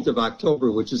 13th of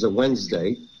October, which is a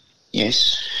Wednesday.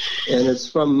 Yes. And it's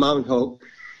from Mount Hope,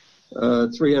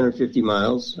 350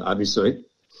 miles, obviously.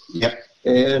 Yep.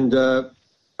 And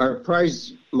our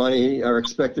prize money, our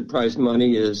expected prize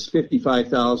money is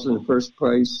 $55,000 first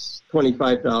place,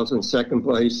 $25,000 second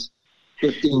place,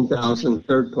 $15,000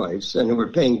 third place, and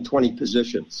we're paying 20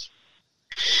 positions.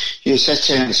 Yes,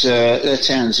 that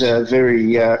sounds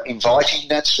very inviting.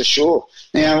 That's for sure.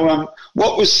 Now,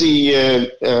 what was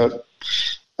the?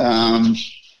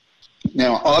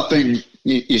 Now, I've been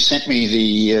you sent me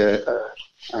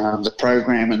the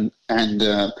program and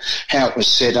how it was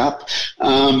set up.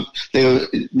 There were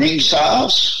ring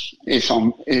sales.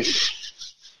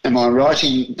 Am I right?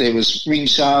 There was ring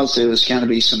sales. There was going to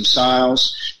be some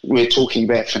sales. We're talking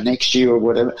about for next year or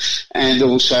whatever, and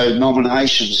also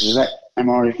nominations. Am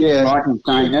I right in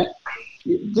saying that?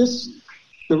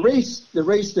 The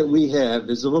race that we have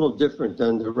is a little different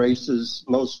than the races,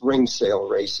 most ring sale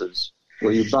races,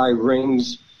 where you buy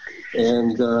rings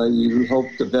and you hope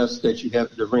the best that you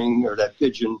have the ring or that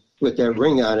pigeon with that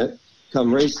ring on it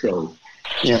come race day.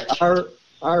 Yeah.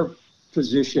 Our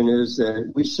position is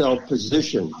that we sell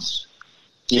positions.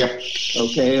 Yeah.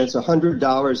 Okay, it's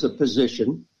 $100 a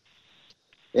position,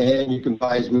 and you can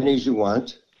buy as many as you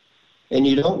want, and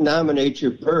you don't nominate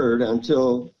your bird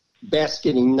until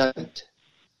basketing night.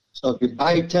 So if you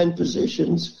buy 10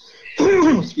 positions,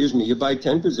 you buy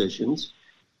 10 positions.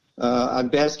 On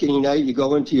basketing night, you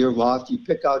go into your loft, you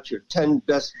pick out your 10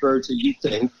 best birds that you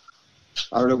think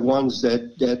are the ones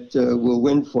that will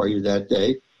win for you that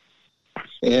day.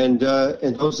 And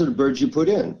those are the birds you put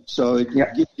in. So it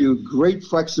gives you great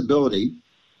flexibility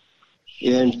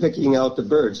in picking out the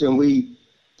birds. And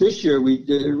this year,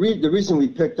 the reason we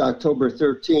picked October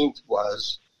 13th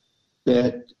was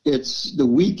that it's the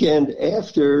weekend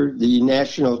after the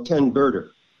National 10-Birder.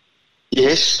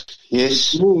 Yes.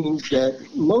 It means that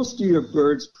most of your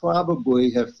birds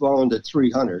probably have fallen to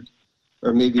 300,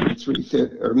 or maybe to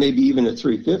 350, or maybe even to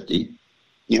 350.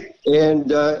 Yeah.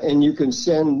 And you can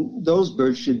send, those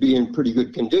birds should be in pretty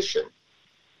good condition.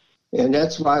 And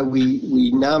that's why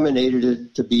we nominated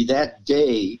it to be that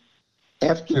day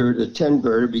after the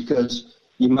 10-birder, because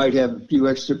you might have a few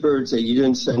extra birds that you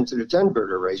didn't send to the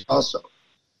 10-birder race also.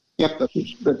 Yep.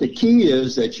 But the key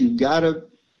is that you gotta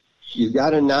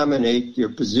nominate your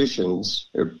positions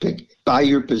or buy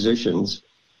your positions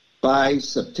by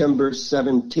September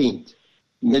 17th,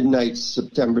 midnight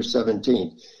September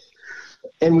 17th.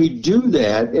 And we do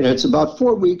that, and it's about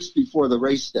 4 weeks before the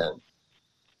race then,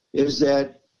 is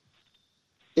that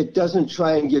it doesn't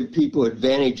try and give people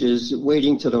advantages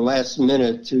waiting to the last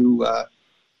minute to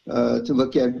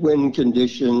look at wind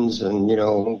conditions and,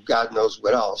 God knows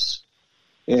what else.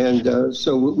 And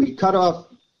so we cut off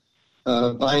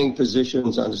buying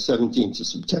positions on the 17th of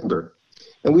September.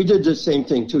 And we did the same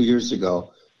thing 2 years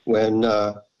ago when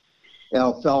Al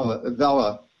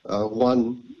Vela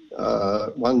won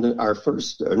our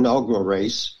first inaugural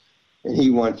race, and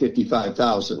he won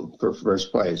 $55,000 for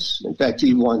first place. In fact,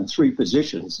 he won 3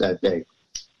 positions that day.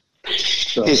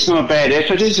 So, it's not a bad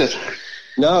effort, is it?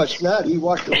 No, it's not. He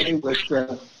walked away with,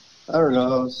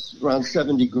 around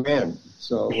 70 grand.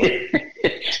 So,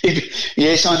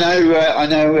 yes, I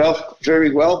know Alf very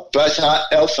well. Both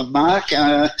Alf and Mark,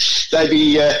 they'd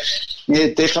be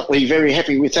definitely very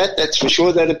happy with that. That's for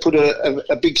sure. That'd put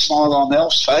a big smile on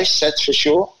Alf's face. That's for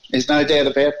sure. There's no doubt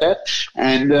about that.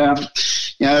 And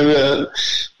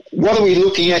what are we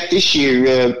looking at this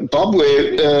year, Bob?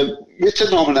 We're with the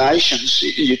nominations.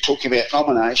 You're talking about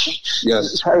nominations.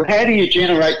 Yes. So how do you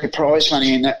generate the prize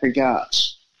money in that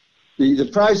regards? The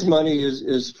prize money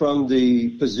is from the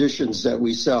positions that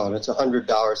we sell, and it's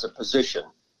 $100 a position.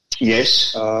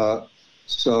 Yes.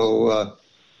 So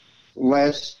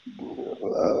last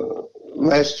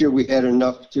year we had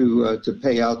enough to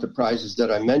pay out the prizes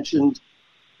that I mentioned.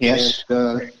 Yes.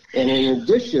 And in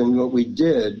addition, what we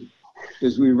did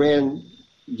is we ran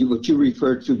what you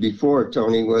referred to before,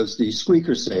 Tony, was the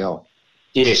squeaker sale.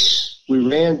 Yes. We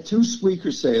ran 2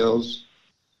 squeaker sales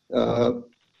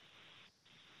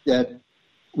that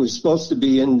was supposed to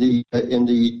be in the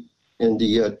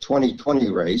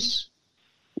 2020 race,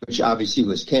 which obviously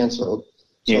was canceled.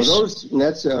 Yes.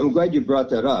 So I'm glad you brought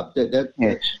that up.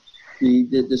 Yes.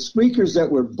 The squeakers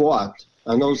that were bought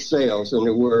on those sales, and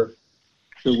there were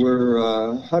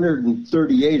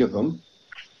 138 of them,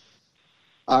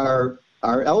 are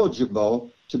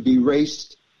eligible to be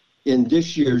raced in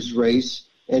this year's race,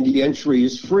 and the entry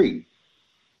is free.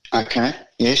 Okay.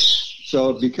 Yes.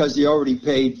 So because he already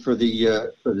paid for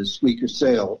the squeaker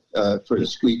sale, for the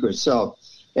squeaker itself,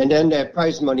 and then that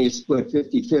prize money is split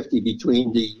 50-50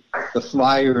 between the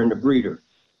flyer and the breeder.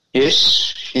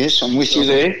 Yes, I'm with you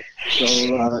there.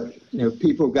 So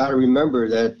people got to remember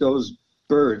that those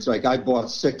birds, like I bought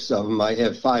 6 of them, I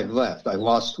have 5 left. I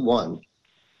lost 1,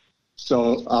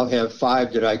 so I'll have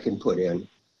 5 that I can put in.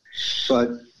 But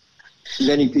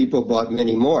many people bought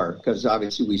many more because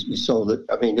obviously we sold it.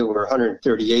 I mean, there were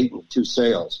 138 in 2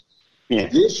 sales. Yeah.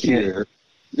 This year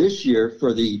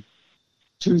for the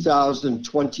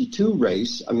 2022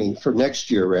 race, for next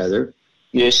year rather.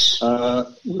 Yes.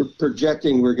 We're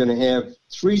projecting we're going to have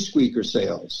 3 squeaker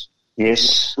sales.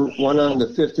 Yes. One on the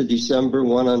 5th of December,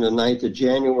 one on the 9th of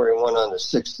January, one on the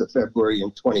 6th of February in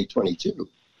 2022.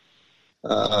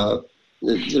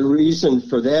 The reason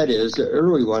for that is the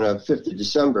early one on 5th of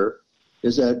December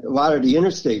is that a lot of the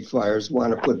interstate flyers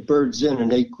want to put birds in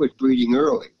and they quit breeding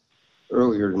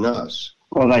earlier than us.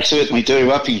 Well, they certainly do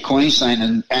up in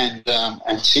Queensland and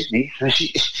Sydney.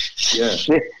 Yeah,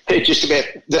 they'd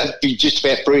be just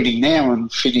about breeding now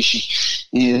and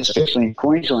finishing, especially in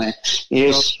Queensland.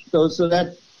 Yes. So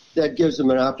that gives them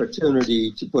an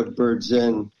opportunity to put birds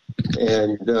in,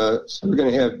 and so we're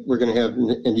going to have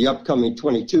in the upcoming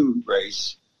 22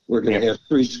 race, we're going to have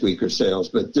 3 squeaker sales,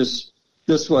 but this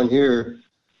one here,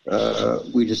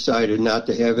 we decided not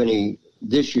to have any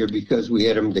this year because we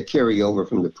had them to carry over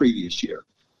from the previous year.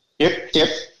 Yep.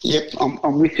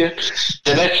 I'm with you.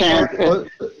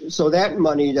 So that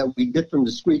money that we get from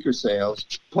the squeaker sales,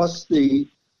 plus the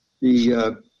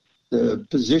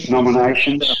position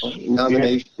nominations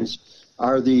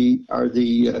are the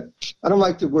I don't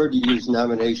like the word you use,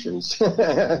 nominations.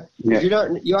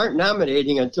 You aren't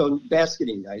nominating until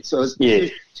basketing night. So it's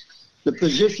the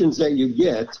positions that you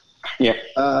get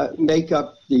make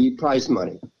up the prize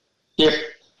money. Yep.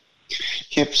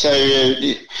 So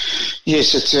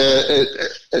yes,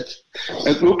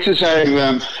 it looks as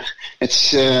though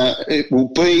it will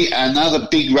be another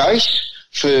big race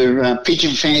for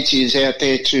pigeon fanciers out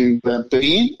there to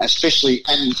be in, especially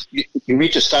and your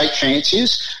interstate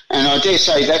fanciers. And I dare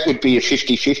say that would be a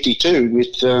 50-50 too,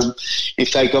 with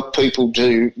if they got people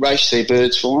to race their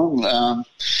birds for them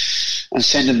and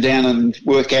send them down and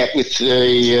work out with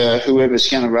whoever's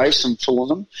going to race them for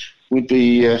them. Would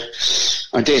be,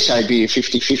 I dare say, be a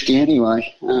 50-50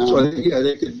 anyway.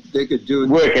 They could do it.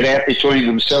 Work it out between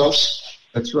themselves.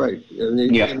 That's right.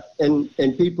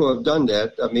 And people have done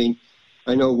that. I mean,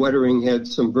 I know Wettering had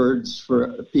some birds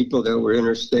for people that were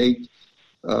interstate.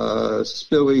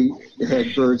 Spilly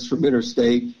had birds from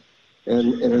interstate,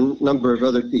 and a number of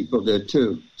other people did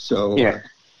too. So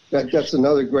that's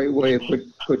another great way to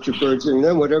put your birds in. And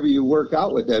then whatever you work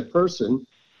out with that person,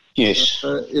 is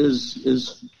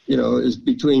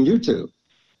between you two.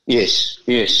 Yes.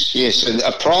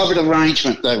 A private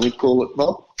arrangement, they would call it,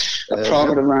 Bob. A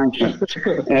private arrangement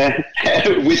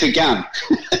with a gun,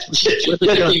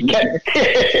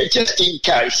 just in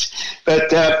case.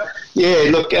 But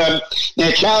look. Now,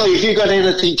 Charlie, have you got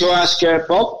anything to ask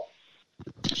Bob?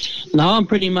 No, I'm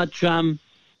pretty much been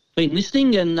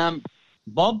listening. And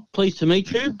Bob, pleased to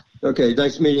meet you. Okay,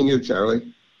 nice meeting you,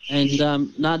 Charlie.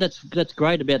 And that's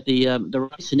great about the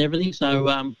race and everything.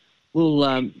 So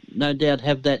we'll no doubt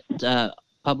have that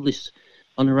published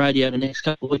on the radio the next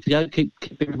couple of weeks ago. Keep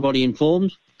everybody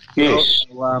informed. Yes.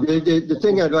 So, the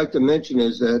thing I'd like to mention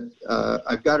is that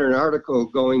I've got an article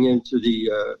going into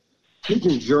the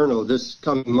Pigeon Journal this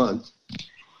coming month.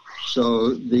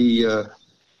 So the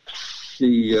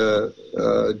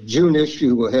June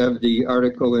issue will have the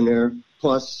article in there.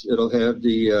 Plus, it'll have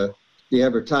the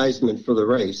advertisement for the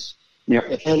race. Yeah.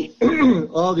 And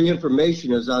all the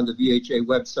information is on the VHA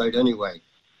website anyway.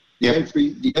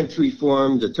 The entry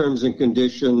form, the terms and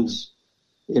conditions,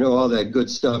 all that good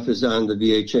stuff is on the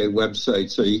VHA website.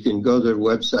 So you can go to the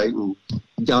website and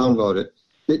download it.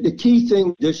 The key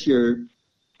thing this year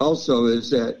also is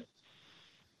that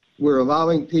we're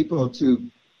allowing people to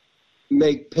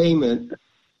make payment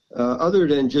other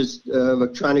than just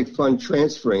electronic fund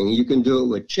transferring. You can do it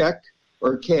with check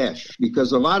or cash,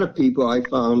 because a lot of people I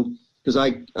found, because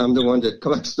I'm the one that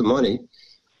collects the money,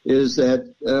 is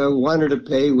that wanted to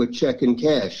pay with check and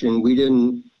cash, and we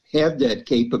didn't have that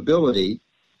capability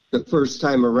the first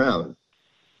time around.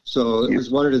 So it was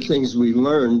one of the things we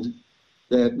learned,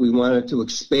 that we wanted to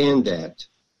expand that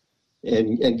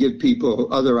and give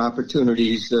people other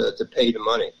opportunities to pay the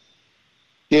money.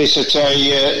 Yes, it's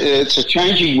a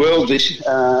changing world these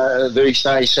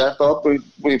days, Bob.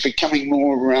 We're becoming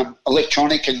more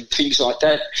electronic and things like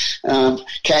that.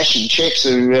 Cash and checks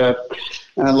are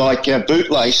like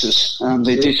bootlaces.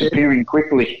 They're disappearing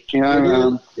quickly.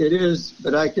 It is,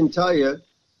 but I can tell you,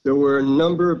 there were a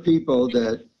number of people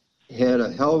that had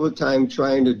a hell of a time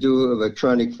trying to do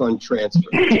electronic fund transfer.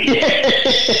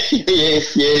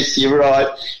 Yes, you're right.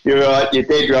 You're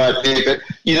dead right there. But,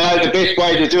 the best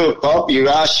way to do it, Bob, you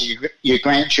ask your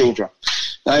grandchildren.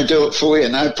 They'll do it for you,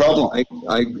 no problem.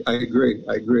 I agree.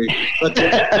 But,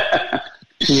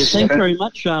 thanks very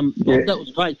much. Bob, that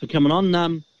was great for coming on.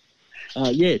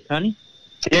 Tony?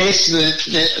 Yes,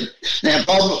 now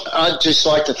Bob, I'd just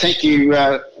like to thank you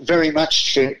very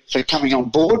much for coming on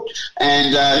board,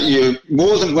 and you're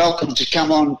more than welcome to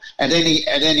come on at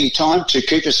any time to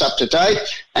keep us up to date.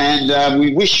 And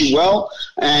we wish you well,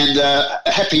 and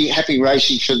happy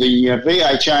racing for the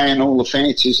VHA and all the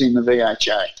fancies in the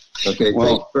VHA. Okay, well,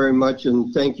 thanks very much,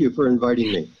 and thank you for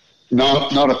inviting me.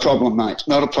 Not a problem, mate.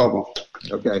 Not a problem.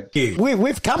 Okay.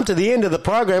 We've come to the end of the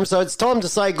program, so it's time to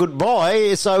say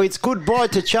goodbye. So it's goodbye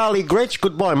to Charlie Gretsch.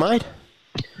 Goodbye, mate.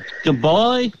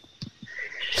 Goodbye.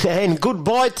 And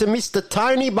goodbye to Mr.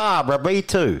 Tony Barbara,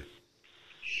 B2.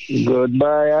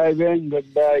 Goodbye, Ivan.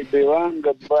 Goodbye, B1.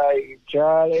 Goodbye,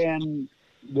 Charlie. And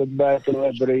goodbye to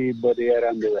everybody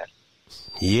around the world.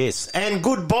 Yes. And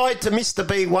goodbye to Mr.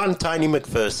 B1, Tony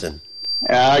McPherson.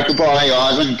 Goodbye,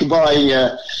 Ivan.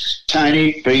 Goodbye,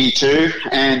 Tony, B2.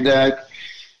 And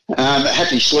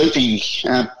happy sleeping,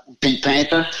 Pink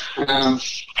Panther. I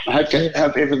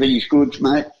hope everything's good,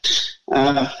 mate.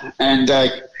 And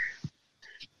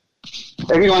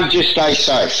everyone just stay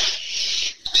safe.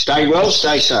 Stay well,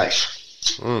 stay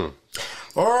safe. All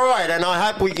right, and I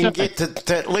hope we can get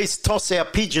to at least toss our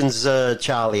pigeons,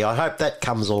 Charlie. I hope that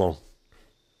comes along.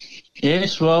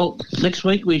 Yes, well, next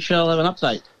week we shall have an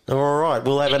update. All right,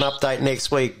 we'll have an update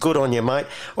next week. Good on you, mate.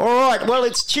 All right, well,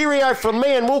 it's cheerio from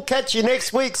me, and we'll catch you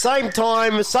next week, same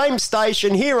time, same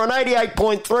station, here on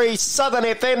 88.3 Southern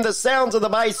FM, the sounds of the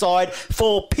Bayside,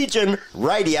 for Pigeon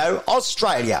Radio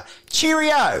Australia.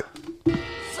 Cheerio!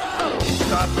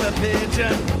 Stop the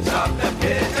pigeon, stop the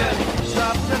pigeon,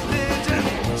 stop the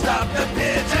pigeon, stop the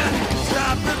pigeon,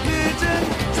 stop the pigeon,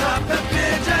 stop the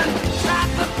pigeon, stop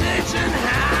the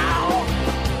pigeon.